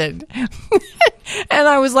busted. And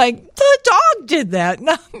I was like, the dog did that,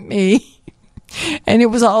 not me. And it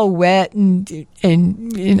was all wet,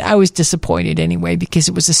 and I was disappointed anyway because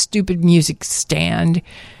it was a stupid music stand.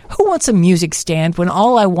 Who wants a music stand when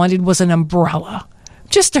all I wanted was an umbrella?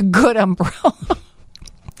 Just a good umbrella.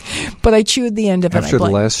 But I chewed the end of it. After the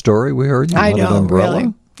last story we heard, you wanted an umbrella?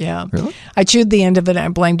 Really. Yeah. Really? I chewed the end of it and I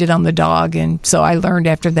blamed it on the dog. And so I learned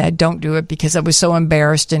after that, don't do it because I was so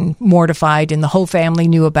embarrassed and mortified and the whole family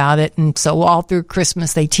knew about it. And so all through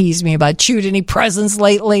Christmas, they teased me about chewed any presents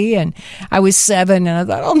lately. And I was 7 and I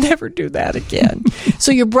thought, I'll never do that again.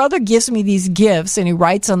 So your brother gives me these gifts and he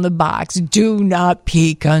writes on the box, do not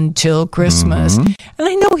peek until Christmas. And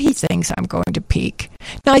I know he thinks I'm going to peek.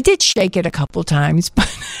 Now I did shake it a couple times,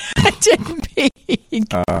 but I didn't peek.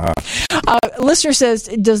 Listener says,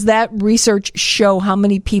 does that research show how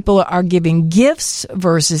many people are giving gifts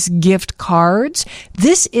versus gift cards?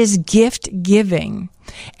 This is gift giving.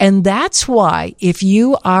 And that's why if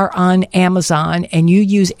you are on Amazon and you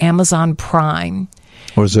use Amazon Prime.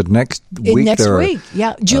 Or is it next week? Next week,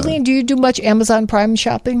 yeah. Julian, do you do much Amazon Prime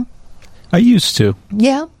shopping? I used to.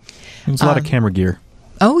 Yeah. There's a lot of camera gear.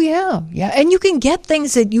 Oh, yeah. Yeah. And you can get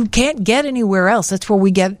things that you can't get anywhere else. That's where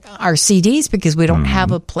we get our CDs because we don't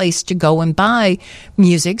have a place to go and buy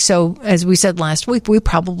music. So, as we said last week, we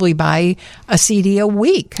probably buy a CD a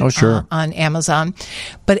week on Amazon.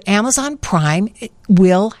 But Amazon Prime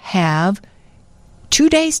will have 2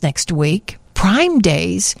 days next week, Prime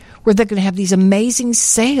Days, where they're going to have these amazing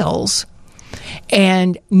sales.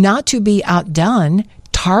 And not to be outdone,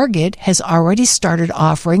 Target has already started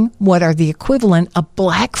offering what are the equivalent of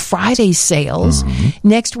Black Friday sales.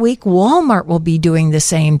 Next week, Walmart will be doing the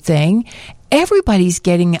same thing. Everybody's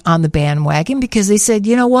getting on the bandwagon because they said,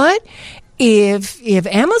 you know what? If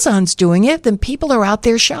Amazon's doing it, then people are out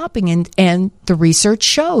there shopping. And the research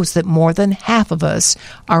shows that more than half of us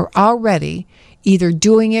are already either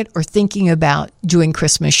doing it or thinking about doing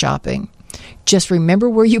Christmas shopping. Just remember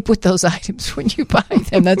where you put those items when you buy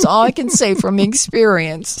them. That's all I can say from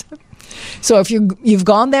experience. So if you've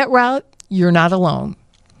gone that route, you're not alone.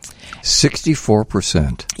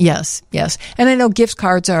 64%. Yes. And I know gift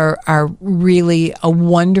cards are really a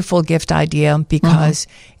wonderful gift idea because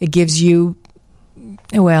it gives you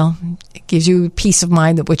peace of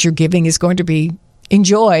mind that what you're giving is going to be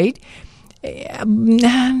enjoyed. I'm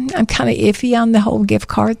kind of iffy on the whole gift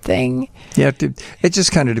card thing. Yeah, it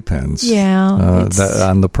just kind of depends. Yeah,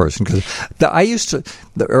 on the person. Because I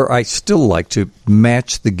still like to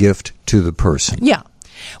match the gift to the person. Yeah.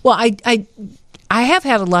 Well, I have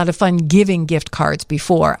had a lot of fun giving gift cards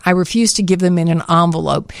before. I refuse to give them in an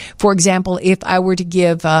envelope. For example, if I were to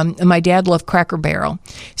give, my dad loved Cracker Barrel,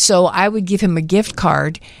 so I would give him a gift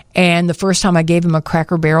card. And the first time I gave him a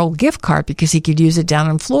Cracker Barrel gift card because he could use it down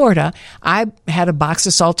in Florida, I had a box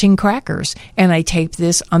of saltine crackers and I taped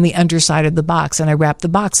this on the underside of the box and I wrapped the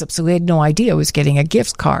box up so he had no idea I was getting a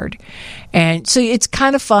gift card. And so it's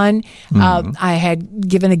kind of fun. I had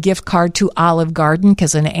given a gift card to Olive Garden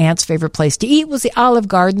because an aunt's favorite place to eat was the Olive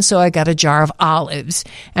Garden, so I got a jar of olives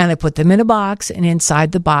and I put them in a box, and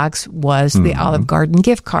inside the box was the Olive Garden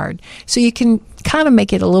gift card. So you can kind of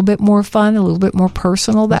make it a little bit more fun, a little bit more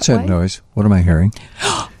personal that way. What's that noise? What am I hearing?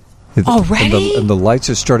 Already? And the lights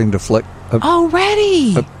are starting to flick.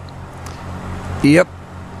 Already? Yep.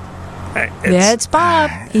 That's Bob.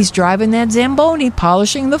 He's driving that Zamboni,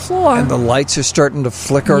 polishing the floor. And the lights are starting to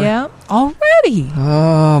flicker. Yeah, already.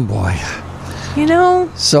 Oh, boy.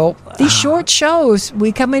 So these short shows,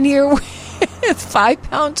 we come in here with 5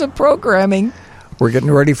 pounds of programming. We're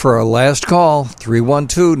getting ready for our last call,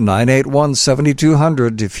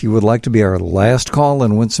 312-981-7200. If you would like to be our last call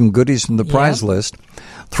and win some goodies from the prize list,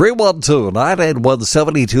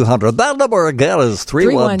 312-981-7200. That number again is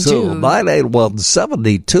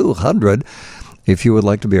 312-981-7200. If you would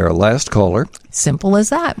like to be our last caller. Simple as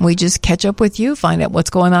that. We just catch up with you, find out what's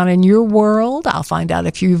going on in your world. I'll find out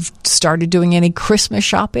if you've started doing any Christmas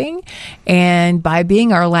shopping. And by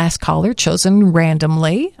being our last caller, chosen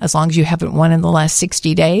randomly, as long as you haven't won in the last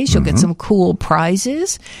 60 days, you'll get some cool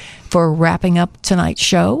prizes for wrapping up tonight's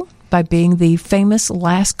show. by being the famous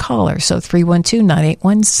last caller. So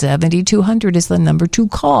 312-981-7200 is the number to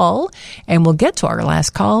call, and we'll get to our last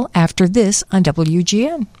call after this on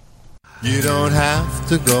WGN. You don't have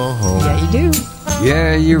to go home. Yeah, you do.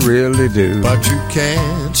 Yeah, you really do. But you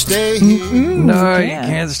can't stay here. No, you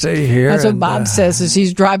can't stay here. That's what Bob says as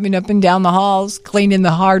he's driving up and down the halls, cleaning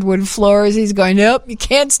the hardwood floors. He's going, nope, you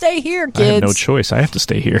can't stay here, kids. I have no choice. I have to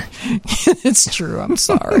stay here. It's true. I'm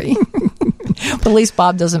sorry. But at least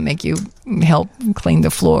Bob doesn't make you help clean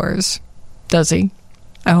the floors, does he?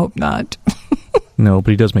 I hope not. No,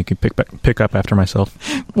 but he does make me pick up after myself.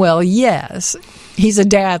 Well, yes. He's a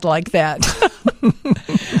dad like that.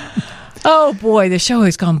 Oh, boy, the show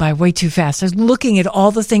has gone by way too fast. I was looking at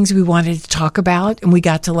all the things we wanted to talk about, and we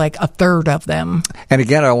got to like a third of them. And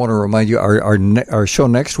again, I want to remind you, our show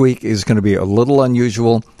next week is going to be a little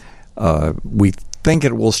unusual. We think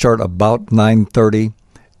it will start about 9:30,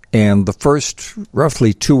 and the first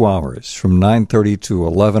roughly 2 hours, from 9:30 to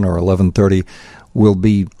 11 or 11:30, will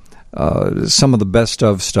be some of the best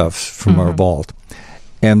of stuff from our vault.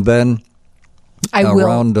 And then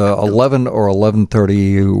around 11 or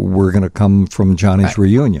 11:30, we're going to come from Johnny's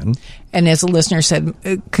reunion. And as a listener said,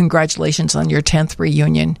 congratulations on your 10th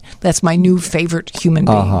reunion. That's my new favorite human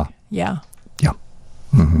being. Yeah. Yeah.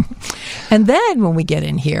 Mm-hmm. And then when we get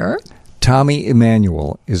in here, Tommy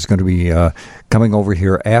Emmanuel is going to be coming over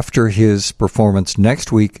here after his performance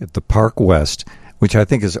next week at the Park West, which I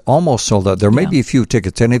think is almost sold out. There may be a few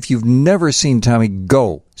tickets. And if you've never seen Tommy,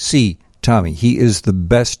 go see Tommy. He is the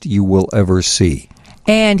best you will ever see.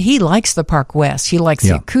 And he likes the Park West. He likes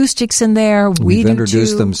the acoustics in there. We've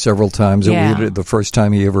introduced them several times. Yeah. The first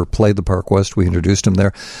time he ever played the Park West, we introduced him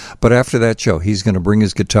there. But after that show, he's going to bring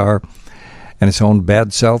his guitar and his own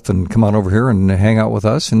bad self and come on over here and hang out with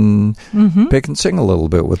us and pick and sing a little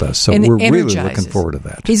bit with us. So we're really looking forward to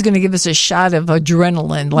that. He's going to give us a shot of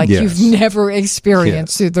adrenaline like you've never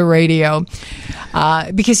experienced through the radio,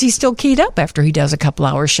 because he's still keyed up after he does a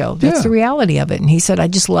couple-hour show. That's the reality of it. And he said, I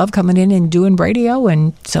just love coming in and doing radio,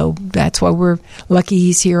 and so that's why we're lucky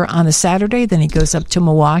he's here on a Saturday. Then he goes up to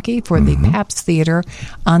Milwaukee for the Pabst Theater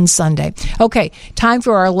on Sunday. Okay, time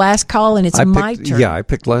for our last call, and it's my turn. Yeah, I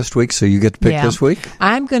picked last week, so you get to pick this week?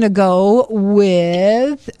 I'm going to go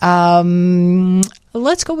with,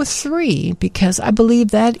 let's go with 3, because I believe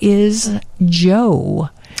that is Joe.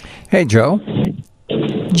 Hey, Joe.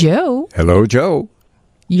 Joe. Hello, Joe.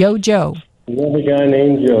 Yo, Joe. Another guy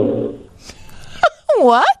named Joe.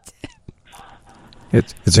 What?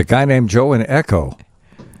 It's a guy named Joe in Echo.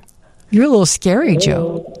 You're a little scary,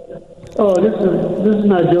 Joe. Oh, this is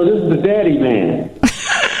not Joe. This is the daddy man.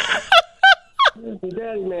 This is the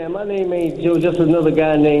daddy man. My name ain't Joe. Just another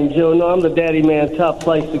guy named Joe. No, I'm the daddy man, top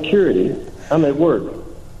flight security. I'm at work.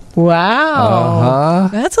 Wow.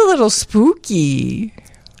 That's a little spooky.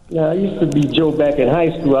 Yeah, I used to be Joe back in high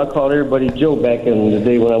school. I called everybody Joe back in the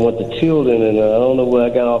day when I went to Tilden, and I don't know where I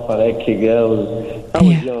got off on that kick. I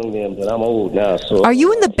was young then, but I'm old now. So, are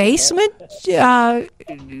you in the basement,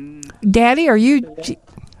 Daddy? Are you?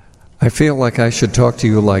 I feel like I should talk to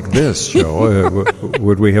you like this, Joe.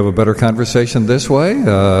 Would we have a better conversation this way?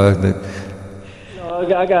 No,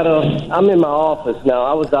 I'm in my office now.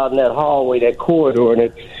 I was out in that hallway, that corridor,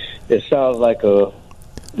 and it sounds like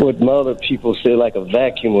what my other people say, like a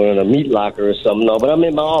vacuum or in a meat locker or something. No, but I'm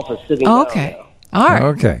in my office sitting down now. All right.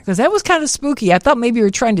 Okay. Because that was kind of spooky. I thought maybe you were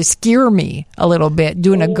trying to scare me a little bit,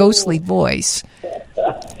 doing a ghostly voice.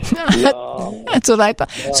 That's what I thought.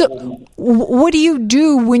 So, what do you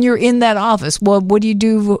do when you're in that office? Well, what do you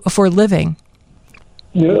do for a living?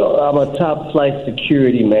 You know, I'm a top flight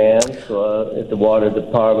security man, so at the water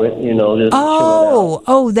department. You know, just chilling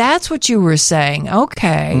out. That's what you were saying.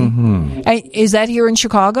 Okay. Mm-hmm. Is that here in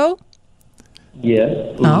Chicago?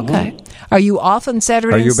 Yes. Mm-hmm. Okay. Are you off on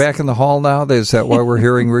Saturdays? Are you back in the hall now? Is that why we're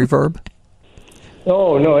hearing reverb?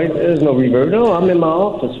 Oh, no, there's no reverb. No, I'm in my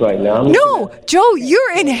office right now. No, Joe,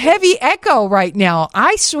 you're in heavy echo right now.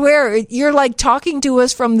 I swear, you're like talking to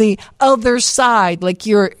us from the other side, like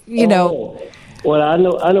you're, you know. Well, I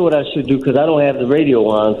know what I should do because I don't have the radio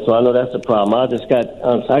on, so I know that's the problem.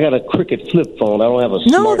 I got a Cricket flip phone. I don't have a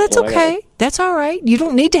smartphone. No, that's okay. That's all right. You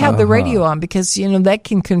don't need to have the radio on because, you know, that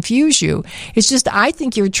can confuse you. It's just I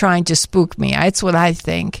think you're trying to spook me. That's what I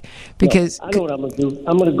think. Because I know what I'm going to do.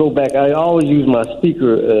 I'm going to go back. I always use my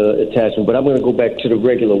speaker attachment, but I'm going to go back to the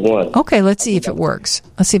regular one. Okay, let's see if it works.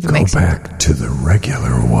 Let's see if it makes sense. Go back to the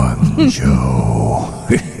regular one, Joe.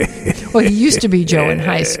 Well, he used to be Joe in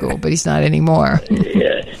high school, but he's not anymore.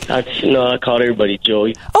 Yeah, I called everybody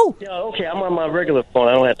Joe. Oh, yeah, okay. I'm on my regular phone.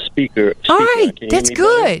 I don't have speaker. All right, that's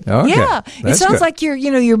good. Okay. Yeah, it sounds like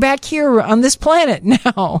you're back here on this planet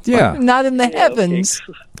now. Yeah, not in the heavens.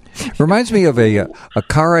 Okay. Reminds me of a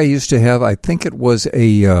car I used to have. I think it was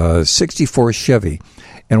a 64 Chevy.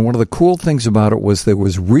 And one of the cool things about it was there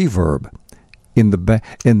was reverb in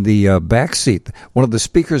the back seat. One of the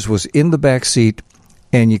speakers was in the back seat,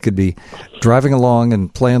 and you could be driving along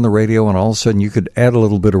and playing the radio, and all of a sudden you could add a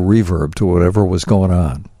little bit of reverb to whatever was going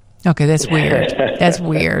on. Okay, that's weird. That's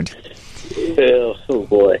weird. Oh,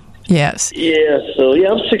 boy. Yes. Yeah, so,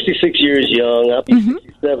 I'm 66 years young. I'll be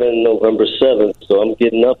 67 November 7th, so I'm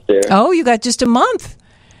getting up there. Oh, you got just a month.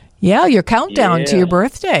 Yeah, your countdown to your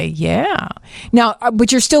birthday. Yeah. Now,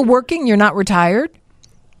 but you're still working? You're not retired?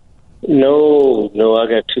 No, I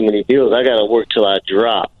got too many bills. I got to work till I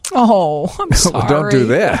drop. Oh, I'm sorry. Don't do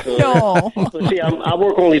that. No. But see, I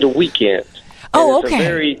work only the weekend. Oh, It's a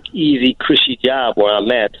very easy, cushy job where I'm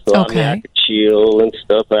at. So I mean, I could chill and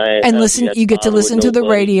stuff. And listen, you get to listen to the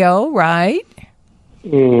radio, right?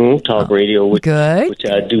 Mm-hmm. Talk radio, which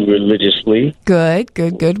I do religiously.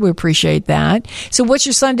 Good. We appreciate that. So what's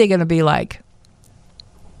your Sunday going to be like?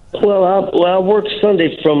 Well, I work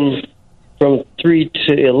Sunday from 3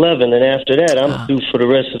 to 11, and after that, I'm due for the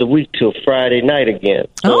rest of the week till Friday night again.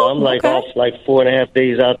 So I'm off 4.5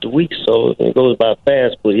 days out the week, so it goes by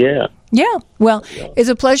fast, but yeah. Yeah. Well, it's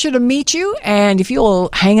a pleasure to meet you. And if you'll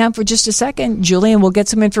hang on for just a second, Julian will get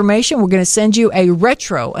some information. We're going to send you an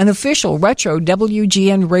official retro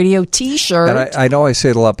WGN radio T-shirt. And I know I say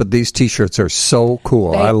it a lot, but these T-shirts are so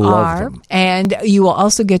cool. I love them. And you will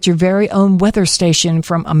also get your very own weather station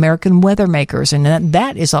from American Weather Makers. And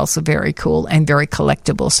that is also very cool and very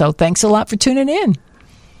collectible. So thanks a lot for tuning in.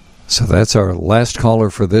 So that's our last caller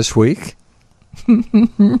for this week.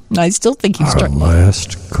 I still think he was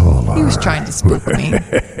last caller. He was trying to spook me.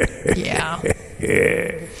 Yeah.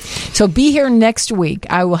 So be here next week.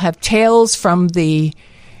 I will have tales from the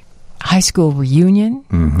high school reunion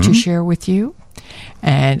to share with you.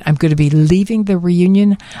 And I'm going to be leaving the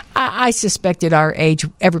reunion. I suspect at our age,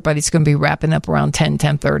 everybody's going to be wrapping up around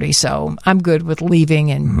 10:30. So I'm good with leaving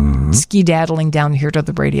and skedaddling down here to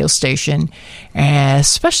the radio station,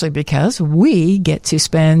 especially because we get to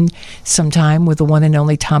spend some time with the one and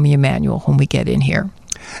only Tommy Emmanuel when we get in here.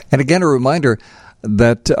 And again, a reminder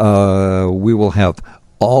that we will have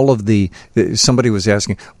all of somebody was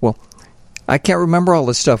asking, well, I can't remember all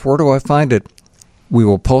this stuff. Where do I find it? We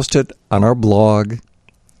will post it on our blog.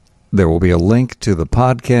 There will be a link to the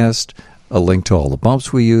podcast, a link to all the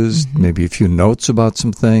bumps we used, maybe a few notes about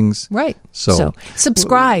some things. Right. So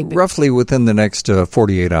subscribe. Roughly within the next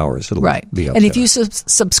 48 hours, it'll be up And there. if you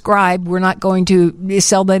subscribe, we're not going to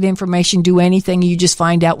sell that information, do anything. You just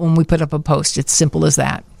find out when we put up a post. It's simple as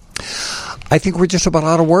that. I think we're just about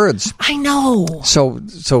out of words. I know. So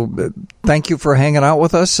thank you for hanging out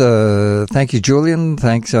with us. Thank you, Julian.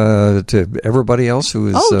 Thanks to everybody else who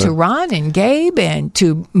is... to Ron and Gabe and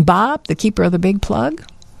to Bob, the keeper of the big plug.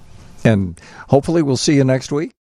 And hopefully we'll see you next week.